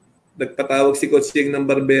nagpatawag si Coach Yeng ng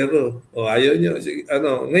barbero. Ayaw nyo.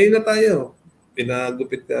 Ngayon na tayo.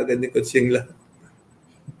 Pinagupit ka agad ni Coach Yeng lang.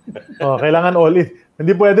 Kailangan all in.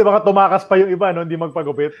 Hindi pwede baka tumakas pa yung iba, no? Hindi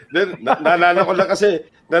magpagupit. Naalala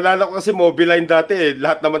ko kasi Mobiline dati eh.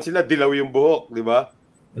 Lahat naman sila dilaw yung buhok, di ba?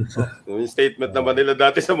 Yung statement naman nila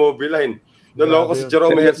dati sa Mobiline. Naloko si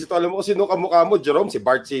Jerome Hercito. Alam mo kung sino kamukha mo, Jerome? Si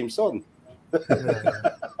Bart Simpson.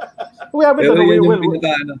 Pero yun yung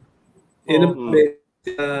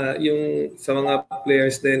yung sa mga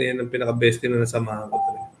players din, yun ang pinaka-best na nasamahan ko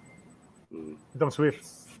talaga. Itong Swift.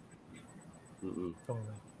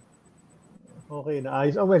 Okay,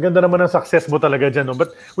 naayos. Ganda naman ang success mo talaga dyan. No?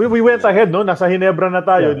 But we went ahead, no? Nasa Ginebra na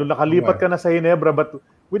tayo. Nakalipat ka na sa Ginebra. But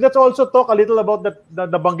let's also talk a little about that.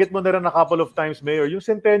 Nabanggit mo na rin a couple of times, Mayor. Yung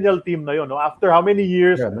Centennial team na yun. No? After how many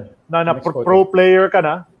years na pro player ka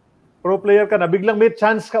na, biglang may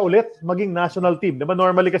chance ka ulit maging national team. Diba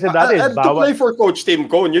normally kasi dati, to play for Coach Tim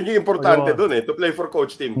Cone. Yun yung importante dun eh. To play for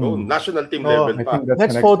Coach Tim Cone. National team level pa.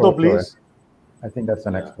 Next photo, please. I think that's the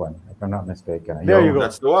next one, if I'm not mistaken. There you go.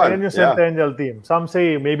 That's the one. And yung Centennial team. Some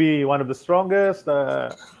say maybe one of the strongest,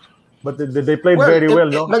 but they played very well,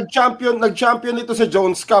 no? Nag-champion ito sa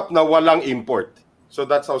Jones Cup na walang import. So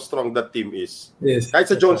that's how strong that team is. Yes. Kahit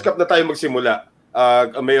sa Jones Cup na tayo magsimula,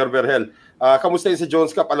 Mayor Berhel. Kamusta yun sa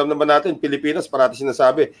Jones Cup? Alam naman natin, Pilipinas, parati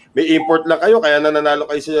sinasabi, may import lang kayo, kaya nananalo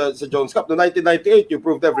kayo sa Jones Cup. No 1998, you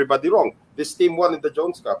proved everybody wrong. This team won in the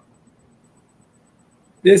Jones Cup.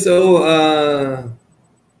 Yes, so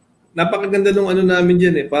napakaganda nung namin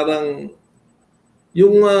dyan eh. Parang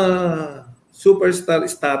yung superstar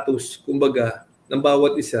status, kumbaga, ng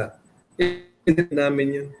bawat isa,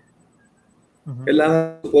 namin yun.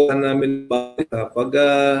 Kailangan sukuhan namin bawat isa.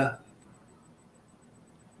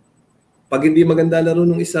 Pag hindi maganda laro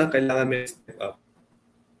ng isa, kailangan may step up.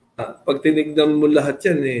 Pag tinignan mo lahat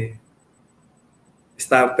yan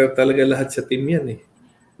starter talaga lahat sa team yan eh.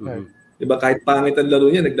 Diba, kahit pangit ang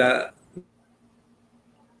laro niya,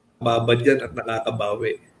 babad yan at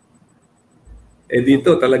nakakabawi.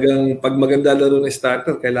 Dito, talagang pag maganda laro ng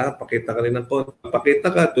starter, kailangan pakita ka rin ng konti.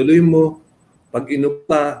 Pakita ka, tuloy mo. Pag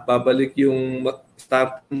inupa, babalik yung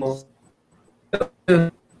starter mo.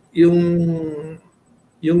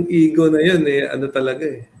 Yung ego na yan, talaga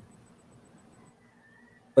eh.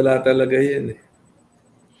 Wala talaga yan eh.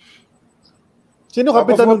 Sino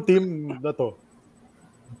kapitan ng team na to?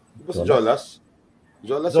 Diba si Jolas?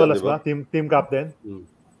 Jolas ba? Team captain?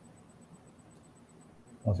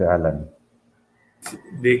 O si Alan?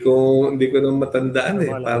 Hindi ko na matandaan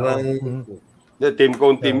eh. Parang... Team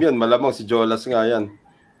Cone team yan. Malamang si Jolas nga yan.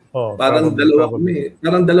 Parang dalawa kami.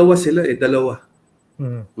 Parang dalawa sila eh. Dalawa.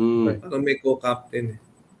 Parang may co-captain eh.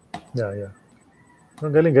 Yeah.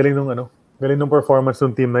 Ang galing nung galing nung performance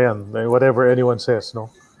ng team na yan. Whatever anyone says,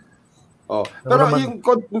 no? Pero yung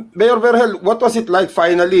Mayor Berhel, what was it like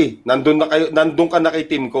finally? Nandun ka na kay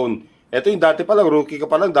Tim Cone. Ito yung dati pa lang, rookie ka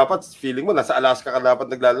pa lang, dapat feeling mo nasa Alaska ka dapat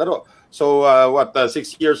naglalaro. So 6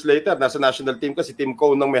 years later, nasa national team ka, si Tim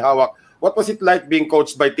Cone nang may hawak. What was it like being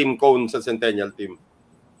coached by Tim Cone sa Centennial team?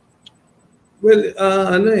 Well,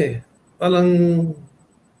 parang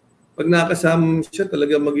pag nakasama siya,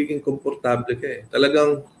 talagang magiging komportable ka eh.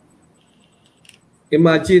 Talagang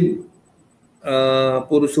imagine,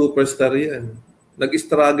 puro superstar yan.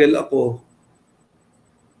 Nag-struggle ako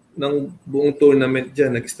ng buong tournament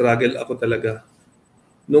dyan. Nag-struggle ako talaga.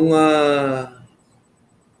 Nung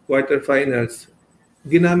quarterfinals,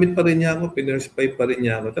 ginamit pa rin niya ako, pinurspay pa rin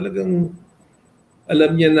niya ako. Talagang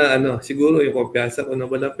alam niya na siguro yung kumpiyansa ko na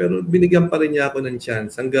wala, pero binigyan pa rin niya ako ng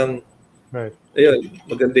chance hanggang ayun,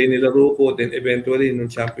 maganda yung nilaro ko. Then eventually, nung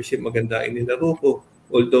championship, maganda yung nilaro ko.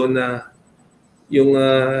 Although na yung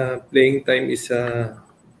playing time is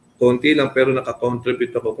konti lang pero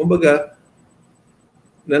nakakontribute ako. Kumbaga,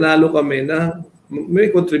 nanalo kami na may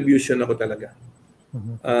contribution ako talaga.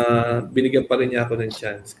 Binigyan pa rin niya ako ng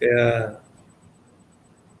chance. Kaya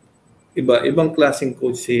ibang klaseng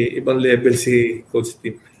coach ibang level si Coach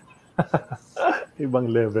Tim. Ibang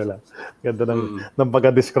level. Ganda ng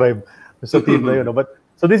pagka-describe sa team na yun. But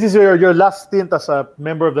so this is your last stint as a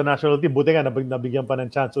member of the national team. Buti nga nabigyan pa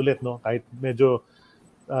ng chance ulit, no? Kahit medyo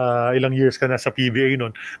Ilang years ka na sa PBA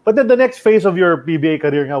nun. But then the next phase of your PBA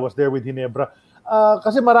career nga was there with Ginebra.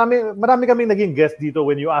 Kasi marami kaming naging guest dito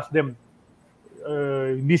when you ask them,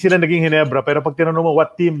 hindi sila naging Ginebra, pero pag tinanong mo,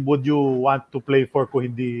 what team would you want to play for kung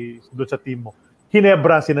hindi doon sa team mo?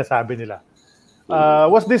 Ginebra sinasabi nila.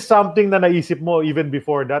 Was this something na naisip mo even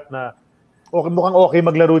before that na mukhang okay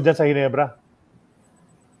maglaro dyan sa Ginebra?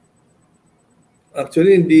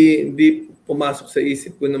 Actually, hindi pumasok sa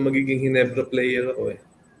isip ko na magiging Ginebra player ako eh.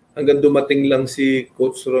 Hanggang dumating lang si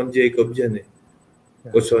Coach Ron Jacob dyan eh.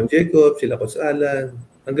 Coach Ron Jacob, sila Coach Alan,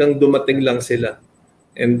 hanggang dumating lang sila.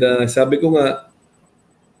 And sabi ko nga,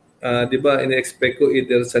 di ba, ina-expect ko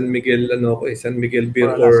either San Miguel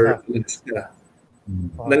Beer or Alaska.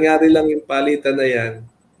 Nangyari lang yung palitan na yan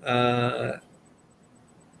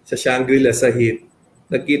sa Shangri-La sa Heat.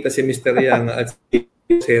 Nagkita si Mr. Yang at si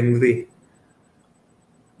Henry.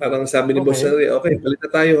 Parang sabi ni Boss Henry, okay, palit na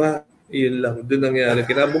tayo ha. Iyon lang. Doon nangyari.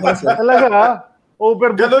 Kinabukasan. Talaga ha?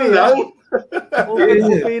 Over buffet lang? Over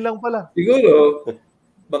buffet lang pala. Siguro,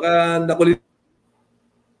 baka nakulit.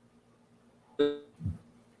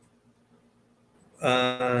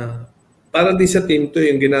 Para din sa team to,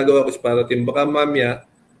 yung ginagawa ko para team. Baka mamaya,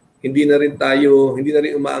 hindi na rin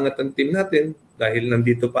umaangat ang team natin dahil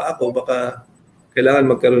nandito pa ako. Baka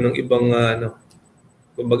kailangan magkaroon ng ibang,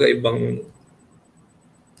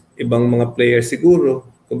 ibang mga players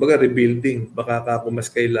siguro. Kumbaga rebuilding, baka ako mas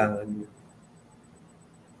kailangan yun.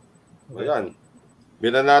 Ayan.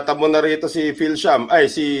 Binanata mo na rito si Phil Sham. Ay,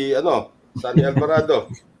 Sunny Alvarado.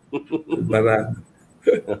 Alvarado.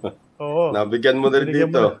 Oo. Nabigyan mo na rin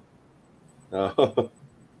dito.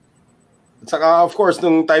 At saka, of course,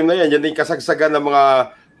 nung time na yan yung kasagsagan ng mga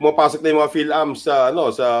pumapasok na yung mga Phil-Ams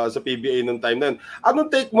sa PBA nung time na yun. Anong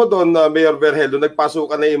take mo doon, Mayor Berhel, nagpasok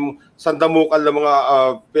ka na yung sandamukan ng mga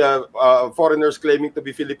foreigners claiming to be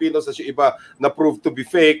Filipinos as yung iba na proved to be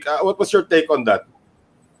fake? What was your take on that?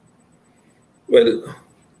 Well,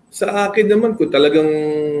 sa akin naman, kung talagang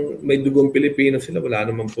may dugong Pilipino sila, wala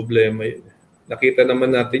namang problema yun. Nakita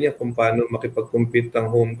naman natin yan kung paano makipag-compete ang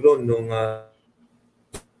homegrown nung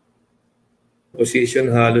position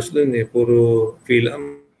halos dun puro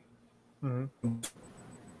Phil-Am.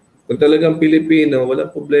 Kung talagang Pilipino,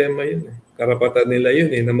 walang problema yun. Karapatan nila yun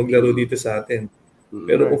na maglaro dito sa atin.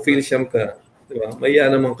 Pero kung Phil-Sham ka, diba, maya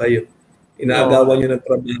naman kayo. Inaagawan nyo ng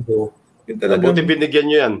trabaho. Yun talagang, buti binigyan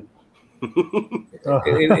nyo yan.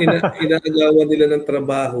 Inaagawan nila ng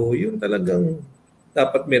trabaho. Yun talagang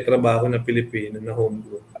dapat may trabaho na Pilipino na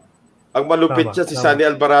homegrown. Ang malupit siya si Sunny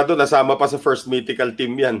Alvarado, nasama pa sa first mythical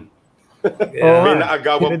team yan. May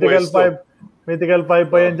naagawang pwesto. Medical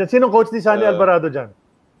 5 pa yan dyan. Sinong coach ni Sunny Alvarado dyan?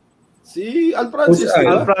 Si Al Francis.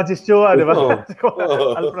 Al Francis Chua, di ba?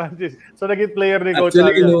 Al Francis. So, naging player ni Coach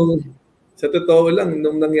Actually, sa totoo lang,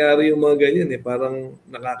 nung nangyari yung mga ganyan, parang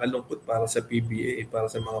nakakalungkot para sa PBA, para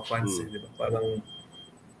sa mga fans. Di ba? Parang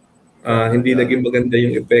hindi naging maganda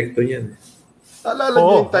yung epekto niyan. Alala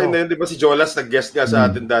niyo yung time na yun, di ba si Jolas nag-guest nga sa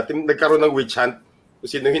atin dati. Nagkaroon ng witch hunt. Kung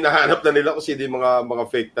sino hinahanap na nila, kung sino yung mga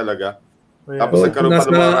fake talaga. Tapos nagkaroon pa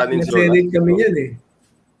ng mga running Jolas. Nasa kami yan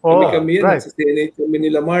Kami yan. Right. Sa Senate kami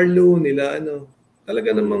nila Marlo, nila Talaga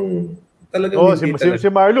namang, talagang hindi si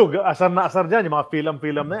Marlo, asar na asar dyan. Yung mga film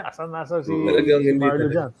na yan. Asar na asar si Marlo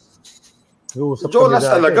dyan. Jolas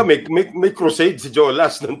talaga, may crusade si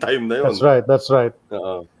Jolas noong time na yun. That's right.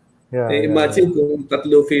 Imagine kung 3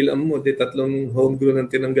 film mo, 3 homegrown ang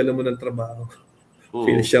tinanggalan mo ng trabaho.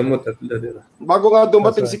 Phil-Sham mo 3, di ba? Bago nga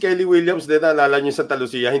dumating si Kelly Williams, naalala niyo sa Santa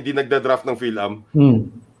Lucia, hindi nagda-draft ng Phil-Am.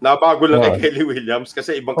 Nabago lang kay Kelly Williams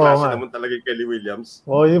kasi ibang klase naman talaga yung Kelly Williams.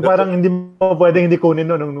 Yung parang hindi mo pwedeng hindi kunin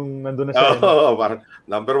nung nandun na siya. Parang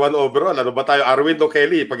number 1 overall. Ano ba tayo, Arwin o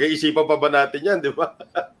Kelly? Pag-iisipan pa ba natin yan, di ba?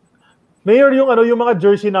 Mayor, yung mga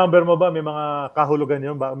jersey number mo ba? May mga kahulugan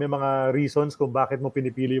yun? May mga reasons kung bakit mo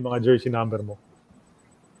pinipili yung mga jersey number mo?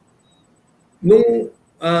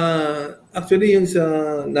 Actually, yung sa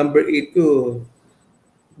number 8 ko,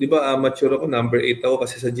 di ba, amateur ako, number 8 ako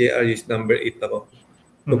kasi sa JR is number 8 ako.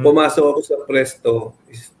 Nung pumasok ako sa Presto,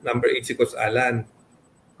 is number 8 si Coach Alan.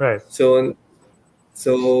 Right. So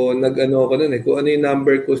nag-ano ako nun kung ano yung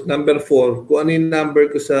number ko, number 4, kung ano yung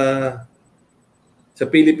number ko sa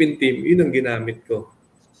Philippine team, yun ang ginamit ko.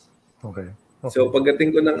 Okay. So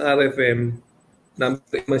pagdating ko ng RFM,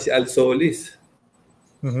 number 1 si Al Solis.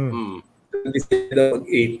 Pag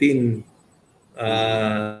 18,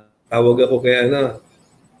 tawag ako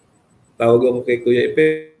kay Kuya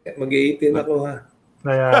Ipe, mag-18 ako ha.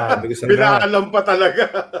 Pinaalam pa talaga.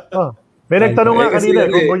 May nagtanong nga kanina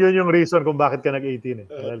kung yun yung reason kung bakit ka nag-18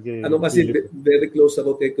 kasi very close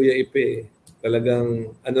ako kay Kuya Ipe.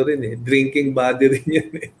 Talagang drinking body rin yan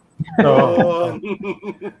Oo.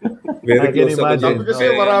 Very I can close ako imagine. dyan. Sabi kasi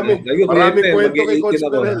marami kwento kay Coach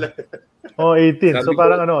Perel. Oh, 18. So Sabi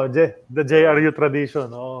parang ko- the JRU tradition.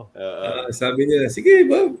 Oh. Sabi niya, sige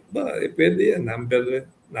pwede yan.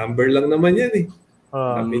 Number lang naman yan eh.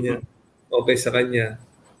 Sabi niya, okay sa kanya.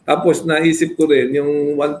 Tapos naisip ko rin,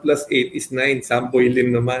 yung 1 plus 8 is 9. Sampo Lim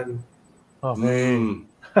naman. Okay.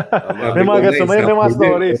 Sabi May ko, mga nice, may mga Sampo Lim.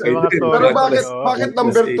 stories. May mga Okay. stories. Pero Oh. bakit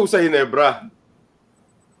number 2 sa Ginebra?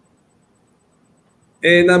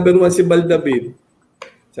 Number 1 si Baldabid.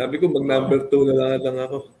 Sabi ko, mag-number 2 na lang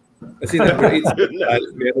ako. Kasi number 8,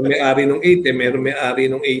 meron may-ari nung 8 meron may-ari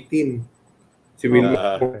nung 18. Si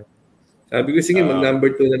Wilmer. Sabi ko, sige,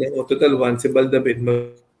 mag-number 2 na lang ako. Total 1, si Baldabid.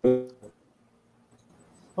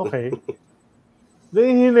 Okay.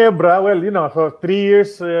 Then Ginebra, well, so 3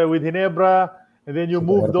 years with Ginebra, and then you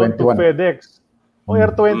moved on to FedEx.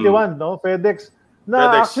 Air 21, no? FedEx. Na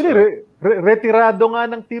FedEx, actually, retirado nga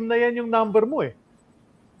ng team na yan yung number mo eh.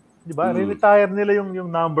 Di ba? Retire nila yung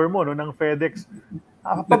number mo, no, ng FedEx.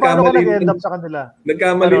 Paano ka nag-end up sa kanila?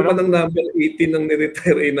 Nagkamali pa ng number 18 nang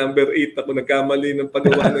ni-retire, number 8 ako. Nagkamali ng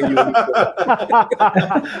paggawa ng uniform.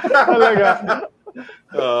 Talaga?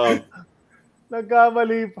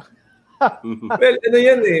 Nagkamali pa. Well, ano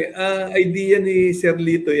yan idea ni Sir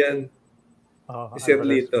Lito yan. Si Sir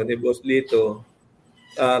Lito, ni Boss Lito.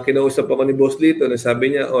 Kinausap ako ni Boss Lito na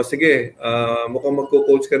sabi niya, sige, mukhang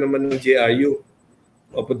magko-coach ka naman ng JRU.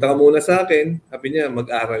 Punta ka muna sa akin. Sabi niya,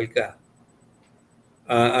 mag-aral ka.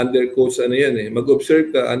 Under coach,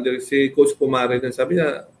 mag-observe ka. Under si Coach Pumare. Sabi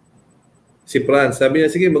niya, si Franz, sabi niya,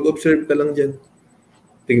 sige, mag-observe ka lang dyan.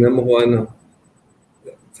 Tingnan mo kung ano.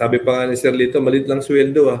 Sabi pa nga ni Sir Lito, malit lang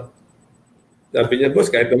sweldo Sabi niya, boss,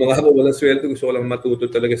 kahit mga ako walang sweldo, gusto ko lang matuto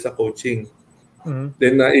talaga sa coaching.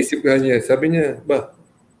 Then naisip ka niya, sabi niya,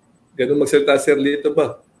 ganun magsalita Sir Lito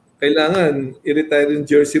kailangan i-retire yung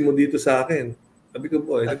jersey mo dito sa akin. Sabi ko,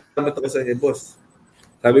 nagtamat ako sa inyo, boss.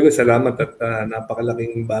 Sabi ko, salamat at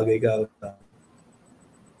napakalaking bagay ka.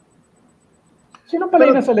 Sino pala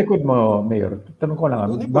yung nasa likod mo, Mayor? Tanong ko lang,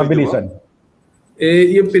 mabilisan.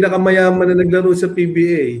 Yung pinakamayaman na naglaro sa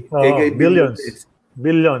PBA. Kay Billions.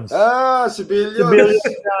 Billions. Si Billions. Si Billions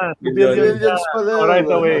yan. Si Billions pala. Right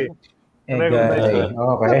away.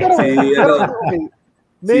 Okay.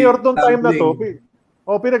 Mayor, tong time na to,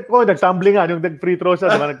 nag-tumbling nga, yung nag-free throw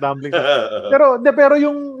siya, diba? Nag-tumbling siya. Pero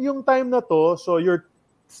yung time na to, so you're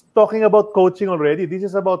talking about coaching already. This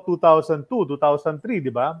is about 2002, 2003,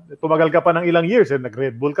 di ba? Tumagal ka pa ng ilang years,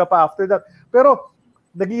 nag-Red Bull ka pa after that. Pero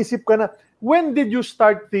nag-iisip ka na, when did you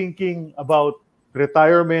start thinking about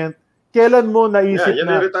retirement? Kailan mo naisip yan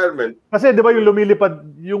yung retirement. Kasi di ba yung lumilipad,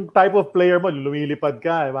 yung type of player mo, lumilipad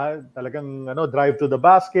ka, diba? Talagang drive to the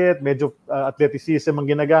basket, medyo athleticism ang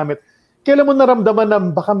ginagamit. Kailan mo naramdaman na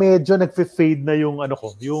baka medyo nagfe-fade na yung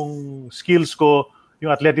yung skills ko,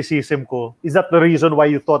 yung athleticism ko? Is that the reason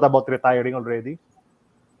why you thought about retiring already?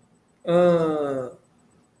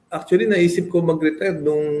 Actually, naisip ko mag-retire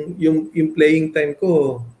nung yung playing time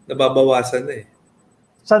ko nababawasan na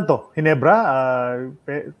Saan to? Ginebra?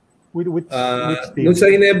 Which team? Nung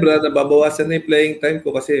sa Ginebra, nababawasan na yung playing time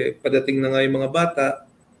ko kasi padating na nga yung mga bata.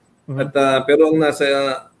 At pero ang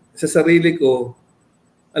sa sarili ko,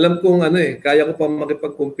 alam kong kaya ko pa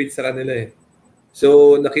makipag-compete sa kanila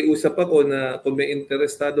So nakiusap ako na kung may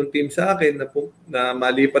interesadong team sa akin na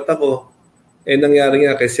malipat ako, nangyari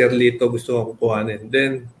nga kay Sir Lito, gusto ko kuhanin.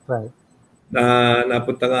 Then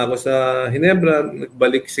napunta nga ako sa Ginebra,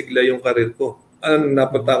 nagbalik sigla yung karir ko.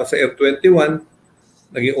 Napunta ako sa Air 21,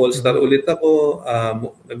 naging All-Star ulit ako,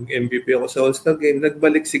 nag-MVP ako sa All-Star game,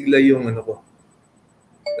 nagbalik sigla yung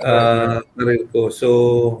karir ko. So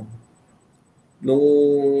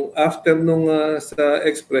after sa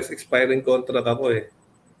Express, expiring contract ako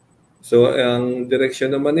So ang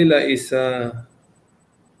direction naman nila is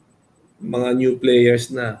mga new players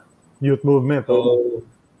na. Youth movement. So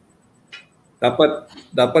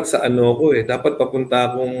dapat sa ko dapat papunta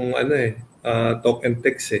akong talk and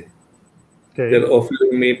text Okay. They're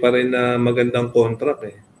offering me pa rin na magandang contract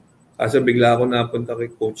Kasi bigla ako napunta kay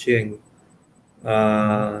Coach Yeng.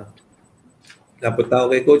 Napunta ako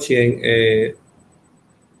kay Coach Yeng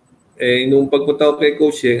nung pagpunta ko kay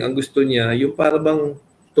Coach Yeng, ang gusto niya, yung para bang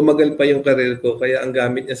tumagal pa yung career ko. Kaya ang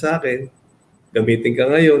gamit niya sa akin, gamitin ka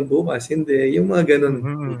ngayon, bukas, hindi. Yung mga ganun.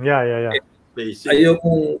 Yeah.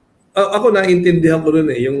 Ako naintindihan ko rin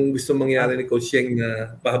yung gusto mangyari ni Coach Yeng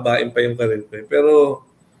na pahabain pa yung career ko. Pero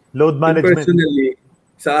load management. Personally,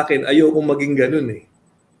 sa akin, ayokong maging ganun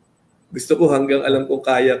Gusto ko hanggang alam kong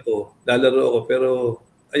kaya ko, lalaro ako. Pero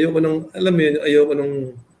ayoko nung, alam mo yun,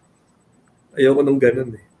 ayoko nung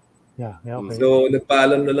ganun Yeah, okay. So,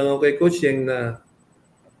 nagpaalam na lang ako kay Coach Yeng na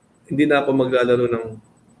hindi na ako maglalaro ng,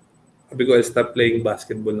 sabi ko, I'll stop playing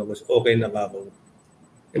basketball na kasi okay na ako.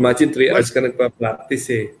 Imagine 3 hours ka nagpa-practice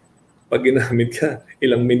eh. Pag ginamit ka,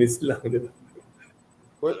 ilang minutes lang. Diba?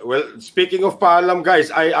 Well, speaking of paalam,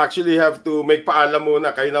 guys, I actually have to make paalam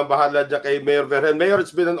muna. Kayo nang bahala dyan kay Mayor Verhel. Mayor,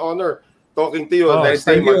 it's been an honor talking to you. Next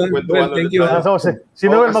time, magkwentuhan ulit tayo. Si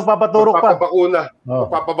Noel, magpapaturok pa.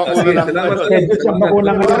 Magpapabakuna lang.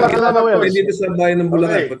 Salamat po. Dito sa bayan ng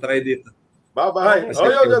Bulacan. Punta kayo dito. Bye-bye.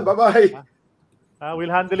 Bye-bye.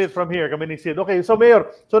 We'll handle it from here. Kami ni Sid. Okay, so Mayor,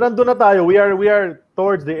 so nandun na tayo. We are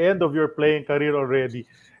towards the end of your playing career already.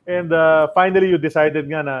 And finally, you decided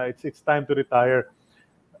nga na it's time to retire.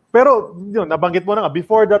 Pero, yun, nabanggit mo na nga,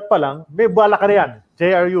 before that pa lang, may bala ka na yan,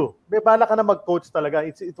 JRU. May bala ka na mag-coach talaga.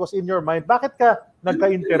 It was in your mind. Bakit ka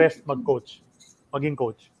nagka-interest mag-coach, maging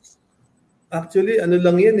coach? Actually, ano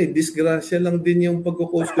lang yan eh. Disgrasya lang din yung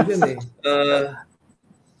pag-coach ko dyan eh.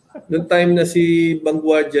 Noong time na si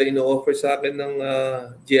Bangguardia, ino-offer sa akin ng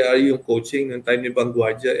JRU yung coaching, noong time ni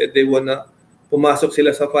Bangguardia, they wanna, pumasok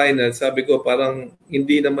sila sa final. Sabi ko, parang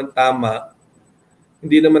hindi naman tama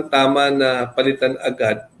na palitan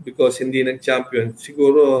agad because hindi nag-champion.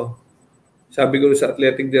 Siguro, sabi ko sa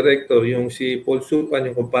athletic director, yung si Paul Supan,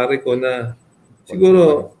 yung kumpare ko na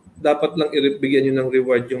siguro dapat lang ibigyan nyo ng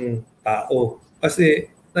reward yung tao. Kasi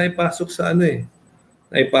naipasok sa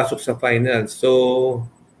naipasok sa final. So,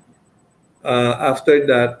 after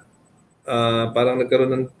that, parang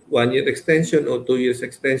nagkaroon ng 1-year extension o 2 years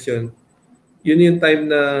extension. Yun yung time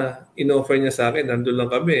na in-offer niya sa akin. Nandun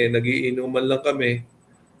lang kami, nagiinuman lang kami.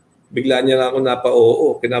 Bigla niya na ako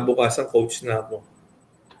napa-oo. Kinabukasan, coach na ako.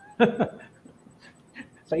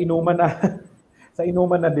 Sa inuman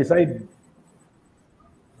na decide.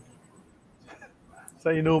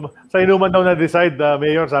 Sa inuman daw na decide,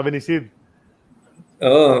 Mayor, sabi ni Sid.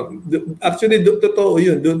 Oo. Actually, totoo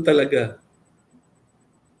yun. Doon talaga.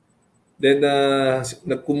 Then,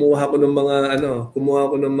 kumuha ko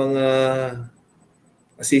ng mga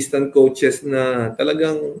assistant coaches na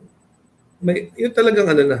talagang yun talagang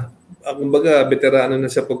kumbaga veterano na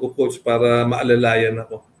sa pagko-coach para maalalayan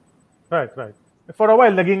ako. Right. For a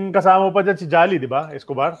while, naging kasama pa dyan si Jolly, di ba?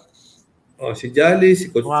 Escobar? Oh, si Jolly,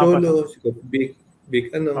 si Coach Cholo, si Coach Big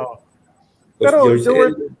Coach pero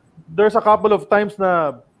George there's a couple of times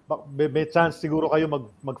na may chance siguro kayo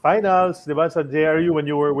mag-finals, di ba? Sa JRU when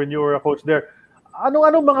you were a coach there. Ano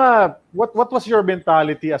what was your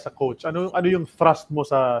mentality as a coach? Ano yung thrust mo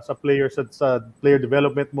sa players sa player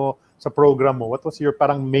development mo, sa program mo? What was your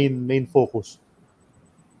parang main focus?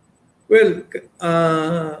 Well,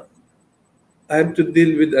 I have to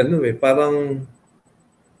deal with parang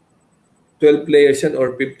 12 players yan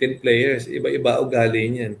or 15 players. Iba-iba ugali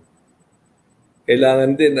niyan.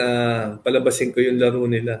 Kailangan din palabasin ko yung laro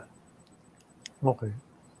nila. Okay.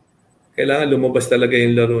 Kailangan lumabas talaga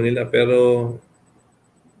yung laro nila. Pero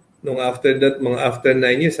nung after that, after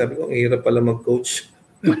 9 years, sabi ko, ang hirap pala mag-coach.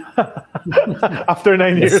 After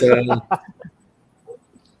 9 years.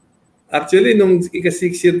 Actually, nung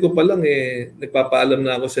ika-6 year ko pa lang, nagpapaalam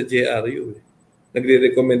na ako sa JRU.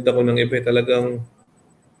 Nagre-recommend ako ng iba. Talagang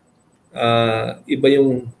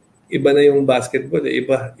iba na yung basketball.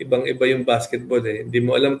 Ibang-iba yung basketball. Hindi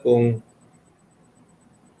mo alam kung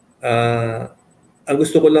ang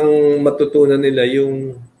gusto ko lang matutunan nila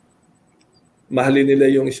yung mahalin nila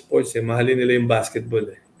yung sports. Mahalin nila yung basketball.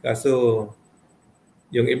 Kaso,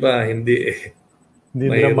 yung iba, hindi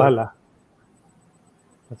nila mahal.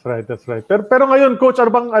 That's right. Pero ngayon, Coach,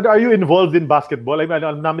 are you involved in basketball? I mean,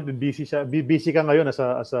 alam namin busy ka ngayon as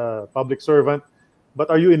a public servant. But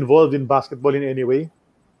are you involved in basketball in any way?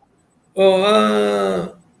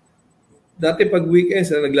 Dati pag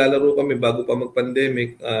weekends, naglalaro kami bago pa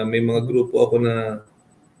mag-pandemic. May mga grupo ako na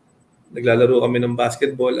naglalaro kami ng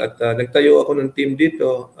basketball at nagtayo ako ng team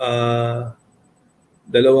dito.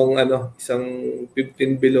 Isang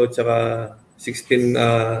 15 below tsaka 16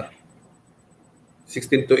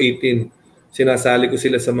 to 18. Sinasali ko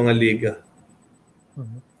sila sa mga liga.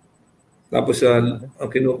 Tapos ang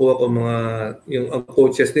kinukuha ko ang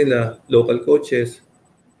coaches nila, local coaches,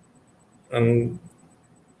 ang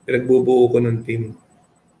pinagbubuo ko ng team.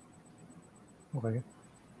 Okay.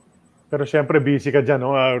 Pero syempre busy ka dyan,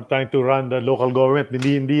 no? Trying to run the local government.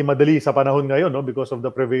 Hindi madali sa panahon ngayon, no? Because of the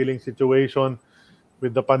prevailing situation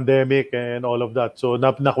with the pandemic and all of that. So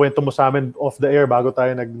nakwento mo sa amin off the air bago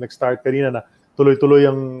tayo nag-start kanina na tuloy-tuloy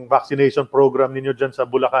ang vaccination program ninyo dyan sa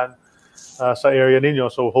Bulacan, sa area ninyo.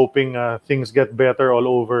 So hoping things get better all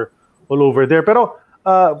over there. Pero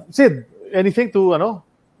Sid, anything to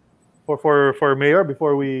for Mayor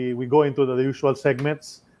before we go into the usual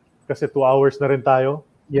segments? Kasi 2 hours na rin tayo.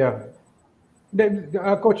 Yeah.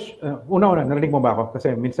 Coach, una-una, narinig mo ba ako?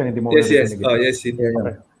 Kasi minsan hindi mo Yes. narinig. Yes.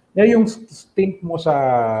 Okay. Yung stint mo sa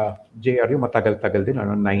JRU, matagal-tagal din,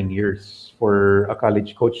 9 years. For a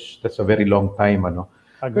college coach, that's a very long time.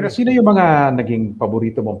 Pero sino yung mga naging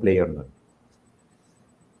paborito mong player nun?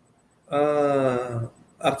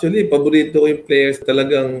 Actually, paborito ko yung players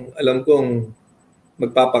talagang alam kong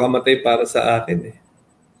magpapakamatay para sa akin.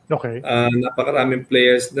 Okay. Napakaraming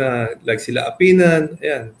players na like sila Apinan,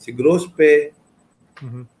 ayan, si Grospe,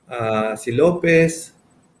 si Lopez,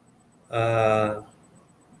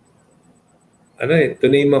 to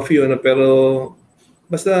name a few, pero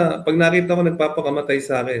basta pag nakita ko nagpapakamatay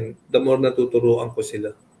sa akin, the more natuturuan ko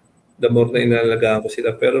sila. The more na inalagaan ko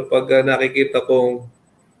sila. Pero pag nakikita kong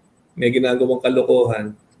may ginagawang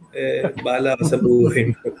kalokohan, bahala ka sa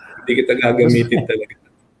buhay. Hindi kita gagamitin talaga.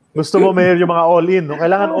 Gusto mo, Mayor, yung mga all-in. No?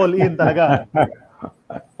 Kailangan all-in talaga.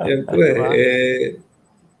 Siyempre.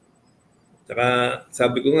 Tsaka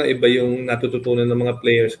sabi ko nga, iba yung natututunan ng mga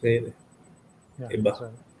players ngayon. Iba.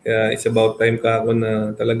 Kaya it's about time ka ako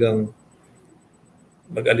na talagang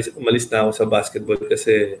umalis na ako sa basketball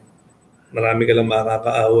kasi marami ka lang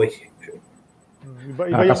makakaaway. Iba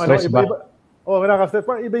yung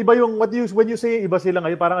iba yung when you say iba sila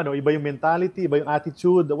ngayon, parang iba yung mentality, iba yung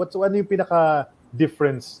attitude. Ano yung pinaka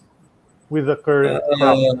difference with the current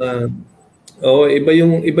iba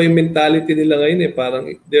yung mentality nila ngayon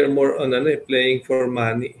parang they're more on playing for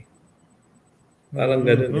money. Parang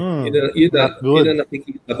ganoon. Yun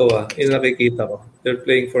nakikita ko Yun nakikita ko. They're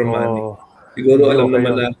playing for money. Siguro alam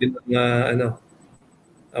naman natin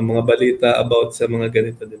ang mga balita about sa mga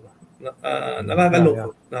ganito, di ba?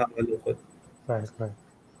 Nakakalungkot. Right.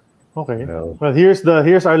 Okay. Well,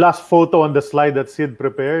 here's our last photo on the slide that Sid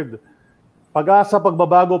prepared. Pag-asa,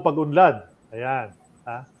 pagbabago, pag-unlad. Ayan.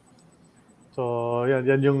 So,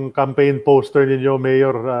 yan yung campaign poster ninyo,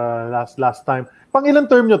 Mayor, last time. Pang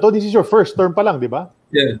ilang term nyo to? This is your first term pa lang, di ba?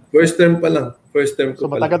 Yeah, first term pa lang. First term ko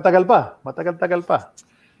so, matagal-tagal pa. Matagal-tagal pa.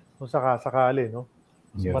 So, sakali, no?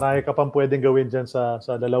 So, marami ka pang pwedeng gawin dyan sa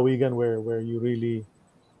lalawigan where you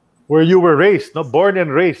were raised, no? Born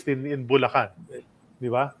and raised in Bulacan.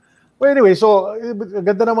 Di ba? Well, anyway, so,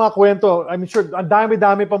 ganda ng mga kwento. I'm sure, ang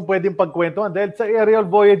dami-dami pang pwedeng pagkwentuhan. Dahil sa aerial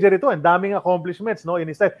Voyager ito, ang daming accomplishments, no?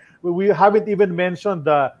 Instead, we haven't even mentioned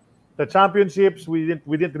the championships. We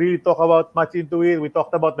didn't really talk about much into it. We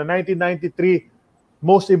talked about the 1993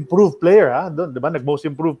 most improved player, diba? Nag-most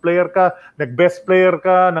improved player ka, nag-best player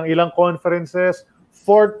ka ng ilang conferences,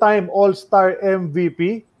 4-time All-Star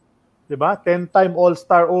MVP, diba? 10-time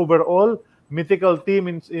All-Star overall, mythical team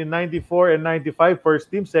in 94 and 95, first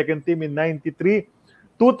team, second team in 93,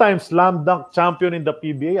 2-time slam dunk champion in the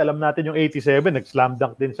PBA. Alam natin yung 87, nag-slam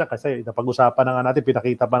dunk din siya kasi napag-usapan na nga natin,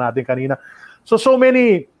 pinakita pa natin kanina. So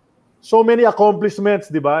many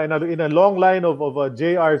accomplishments, di ba? In a long line of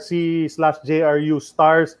JRC/JRU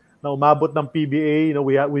stars na umabot ng PBA.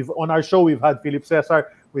 We've on our show we've had Philip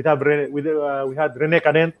Cesar, we had Rene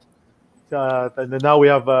Canent, and now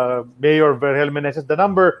we have Mayor Vergel Meneses, the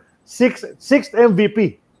number sixth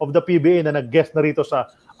MVP of the PBA na nag-guest na rito sa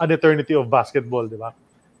An Eternity of Basketball, di ba?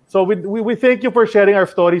 So we thank you for sharing our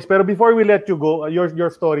stories. Pero before we let you go, your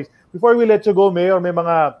stories, before we let you go, Mayor, may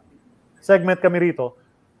mga segment kami rito.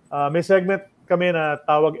 May segment kami na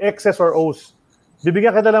tawag X's or O's.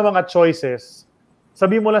 Bibigyan kita ng mga choices.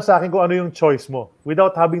 Sabihin mo lang sa akin kung ano yung choice mo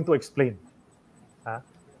without having to explain.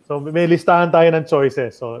 So may listahan tayo ng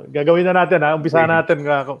choices. So gagawin na natin. Umpisahan natin.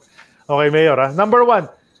 Okay, Mayor. Number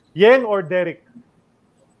 1, Yeng or Derek?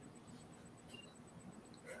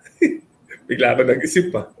 Bigla ako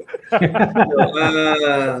nag-isip pa.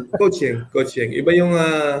 Coach Yeng. Iba yung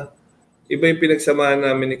pinagsamahan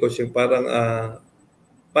namin ni Coach Yeng.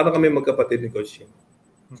 Parang kami magkapatid ni Coach Yeng.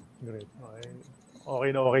 Great.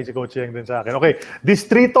 Okay si Coach Yeng din sa akin. Okay,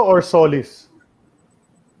 Distrito or Solis?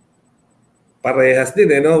 Parehas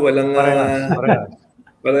din no? Walang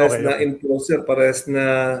parehas okay, na enforcer, parehas na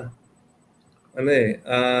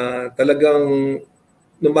talagang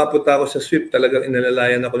nung mapunta ako sa sweep, talagang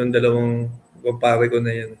inalalayan ako ng dalawang kumpare ko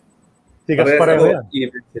na yan. Tigas pareho yan.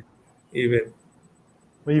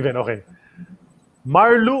 Even, okay.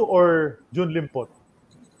 Marlu or Jun Limpot?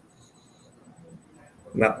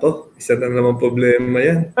 Nako, isa na naman problema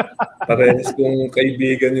yan. Parehas kong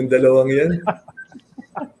kaibigan yung dalawang yan.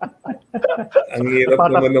 Ang hirap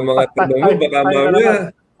naman ng mga tanong mo.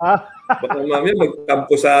 Baka mamaya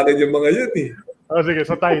magtampo sa akin yung mga yun eh. Sige,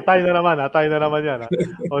 so tayo na naman tayo na naman yan.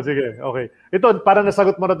 Sige, okay. Ito, parang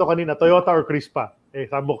nasagot mo na to kanina, Toyota or Crispa?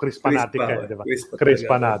 Sabi mo, Crispa-natic ka, di ba?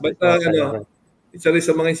 Crispa-natic. But isa rin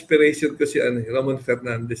sa mga inspiration ko si Ramon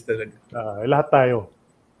Fernandez talaga. Lahat tayo.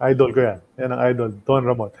 Idol ko yan. Yan ang idol, Don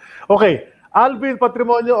Ramon. Okay, Alvin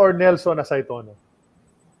Patrimonio or Nelson Asaytono?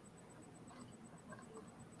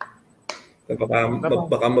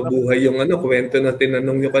 Baka mabuhay yung kwento na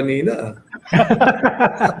tinanong nyo kanina.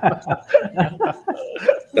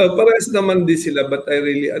 Parehas naman din sila, but I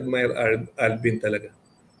really admire Alvin talaga.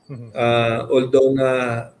 Although na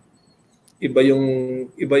iba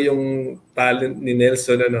yung talent ni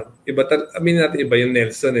Nelson, natin iba yung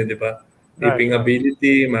Nelson, di ba? Leaping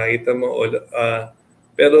ability, makita mo.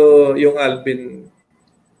 Pero yung Alvin,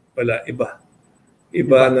 wala, iba.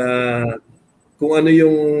 Iba na kung ano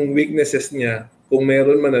yung weaknesses niya, kung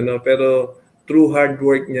meron man pero through hard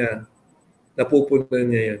work niya, napupunan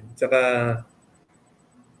niya yan. Tsaka,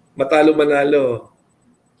 matalo manalo,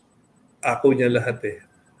 ako niya lahat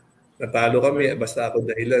Natalo kami, basta ako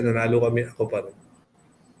dahilan, nanalo kami, ako pa rin.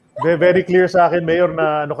 Very clear sa akin, Mayor,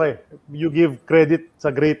 na you give credit sa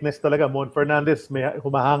greatness talaga. Mon Fernandez,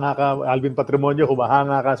 humahanga ka. Alvin Patrimonio,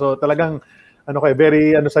 humahanga ka. So talagang,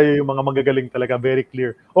 very, sa'yo yung mga magagaling talaga. Very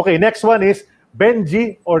clear. Okay, next one is,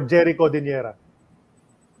 Benji or Jericho Diniera?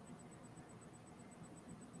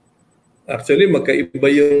 Actually, magkaiba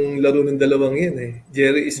yung laro ng dalawang yan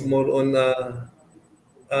Jerry is more on,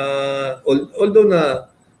 although na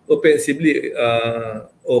offensively,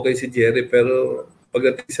 okay si Jerry, pero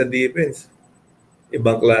pagdating sa defense,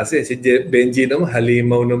 ibang klase. Si Benji naman,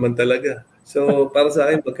 halimaw naman talaga. So, para sa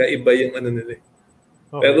akin, magkaiba yung nila.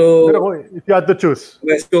 Okay. Pero if you had to choose.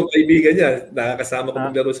 Rest ko, kaibigan niya, nakakasama ko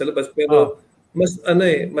maglaro sa labas. Pero,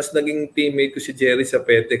 mas naging teammate ko si Jerry sa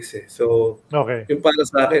Petex So, yung para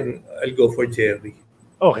sa akin, I'll go for Jerry.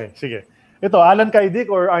 Okay, sige. Ito, Alan Kaidik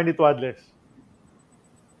or Arnie Tuadles?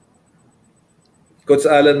 Coach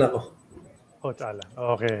Alan ako. Coach Alan,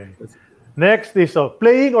 okay. Next is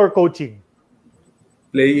playing or coaching?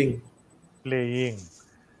 Playing.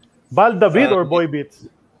 Bal David or Boy Beats?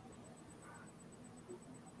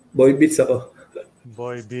 Boy Beats ako.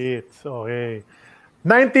 Boy Beats, okay.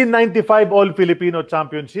 1995 All-Filipino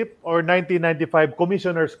Championship or 1995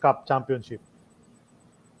 Commissioner's Cup Championship?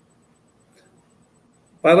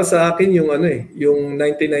 Para sa akin yung yung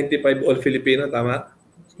 1995 All-Filipino, tama?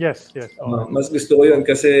 Yes. Mas gusto ko yun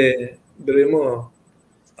kasi dire mo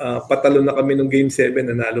patalo na kami nung Game 7,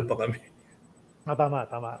 nanalo pa kami.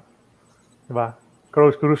 Tama. Diba?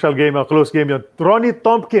 Crucial game, close game yun. Ronnie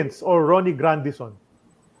Tompkins or Ronnie Grandison?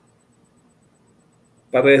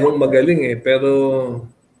 Parehong magaling pero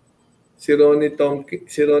si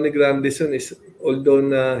Ronnie Grandison is, although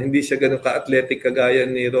na hindi siya ganun ka-athletic kagaya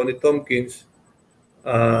ni Ronnie Tompkins,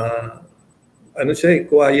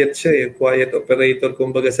 quiet siya quiet operator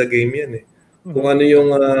kumbaga sa game yan Kung ano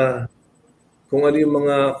yung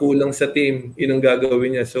mga kulang sa team, yun ang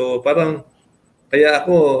gagawin niya. So parang kaya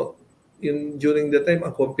ako during the time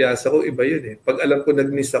ang kumpiyansa ko iba yun Pag alam ko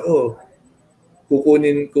nag-miss ako,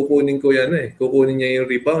 kukunin ko yan kukunin niya yung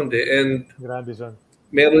rebound and Grandison.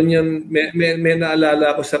 Meron yan, may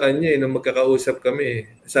naalala ako sa kanya nung magkakausap kami.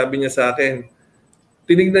 Sabi niya sa akin,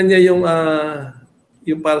 tinignan niya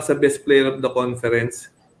yung para sa best player of the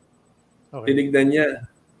conference. Okay. Tinignan niya.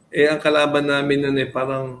 Ang kalaban namin nun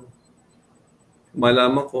parang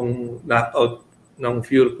malaman kung knockout ng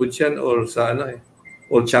Pure Foods yan or sa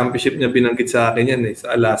or championship niya binanggit sa akin yan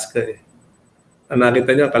sa Alaska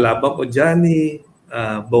nakita niya, kalaban ko, Johnny,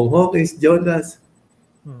 Bong Hawkins, Jonas.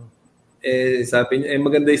 Sabi niya,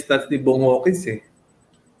 maganda yung stats ni Bong Hawkins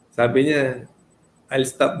Sabi niya, I'll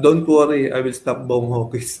stop, don't worry, I will stop Bong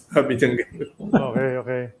Hawkins. Sabi niya gano'n.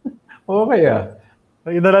 Okay. Okay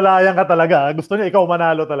Inalalayan ka talaga. Gusto niya ikaw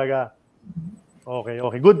manalo talaga. Okay.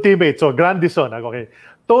 Good teammate. So, Grandison. Okay.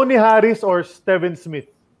 Tony Harris or Steven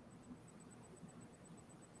Smith?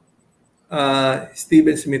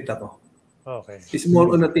 Steven Smith ako. Okay. He's more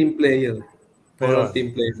on a team player.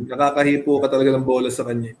 Nakakahipo ka talaga ng bola sa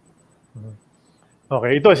kanya.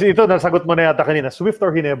 Okay. Ito nasagot mo na yata kanina. Swift or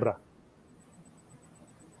Ginebra?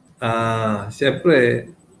 Siyempre,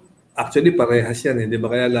 actually parehas yan di ba?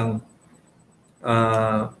 Kaya lang,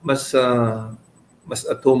 mas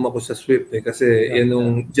at home ako sa Swift kasi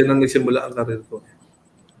dyan ang nagsimula ang karir ko.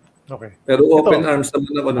 Okay. Pero open arms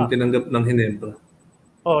naman ako nung tinanggap ng Ginebra.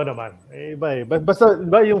 Oo naman. Iba Basta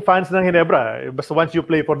yung fans ng Ginebra, basta once you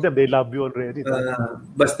play for them, they love you already.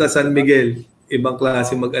 Basta San Miguel, ibang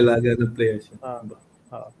klase mag-alaga ng players.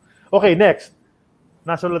 Okay, next.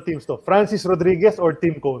 National teams to. Francis Rodriguez or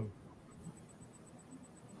Tim Cone?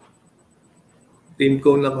 Tim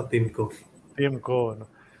Cone ako, Tim Cone.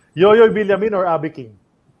 Yoyoy Villamin or Abby King?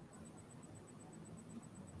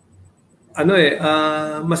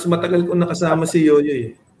 Mas matagal ko nakasama si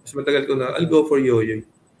Yoyoy. I'll go for Yoyoy.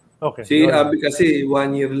 Okay. Si Abby kasi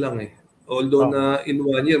 1 year lang Although na in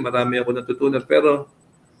 1 year, marami ako natutunan. Pero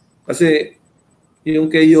kasi Yung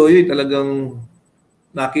kay Yoyoy talagang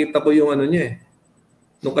nakita ko yung ano niya eh.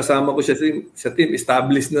 Nung kasama ko siya sa team,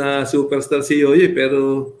 established na superstar si Yoyoy,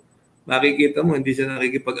 pero makikita mo, hindi siya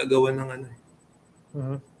nakikipag-agawan ng ano.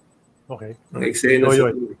 Okay. Ng eksena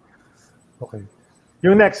sa team. Okay.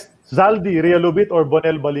 Yung next, Zaldi, Realubit, or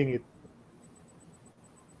Bonel Balingit?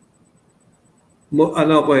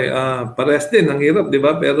 Parehas din, ang hirap, di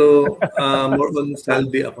ba? Pero more on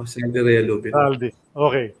Saldi ako, Saldi Realubit. Zaldi,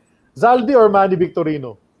 okay. Zaldi or Manny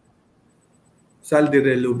Victorino? Saldi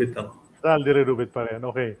Realubit ako. Zaldi Realubit pa rin,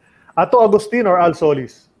 okay. Ato Agustin or Al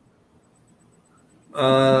Solis?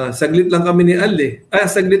 Saglit lang kami ni Al eh.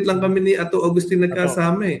 Saglit lang kami ni Ato Agustin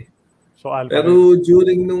nagkasama eh. So, Al pero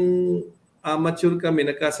during nung amateur kami,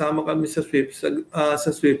 nagkasama kami sa Swift. Sa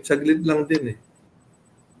Swift, saglit lang din eh.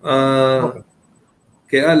 Okay.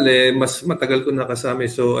 Kaya Al, mas matagal ko nakasama,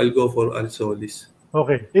 so I'll go for Al Solis.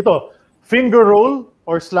 Okay. Ito, finger roll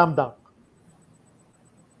or slam dunk?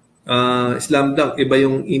 Slam dunk, iba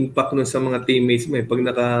yung impact nun sa mga teammates mo eh, pag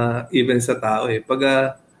naka-even sa tao eh. Pag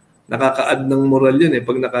nakaka-add ng moral yun eh,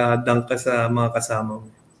 pag naka-dunk ka sa mga kasama mo.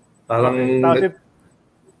 Parang...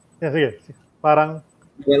 sige. Parang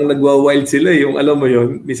nagwa-wild sila eh, yung alam mo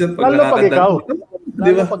yun. Minsan pag nakaka-dunk...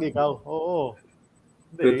 Lalo pag ikaw, oo.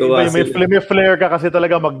 May flair ka kasi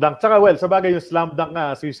talaga mag-dunk. Tsaka sa bagay yung slam dunk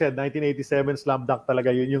nga, as you said, 1987 slam dunk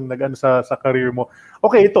talaga yun yung nag-ano sa career mo.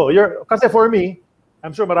 Okay, ito, kasi for me,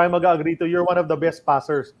 I'm sure marami mag-agree to, you're one of the best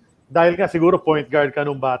passers. Dahil nga siguro point guard ka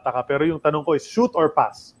nung bata ka, pero yung tanong ko is shoot or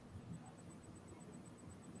pass?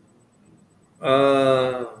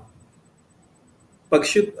 Pag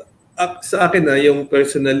shoot, sa akin yung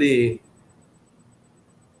personally,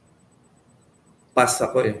 pass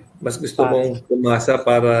ako eh. Mas gusto kong pumasa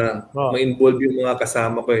para ma-involve yung mga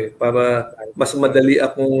kasama ko eh. Para mas madali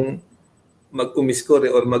akong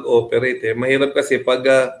mag-umiscore or mag-operate eh. Mahirap kasi pag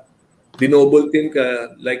dinoble team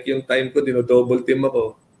ka, like yung time ko, dinodouble team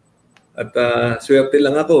ako. At swerte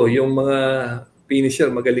lang ako. Yung mga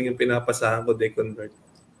finisher, magaling yung pinapasahan ko, they convert.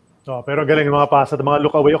 Pero galing yung mga pass at mga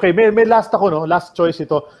look away. Okay, may last ako, no? Last choice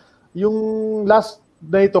ito. Yung last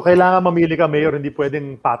na ito, kailangan mamili ka, Mayor, hindi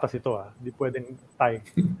pwedeng patas ito. Hindi pwedeng tie.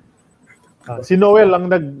 Si Noel ang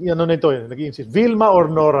nag-insist. Vilma or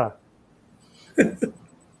Nora?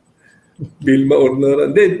 Vilma or Nora?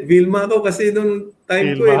 Hindi, Vilma ako kasi nung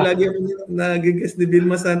time ko lagi ako nag-guest ni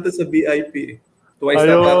Vilma Santos sa VIP. Twice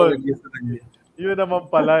na ako nag-guest sa kanya. Yun naman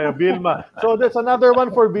pala, Vilma. So there's another one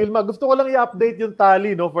for Vilma. Gusto ko lang i-update yung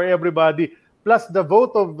tally for everybody. Plus the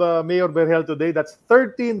vote of Mayor Berhel today, that's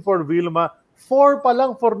 13 for Vilma, 4 pa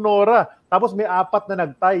lang for Nora. Tapos may 4 na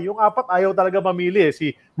nag-tie. Yung 4 ayaw talaga mamili eh.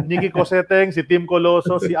 Si Nicky Coseteng, si Tim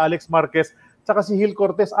Coloso, si Alex Marquez, tsaka si Gil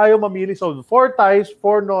Cortez ayaw mamili. So 4 ties,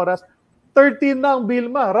 4 Noras, 13 na ang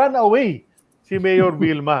Vilma. Run away si Mayor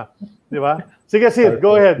Vilma. Di ba? Sige, Sid,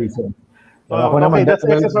 go ahead. Ako okay, naman, that's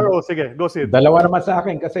SSRO. Sige, go Sid. Dalawa naman sa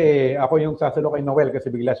akin kasi ako yung sasalo kay Noel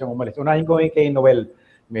kasi bigla siyang umalis. Unahin ko kay Noel,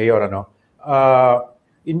 Mayor.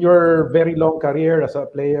 In your very long career as a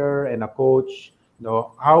player and a coach,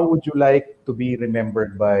 how would you like to be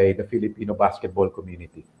remembered by the Filipino basketball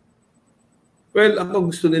community? Well,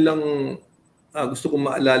 ako gusto kong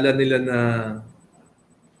maalala nila na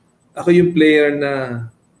ako yung player na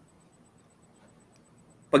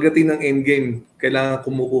pagdating ng endgame, kailangan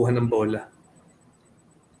kumukuha ng bola.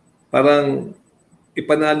 Parang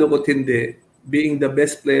ipanalo ko't hindi, being the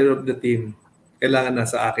best player of the team, kailangan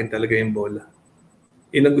nasa akin talaga yung bola.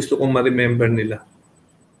 Yun ang gusto kong ma-remember nila.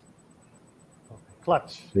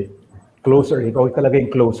 Clutch. Closer. Ikaw talaga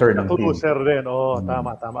yung closer ng team. Closer rin.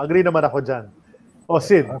 Tama. Agree naman ako dyan.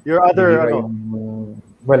 Sid, your other...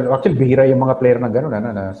 Well, actually, bihira yung mga player na gano'n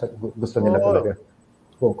na gusto nila talaga.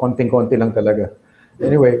 Konting-konti lang talaga.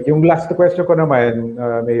 Anyway, yung last question ko naman,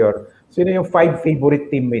 Mayor, sino yung 5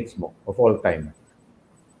 favorite teammates mo of all time?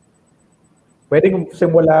 Pwedeng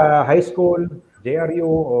simula high school, JRU,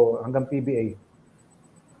 o hanggang PBA?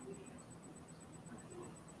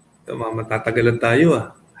 Matatagalan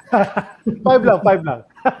tayo 5 lang.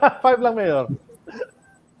 5 lang, Mayor.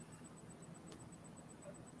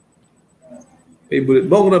 Favorite.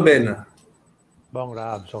 Bong Rabena. Bong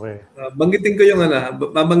Rabs, okay. Banggitin ko yung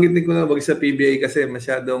babanggitin ko na wag sa PBA kasi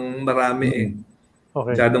masyadong marami eh.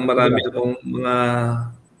 Okay. Masyadong marami akong mga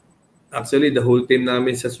actually the whole team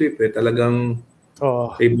namin sa sweep talagang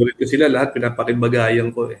favorite ko sila lahat,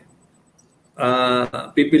 pinapakibagayan ko eh.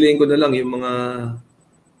 Pipiliin ko na lang yung mga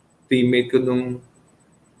teammate ko nung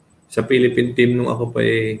sa Philippine team nung ako pa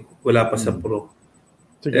wala pa sa pro.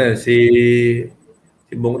 Yeah, si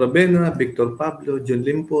Bong Rabena, Victor Pablo, John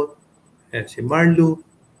Limpot, si Marlo,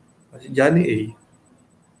 si Johnny A.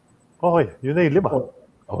 Okay, yun na yung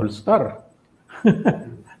 5. All-star.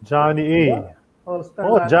 Johnny A. All-star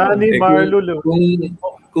Oh, Johnny Marlo.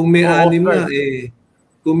 Kung may anim na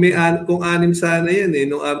kung anim sana yan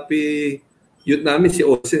nung RP youth namin si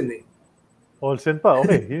Olsen Olsen pa,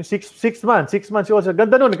 okay. Yung six man si Olsen.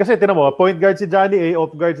 Ganda nun kasi tinan mo, point guard si Johnny A,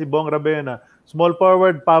 off guard si Bong Rabena, small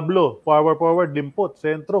forward Pablo, power forward Limpot,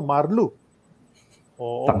 sentro Marlo.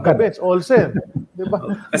 Off the bench Olsen, 'di ba?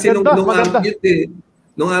 Kasi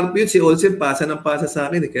nung RP youth si Olsen pasa sa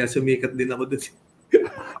akin kaya sumikat din ako doon.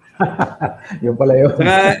 Yung pala yun.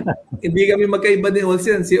 Saka, hindi kami magkaiba ni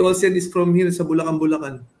Olsen. Si Olsen is from here sa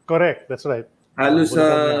Bulacan. Correct, that's right.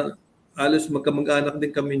 Halos magkamag-anak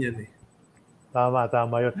din kami niyan Tama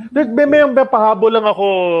yun. May pahabol lang ako.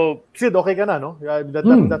 Sid, okay ka na, no?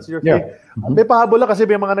 That's your thing. May pahabol lang kasi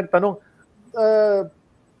may mga nagtanong.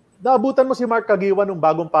 Naabutan mo si Mark Kagiwa nung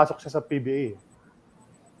bagong pasok siya sa PBA.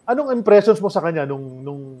 Anong impressions mo sa kanya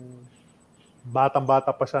nung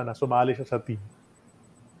batang-bata pa siya na sumali siya sa team?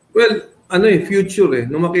 Well,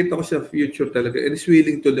 future Nung makita ko siya, future talaga. And is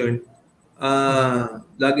willing to learn.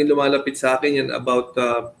 Laging lumalapit sa akin yan about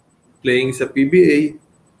playing sa PBA.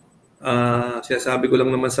 Sinasabi ko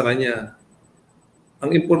lang naman sa kanya,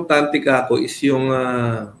 ang importante ka ako is yung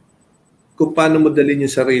kung paano mo dalhin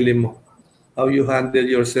yung sarili mo. How you handle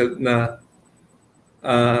yourself na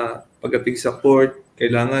pagdating sa court,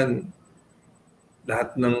 kailangan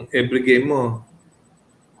lahat ng every game mo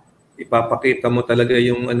ipapakita mo talaga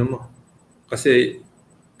yung mo. Kasi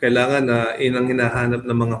kailangan na ang hinahanap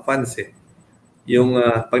ng mga fans Yung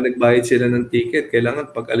pag nagbayad sila ng ticket, kailangan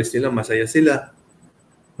pag alis nila masaya sila.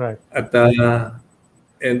 Right. At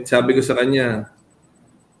and sabi ko sa kanya,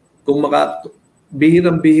 kung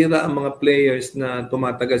bihirang-bihira ang mga players na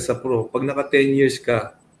tumatagal sa pro, pag naka 10 years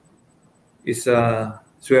ka, is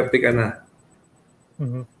swerte ka na.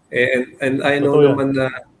 Mm-hmm. And I know naman na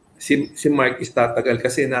si Mark is tatagal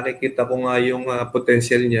kasi nakikita ko nga yung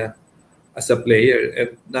potential niya as a player.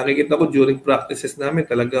 At nakikita ko during practices namin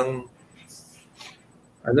talagang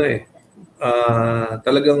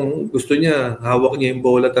talagang gusto niya, hawak niya yung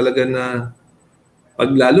bola talaga na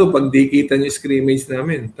pag dikitan yung scrimmage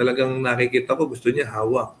namin, talagang nakikita ko gusto niya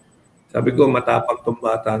hawak. Sabi ko matapang tong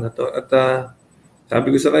bata na to. At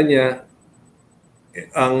sabi ko sa kanya,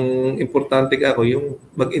 ang importante ka ako yung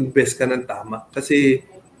mag-invest ka ng tama kasi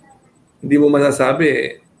hindi mo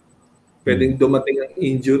masasabi pwedeng dumating ang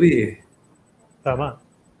injury Tama.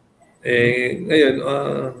 Ngayon,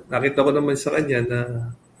 nakita ko naman sa kanya na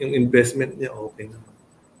yung investment niya okay naman.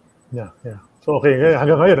 Yeah. So okay,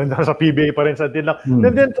 hanggang ngayon, nasa PBA pa rin sa din lang.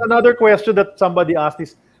 And then another question that somebody asked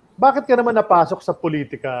is, bakit ka naman napasok sa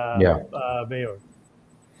politika, Mayor?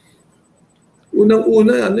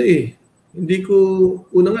 Unang-una, hindi ko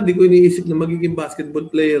iniisip na magiging basketball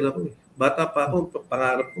player ako Bata pa ako,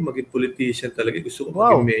 pangarap ko maging politician talaga. Gusto ko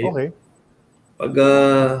maging mayor. Okay.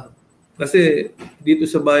 Kasi dito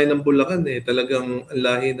sa bayan ng Bulacan, talagang ang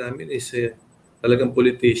lahi namin is talagang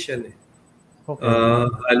politician. Okay.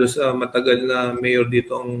 Halos matagal na mayor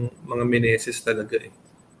dito ang mga Meneses talaga.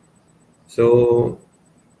 So,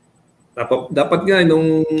 dapat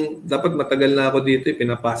dapat matagal na ako dito.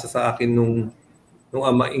 Pinapasa sa akin nung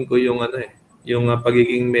amain ko yung yung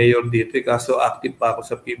pagiging mayor dito. Kaso active pa ako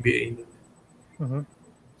sa PBA. Mm-hmm.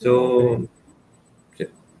 So,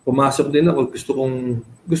 pumasok din ako.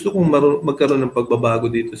 Gusto kong magkaroon ng pagbabago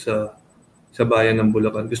dito sa bayan ng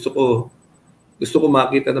Bulacan. Gusto ko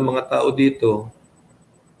makita ng mga tao dito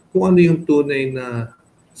kung ano yung tunay na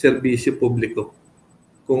serbisyo publiko.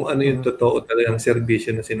 Kung ano yung totoo talagang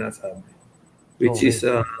serbisyo na sinasabi. Which is,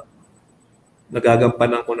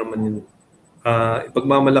 nagagampanan ko naman yun.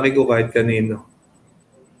 Ipagmamalaki ko kahit kanino.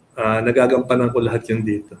 Nagagampanan ko lahat yun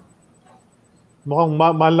dito. Mukhang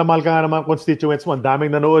mahal na mahal ka nga naman constituents mo. Ang daming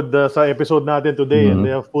nanood sa episode natin today and they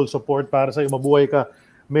have full support para sa'yo. Mabuhay ka,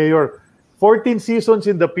 Mayor. 14 seasons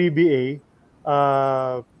in the PBA,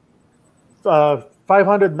 590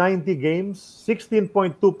 games,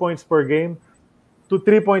 16.2 points per game, to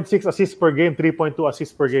 3.6 assists per game, 3.2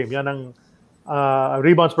 assists per game. Yan ang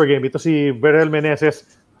rebounds per game. Ito si Berhel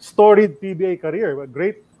Meneses, storied PBA career.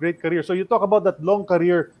 Great career. So you talk about that long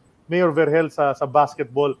career, Mayor Berhel, sa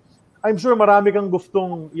basketball. I'm sure marami kang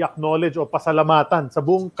gustong i-acknowledge o pasalamatan sa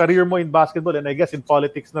buong career mo in basketball and I guess in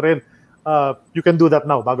politics na rin. You can do that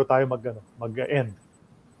now bago tayo mag-end.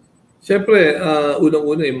 Siyempre,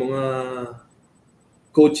 unang-una yung mga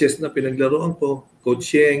coaches na pinaglaruan ko, Coach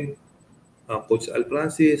Sheng, Coach Al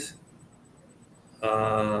Francis,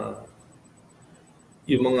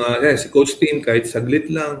 yung mga, si Coach Tim kahit saglit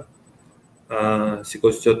lang, si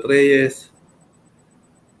Coach Chot Reyes,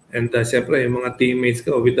 and siyempre yung mga teammates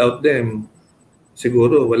ko, without them,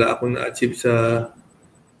 siguro wala akong na-achieve sa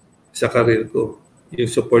sa career ko. Yung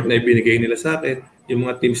support na ibinigay nila sa akin, yung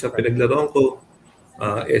mga teams na pinaglaruan ko,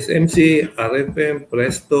 SMC, RFM,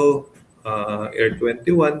 Presto, Air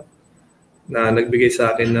 21, na nagbigay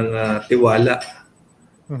sa akin ng tiwala.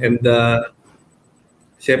 And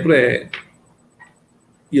siyempre,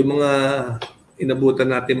 yung mga inabutan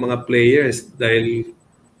natin mga players, dahil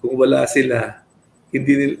kung wala sila,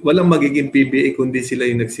 walang magiging PBA kundi sila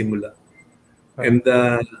yung nagsimula. And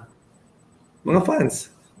mga fans,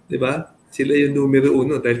 di ba? Sila yung numero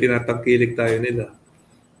 1 dahil tinatangkilik tayo nila.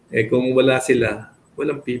 Kung wala sila,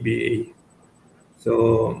 walang PBA. So,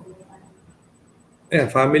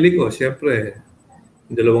 family ko, siyempre,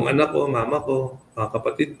 yung 2 anak ko, mama ko, mga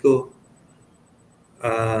kapatid ko,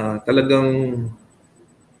 talagang,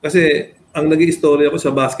 kasi ang nag-i-story ako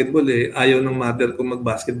sa basketball ayaw ng mother ko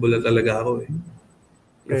mag-basketball na talaga ako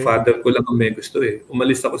Yung father ko lang ang may gusto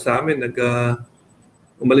Umalis ako sa amin,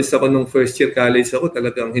 umalis ako nung first year college ako,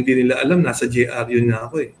 talagang hindi nila alam, nasa JRU na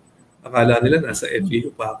ako Akala nila nasa FEU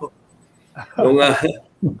pa ako. Nung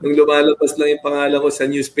lumalabas lang yung pangalan ko sa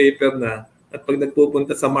newspaper na, at pag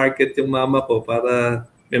nagpupunta sa market yung mama ko, para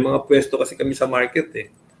may mga pwesto kasi kami sa market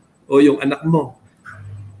O yung anak mo,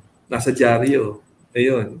 nasa JRU.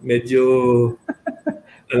 Ayun, medyo,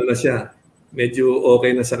 na siya, medyo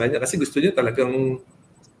okay na sa kanya. Kasi gusto niya talagang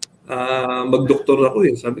magdoktor ako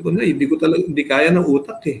Sabi ko na, hindi kaya ng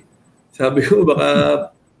utak Sabi ko, baka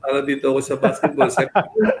para dito ako sa basketball.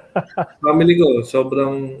 Family ko,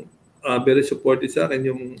 sobrang very supportive sa akin.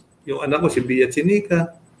 Yung anak ko, si Bia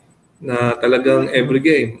Chinica, na talagang every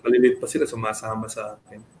game, malilit pa sila, sumasama sa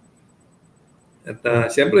akin. At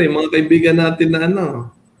siyempre, yung mga kaibigan natin na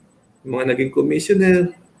yung mga naging commissioner,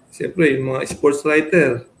 siyempre, yung mga sports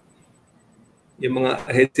writer, yung mga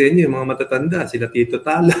ahead sa inyo, yung mga matatanda, sila Tito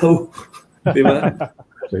Talaw, di ba?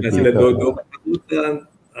 Sila Dodo Katakutan,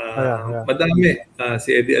 madami. Si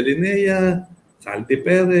Eddie Alinea, Salty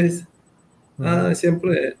Perez.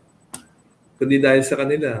 Siyempre, kundi dahil sa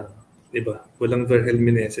kanila, di ba? Walang Vergel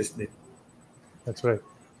Meneses din. That's right.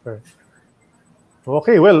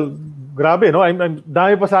 Okay, well, grabe, no? I'm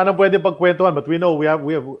dami pa sana pwede pagkwentuhan, but we know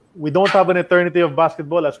we don't have an eternity of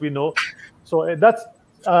basketball, as we know. So that's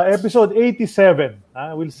episode 87.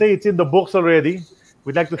 We'll say it's in the books already.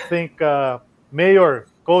 We'd like to thank Mayor,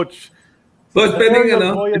 Coach. But pwedeng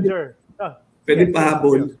pwede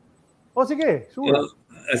pahabol. Sige, sure.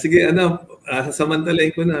 Sige,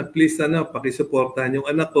 sasamantalain ko na. Please, pakisuportahan yung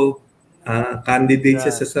anak ko. Candidate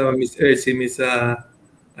siya sa Miss Earth, si Miss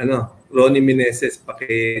Ronnie Meneses,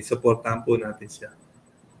 pakisuportahan po natin siya.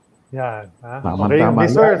 Yan. Okay,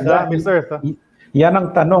 Miss Earth, Miss Earth. Yan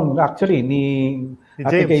ang tanong actually ni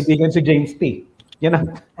ating kaibigan si James T. Yan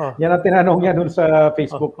ang tinanong niya dun sa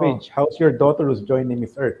Facebook page. How's your daughter who's joining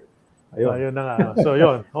Miss Earth? Ayun na nga. So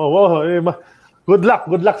yun. Good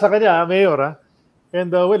luck sa kanya, Mayor.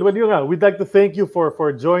 And we'd like to thank you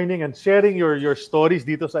for joining and sharing your stories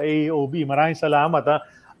dito sa AAOB. Maraming salamat.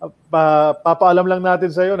 Papaalam lang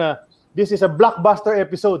natin sa iyo na this is a blockbuster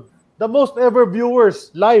episode. The most ever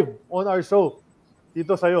viewers live on our show.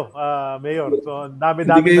 Dito sa iyo, Mayor. So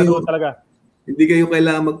dami-dami na doon talaga. Hindi kayo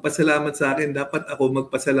kailangan magpasalamat sa akin. Dapat ako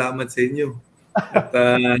magpasalamat sa inyo. At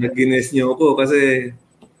gines niyo ako kasi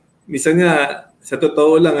minsan nga, sa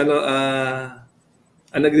totoo lang,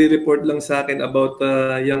 ang nagre-report lang sa akin about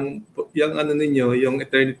yung ninyo, yung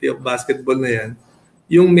Eternity of Basketball na yan,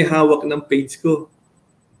 yung may hawak ng page ko.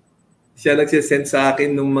 Siya nagsisend sa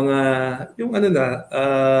akin ng mga, yung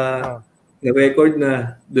na-record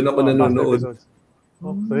na doon ako nanonood.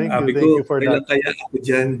 Thank you for that. Kaya ako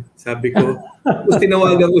dyan. Sabi ko, tapos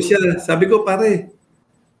tinawagan ko siya. Sabi ko, pare,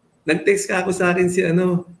 nag-text ka ako sa akin si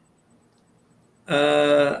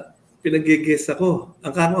pinag-guess ako.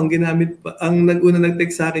 Ang ginamit pa, ang nag-una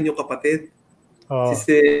nag-text sa akin yung kapatid.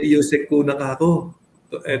 Si Yusek Kuna ka ako.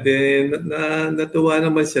 Then, natuwa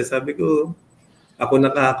naman siya. Sabi ko, ako na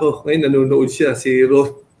ka ako. Ngayon, nanonood siya, si Ron.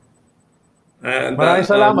 Maraming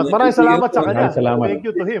salamat sa kanya. Thank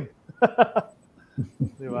you to him.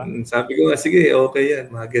 Diba? Sabi ko, sige, okay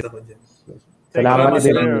yan. Mag-get ako dyan. Salamat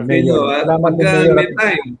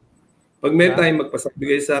din. Pag may time,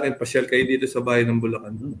 magpasabigay sa akin, pasyal kayo dito sa bahay ng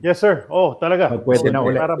Bulacan. Yes, sir. Talaga. Pwede na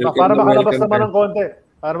ulit. Para makalabas naman ng konti.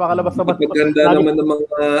 Maganda naman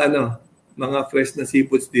ng mga fresh na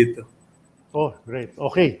seafoods dito. Great.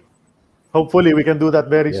 Okay. Hopefully, we can do that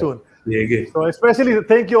very soon. Sige. So, especially,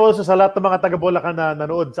 thank you also sa lahat ng mga taga-Bulacan na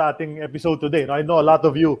nanood sa ating episode today. I know a lot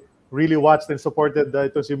of you really watched and supported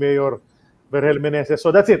ito si Mayor Vergel Meneses.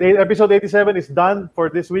 So, that's it. Episode 87 is done for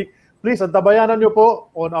this week. Please, antabayanan nyo po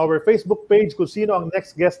on our Facebook page kung sino ang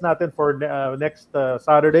next guest natin for next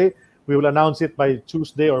Saturday. We will announce it by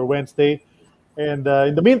Tuesday or Wednesday. And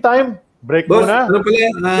in the meantime, break Boss, muna. ano pala,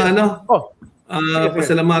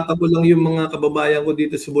 Pasalamatan ko lang yung mga kababayan ko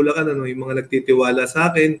dito sa Bulacan, yung mga nagtitiwala sa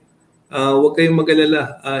akin. Huwag kayong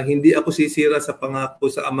mag-alala. Hindi ako sisira sa pangako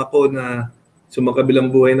sa ama ko na sumakabilang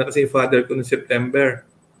buhay na kasi yung father ko noong September.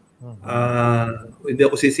 Hindi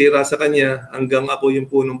ako sisira sa kanya hanggang ako yung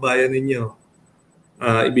punong bayan ninyo.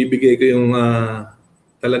 Ibibigay ko yung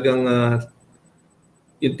talagang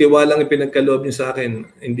yung tiwalang ipinagkaloob niyo sa akin,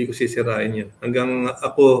 hindi ko sisirain yun. Hanggang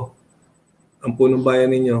ako ang punong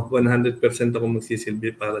bayan ninyo, 100% ako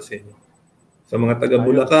magsisilbi para sa inyo. Sa mga taga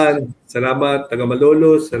Bulacan, salamat. Taga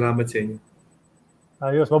Malolos, salamat sa inyo.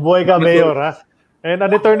 Ayos. Mabuhay ka, Mayor. Ha? And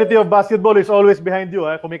an eternity of basketball is always behind you.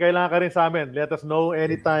 Ha? Kung may kailangan ka rin sa amin, let us know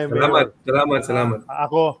anytime. Salamat.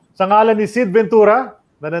 Ako, sa ngalan ni Sid Ventura,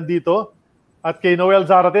 na nandito, at kay Noel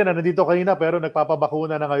Zarate, na nandito kanina pero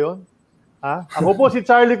nagpapabakuna na ngayon. Ha? Ako po si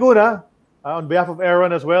Charlie Cuna, on behalf of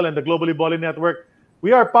Aaron as well and the Globally Ballin Network.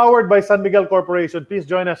 We are powered by San Miguel Corporation. Please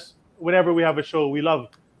join us whenever we have a show. We love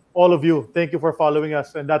all of you. Thank you for following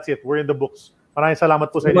us. And that's it. We're in the books. Maraming salamat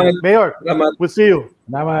po sa inyo. Mayor, we'll see you.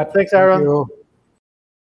 Thanks, Aaron. Thank you.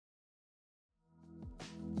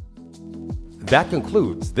 That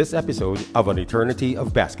concludes this episode of An Eternity of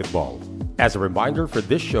Basketball. As a reminder for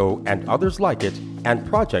this show and others like it and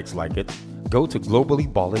projects like it, go to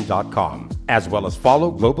globallyballin.com, as well as follow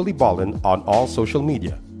Globally Ballin on all social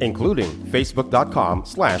media, including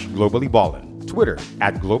facebook.com/globallyballin, Twitter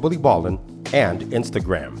 @globallyballin, and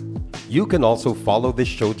Instagram. You can also follow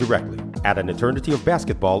this show directly at An Eternity of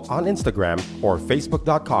Basketball on Instagram or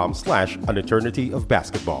facebook.com/An Eternity of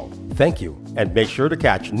Basketball. Thank you, and make sure to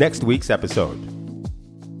catch next week's episode.